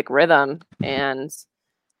circadian rhythm, and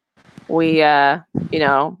we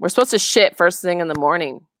we're supposed to shit first thing in the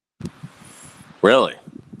morning. Really?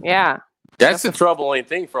 Yeah. That's the troubling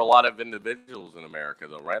thing for a lot of individuals in America,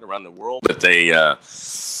 though, right? Around the world, that they,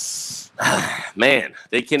 man,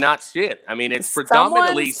 they cannot shit. I mean, it's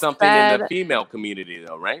predominantly something in the female community,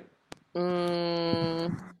 though, right?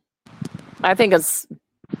 I think it's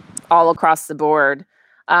all across the board.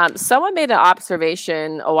 Someone made an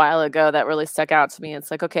observation a while ago that really stuck out to me. It's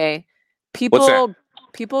like, okay, people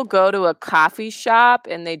go to a coffee shop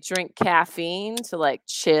and they drink caffeine to like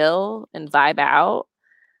chill and vibe out.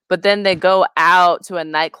 But then they go out to a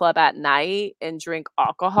nightclub at night and drink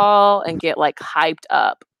alcohol and get like hyped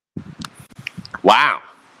up. Wow.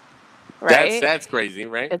 Right? That's crazy,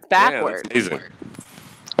 right? It's backwards. Yeah, that's amazing.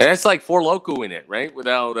 And that's like Four Loko in it, right?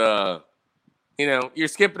 Without, you're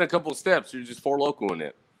skipping a couple steps. You're just Four Loko in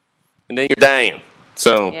it. And then you're dying.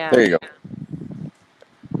 So, There you go.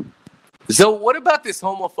 So what about this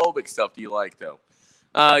homophobic stuff do you like, though?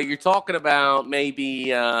 You're talking about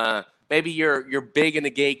maybe you're big in the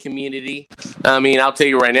gay community. I mean, I'll tell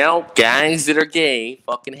you right now, guys that are gay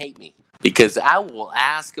fucking hate me because I will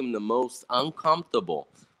ask them the most uncomfortable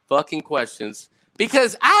fucking questions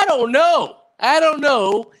because I don't know.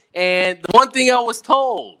 And the one thing I was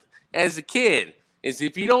told as a kid is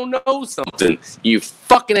if you don't know something, you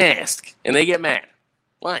fucking ask, and they get mad.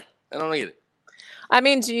 Why? I don't get it. I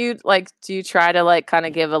mean, do you try to like kind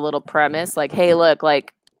of give a little premise, like, hey, look,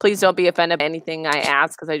 like, please don't be offended by anything I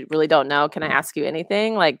ask because I really don't know. Can I ask you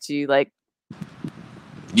anything? Like, do you like?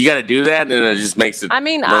 You got to do that, and it just makes it. I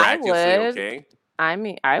mean, I would. Okay. I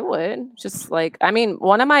mean, I would just like. I mean,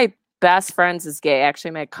 one of my best friends is gay.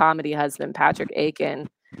 Actually, my comedy husband, Patrick Aiken.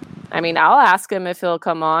 I mean, I'll ask him if he'll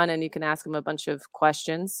come on, and you can ask him a bunch of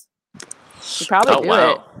questions. He probably do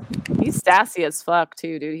it. He's sassy as fuck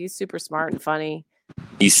too, dude. He's super smart and funny.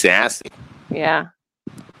 He's sassy. Yeah.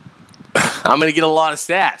 I'm gonna get a lot of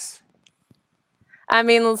sass. I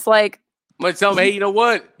mean, it's like I'm gonna tell him, hey, you know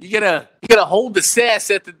what? You gotta hold the sass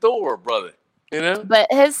at the door, brother. You know. But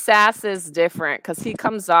his sass is different because he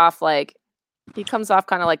comes off kind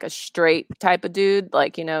of like a straight type of dude.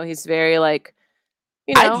 Like, he's very like,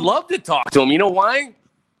 I'd love to talk to him. You know why?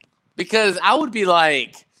 Because I would be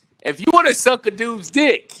like, if you want to suck a dude's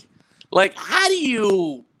dick, like, how do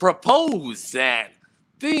you propose that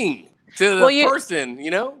thing to the person?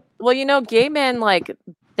 Well, gay men, like,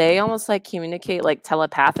 they almost like communicate like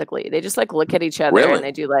telepathically. They just like look at each other and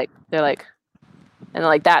they do like, they're like, and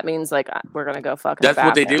like that means like we're gonna go fuck. That's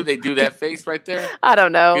what they do. They do that face right there. I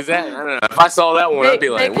don't know. I don't know. If I saw that one, I'd be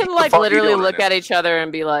like, they can like literally look at each other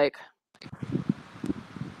and be like,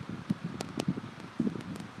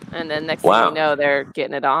 and then next thing you know, they're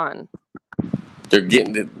getting it on. They're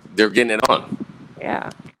getting it on.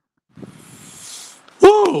 Yeah.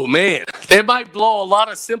 Oh man, they might blow a lot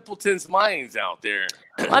of simpletons' minds out there.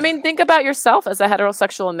 I mean, think about yourself as a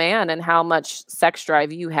heterosexual man and how much sex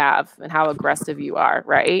drive you have and how aggressive you are,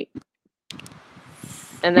 right?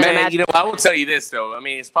 And then I will tell you this though. I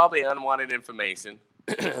mean, it's probably unwanted information,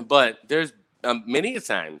 but there's many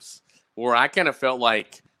times where I kind of felt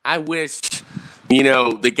like I wish,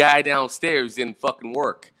 the guy downstairs didn't fucking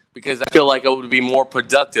work because I feel like I would be more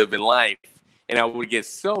productive in life and I would get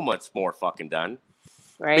so much more fucking done.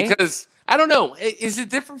 Right. Because I don't know. Is it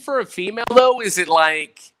different for a female though? Is it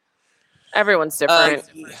like everyone's different?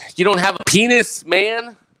 You don't have a penis,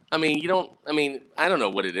 man. I mean, I don't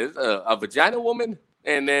know what it is. A vagina woman,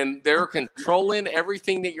 and then they're controlling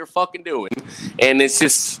everything that you're fucking doing, and it's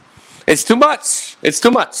too much. It's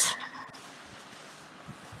too much.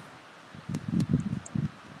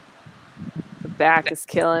 The back is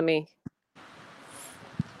killing me.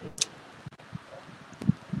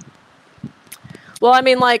 Well, I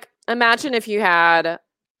mean, like, imagine if your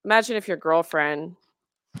girlfriend.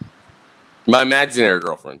 My imaginary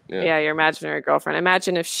girlfriend. Yeah, your imaginary girlfriend.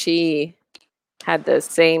 Imagine if she had the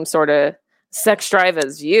same sort of sex drive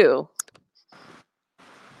as you.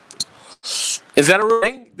 Is that a real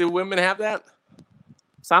thing? Do women have that?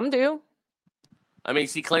 Some do. I mean,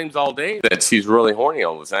 she claims all day that she's really horny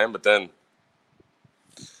all the time, but then,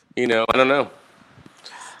 I don't know.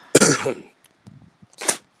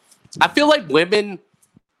 I feel like women,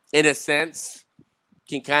 in a sense,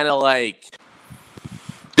 can kind of like,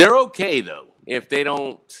 they're okay though if they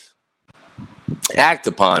don't act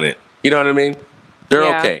upon it. You know what I mean? They're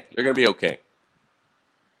okay. They're gonna be okay.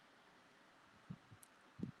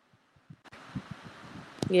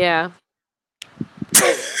 Yeah.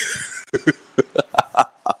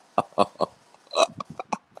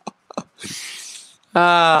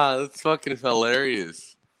 That's fucking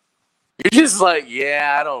hilarious. You're just like,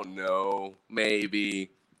 yeah, I don't know.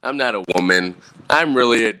 Maybe. I'm not a woman. I'm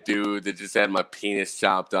really a dude that just had my penis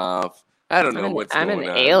chopped off. I don't know what's I'm going an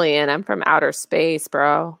on. alien. I'm from outer space,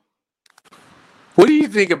 bro. What do you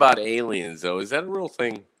think about aliens, though? Is that a real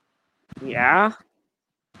thing? Yeah.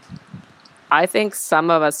 I think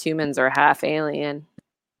some of us humans are half alien.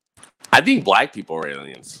 I think black people are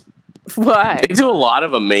aliens. Why? They do a lot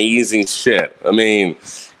of amazing shit. I mean,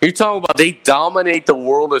 you're talking about they dominate the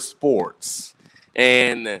world of sports.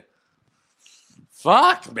 And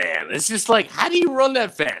fuck, man. It's just like, how do you run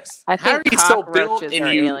that fast? I How are think you so built cockroaches and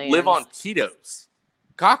are you aliens. live on Cheetos?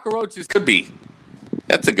 Cockroaches could be.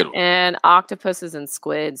 That's a good one. And octopuses and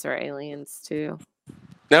squids are aliens too.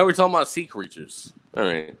 Now we're talking about sea creatures. All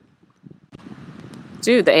right.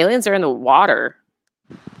 Dude, the aliens are in the water.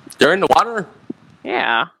 They're in the water?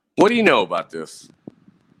 Yeah. What do you know about this?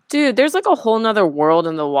 Dude, there's like a whole nother world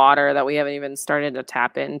in the water that we haven't even started to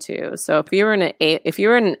tap into. So if you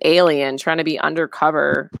were an alien trying to be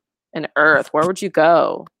undercover in Earth, where would you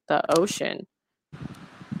go? The ocean.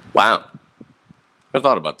 Wow. I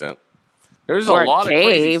thought about that. There's Or a a lot of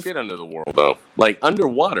crazy cave. shit under the world, though. Like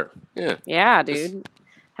underwater. Yeah. Yeah, dude.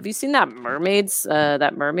 Have you seen that mermaids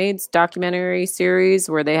documentary series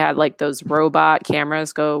where they had like those robot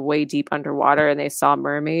cameras go way deep underwater and they saw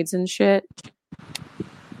mermaids and shit?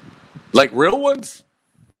 Like real ones?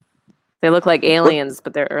 They look like aliens,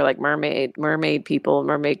 but they're like mermaid people,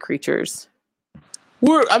 mermaid creatures.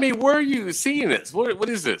 Where are you seeing this? What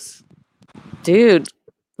is this? Dude,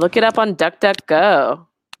 look it up on DuckDuckGo.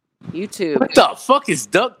 YouTube. What the fuck is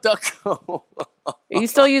DuckDuckGo? Are you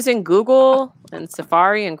still using Google and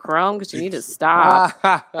Safari and Chrome? Because you need to stop.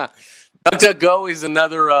 DuckDuckGo is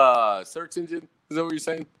another search engine? Is that what you're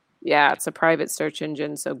saying? Yeah, it's a private search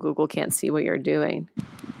engine, so Google can't see what you're doing.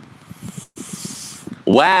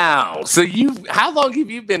 Wow. So how long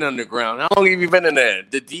have you been underground? How long have you been in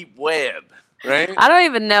the deep web? Right? I don't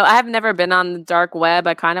even know. I have never been on the dark web.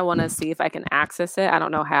 I kind of want to see if I can access it. I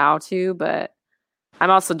don't know how to, but I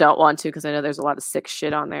also don't want to because I know there's a lot of sick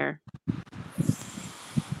shit on there.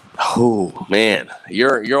 Oh man,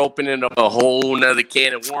 you're opening up a whole nother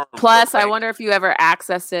can of worms. Plus, I wonder if you ever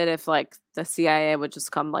access it, if like the CIA would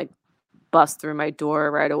just come like bust through my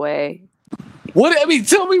door right away.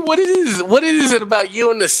 Tell me what it is. What is it about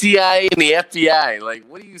you and the CIA and the FBI? Like,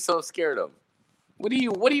 what are you so scared of? What are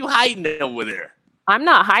you hiding over there? I'm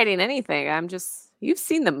not hiding anything. You've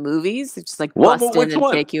seen the movies. It's just like bust in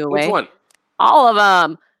and take you away. Which one? All of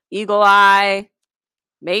them. Eagle Eye,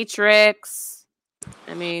 Matrix.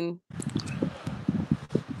 I mean,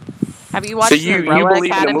 have you watched Umbrella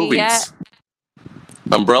Academy yet?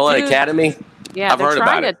 Umbrella Academy? Yeah, they're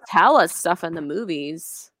trying to tell us stuff in the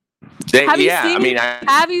movies. Have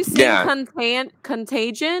you seen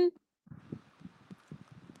Contagion?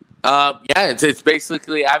 It's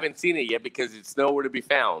basically, I haven't seen it yet because it's nowhere to be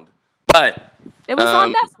found. But it was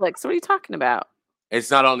on Netflix. What are you talking about?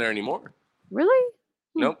 It's not on there anymore. Really?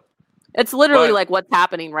 Nope. It's literally like what's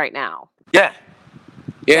happening right now. Yeah,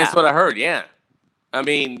 that's what I heard. Yeah. I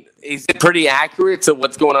mean, is it pretty accurate to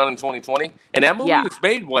what's going on in 2020? And that movie was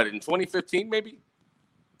made, in 2015 maybe?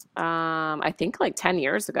 I think like 10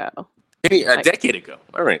 years ago. A decade ago.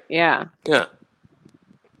 All right. Yeah. Yeah.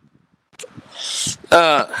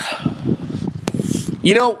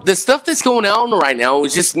 The stuff that's going on right now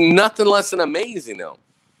is just nothing less than amazing, though.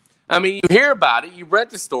 I mean, you hear about it, you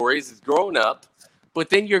read the stories, it's growing up, but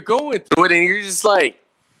then you're going through it and you're just like,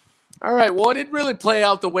 all right, well, it didn't really play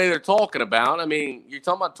out the way they're talking about. I mean, you're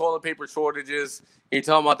talking about toilet paper shortages, you're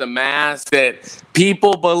talking about the mask that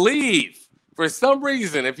people believe, for some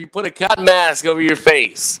reason, if you put a cotton mask over your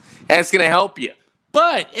face, that's going to help you.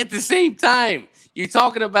 But at the same time, you're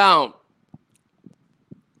talking about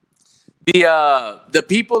the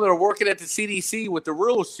people that are working at the CDC with the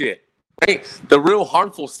real shit, right? The real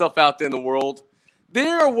harmful stuff out there in the world.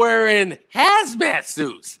 They're wearing hazmat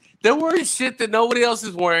suits. They're wearing shit that nobody else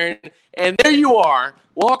is wearing. And there you are,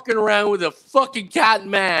 walking around with a fucking cotton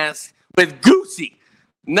mask with Gucci,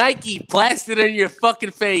 Nike plastered on your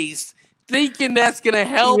fucking face, thinking that's going to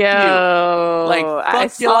help you. Like,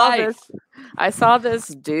 fuck your life. I saw this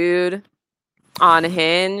dude on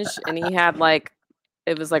Hinge, and he had like,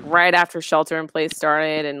 it was like right after shelter in place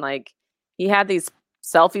started, and like he had these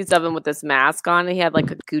selfies of him with this mask on, and he had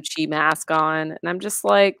like a Gucci mask on, and I'm just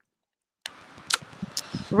like,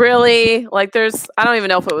 really? Like I don't even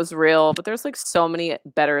know if it was real, but there's like so many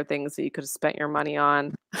better things that you could have spent your money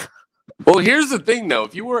on. Well, here's the thing though,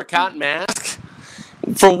 if you wear a cotton mask,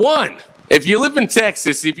 for one, if you live in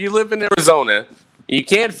Texas, if you live in Arizona, you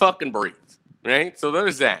can't fucking breathe, right? So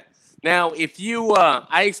there's that. Now, if you,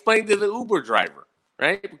 I explained to the Uber driver,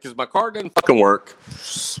 right? Because my car doesn't fucking work.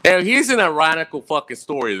 Now, here's an ironical fucking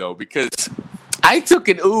story, though, because I took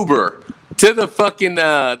an Uber to the fucking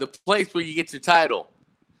the place where you get your title.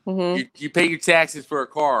 Mm-hmm. You pay your taxes for a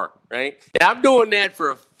car, right? And I'm doing that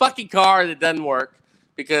for a fucking car that doesn't work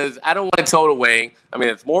because I don't want to tow it away. I mean,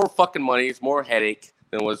 it's more fucking money. It's more headache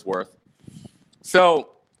than what it's worth. So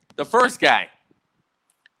the first guy,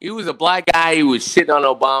 he was a black guy. He was shitting on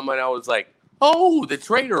Obama, and I was like, oh, the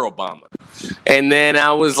traitor Obama. And then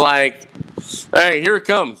I was like, all right, here it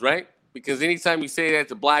comes, right? Because anytime you say that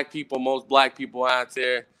to black people, most black people out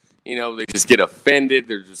there, you know, they just get offended.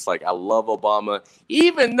 They're just like, I love Obama.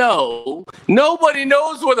 Even though nobody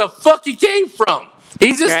knows where the fuck he came from.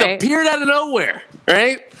 He just appeared out of nowhere,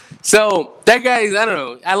 right? So that guy, I don't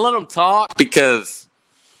know. I let him talk because,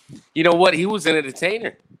 you know what? He was an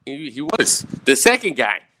entertainer. He was. The second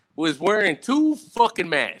guy was wearing 2 fucking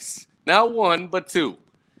masks. Not 1, but 2.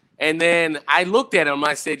 And then I looked at him.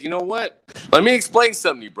 I said, you know what? Let me explain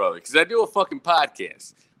something to you, brother, because I do a fucking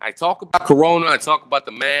podcast. I talk about Corona. I talk about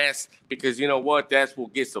the mask because you know what? That's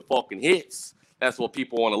what gets the fucking hits. That's what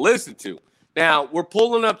people want to listen to. Now, we're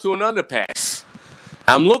pulling up to an underpass.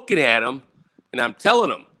 I'm looking at him, and I'm telling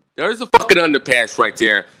him, there's a fucking underpass right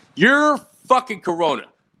there. You're fucking Corona.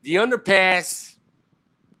 The underpass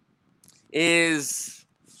is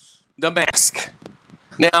the mask.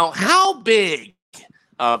 Now, how big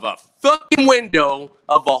of a fucking window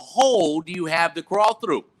of a hole do you have to crawl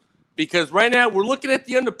through? Because right now we're looking at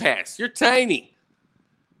the underpass. You're tiny.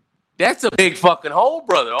 That's a big fucking hole,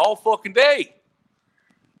 brother, all fucking day.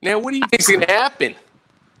 Now, what do you think's gonna happen?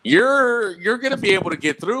 You're gonna be able to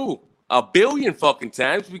get through 1 billion fucking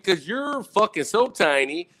times because you're fucking so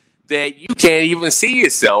tiny that you can't even see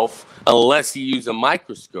yourself unless you use a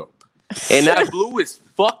microscope. And that blew his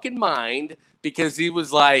fucking mind because he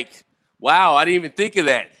was like, wow, I didn't even think of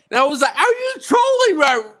that. And I was like, are you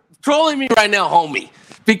trolling me right now, homie?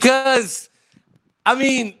 Because, I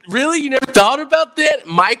mean, really, you never thought about that?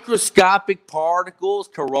 Microscopic particles,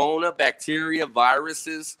 corona, bacteria,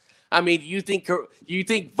 viruses. I mean, you think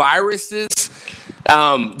viruses,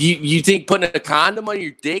 you think putting a condom on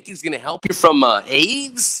your dick is going to help you from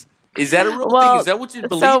AIDS? Is that a real thing? Is that what you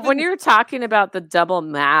believe So in? when you're talking about the double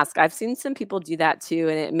mask, I've seen some people do that too,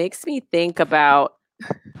 and it makes me think about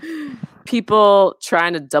people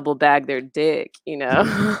trying to double bag their dick, you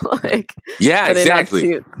know? Like, yeah,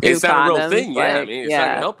 exactly. It's not a real condoms, thing. Yeah, like, I mean, it's not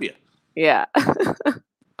going to help you. Yeah.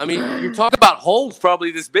 I mean, you're talking about holes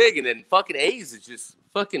probably this big, and then fucking AIDS is just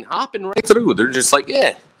fucking hopping right through. They're just like,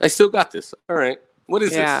 yeah, I still got this. All right. What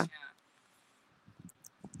is this?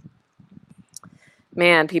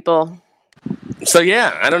 Man, people. So,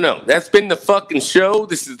 yeah, I don't know. That's been the fucking show.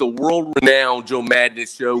 This is the world-renowned Joe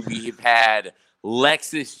Madness show. We have had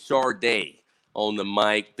Lexus Charday on the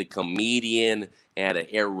mic, the comedian out of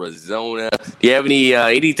Arizona. Do you have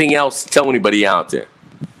anything else to tell anybody out there?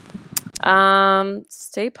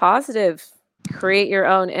 Stay positive. Create your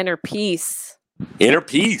own inner peace. Inner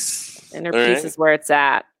peace. Inner peace is where it's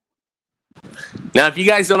at. Now, if you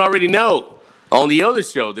guys don't already know, on the other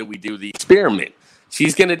show that we do, The Experiment,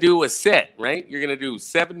 she's going to do a set, right? You're going to do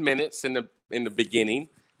 7 minutes in the beginning,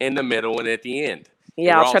 in the middle, and at the end.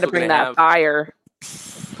 Yeah, I'll try to bring that fire.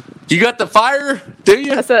 You got the fire, do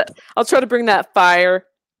you? I'll try to bring that fire.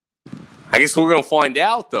 I guess we're going to find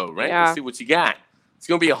out, though, right? Yeah. Let's see what you got. It's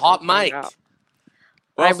going to be a hot mic.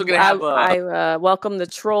 We're also going to have I welcome the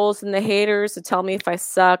trolls and the haters to tell me if I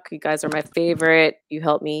suck. You guys are my favorite. You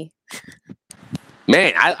help me.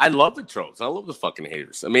 Man, I love the trolls. I love the fucking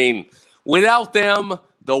haters. I mean, without them,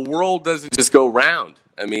 the world doesn't just go round.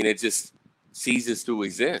 I mean, it just ceases to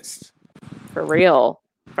exist. For real.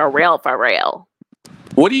 For real, for real.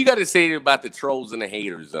 What do you got to say about the trolls and the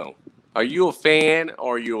haters, though? Are you a fan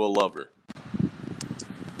or are you a lover?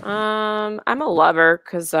 I'm a lover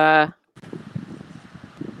because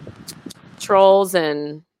trolls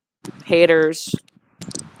and haters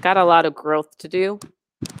got a lot of growth to do.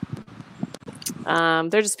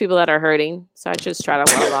 They're just people that are hurting, so I just try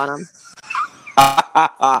to love on them.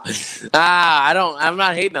 I'm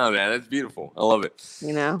not hating on that. That's beautiful. I love it.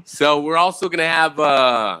 You know. So we're also gonna have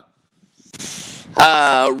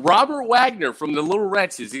Robert Wagner from the Little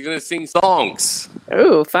Wretches. He's gonna sing songs.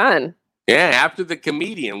 Ooh, fun. Yeah, after the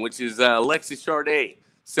comedian, which is Lexus Charday.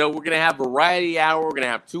 So we're gonna have Variety Hour. We're gonna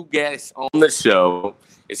have 2 guests on the show.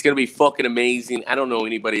 It's gonna be fucking amazing. I don't know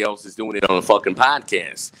anybody else is doing it on a fucking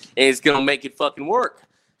podcast, and it's gonna make it fucking work.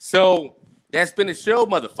 So that's been the show,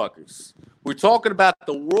 motherfuckers. We're talking about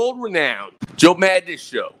the world-renowned Joe Madness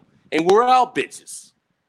show, and we're out, bitches.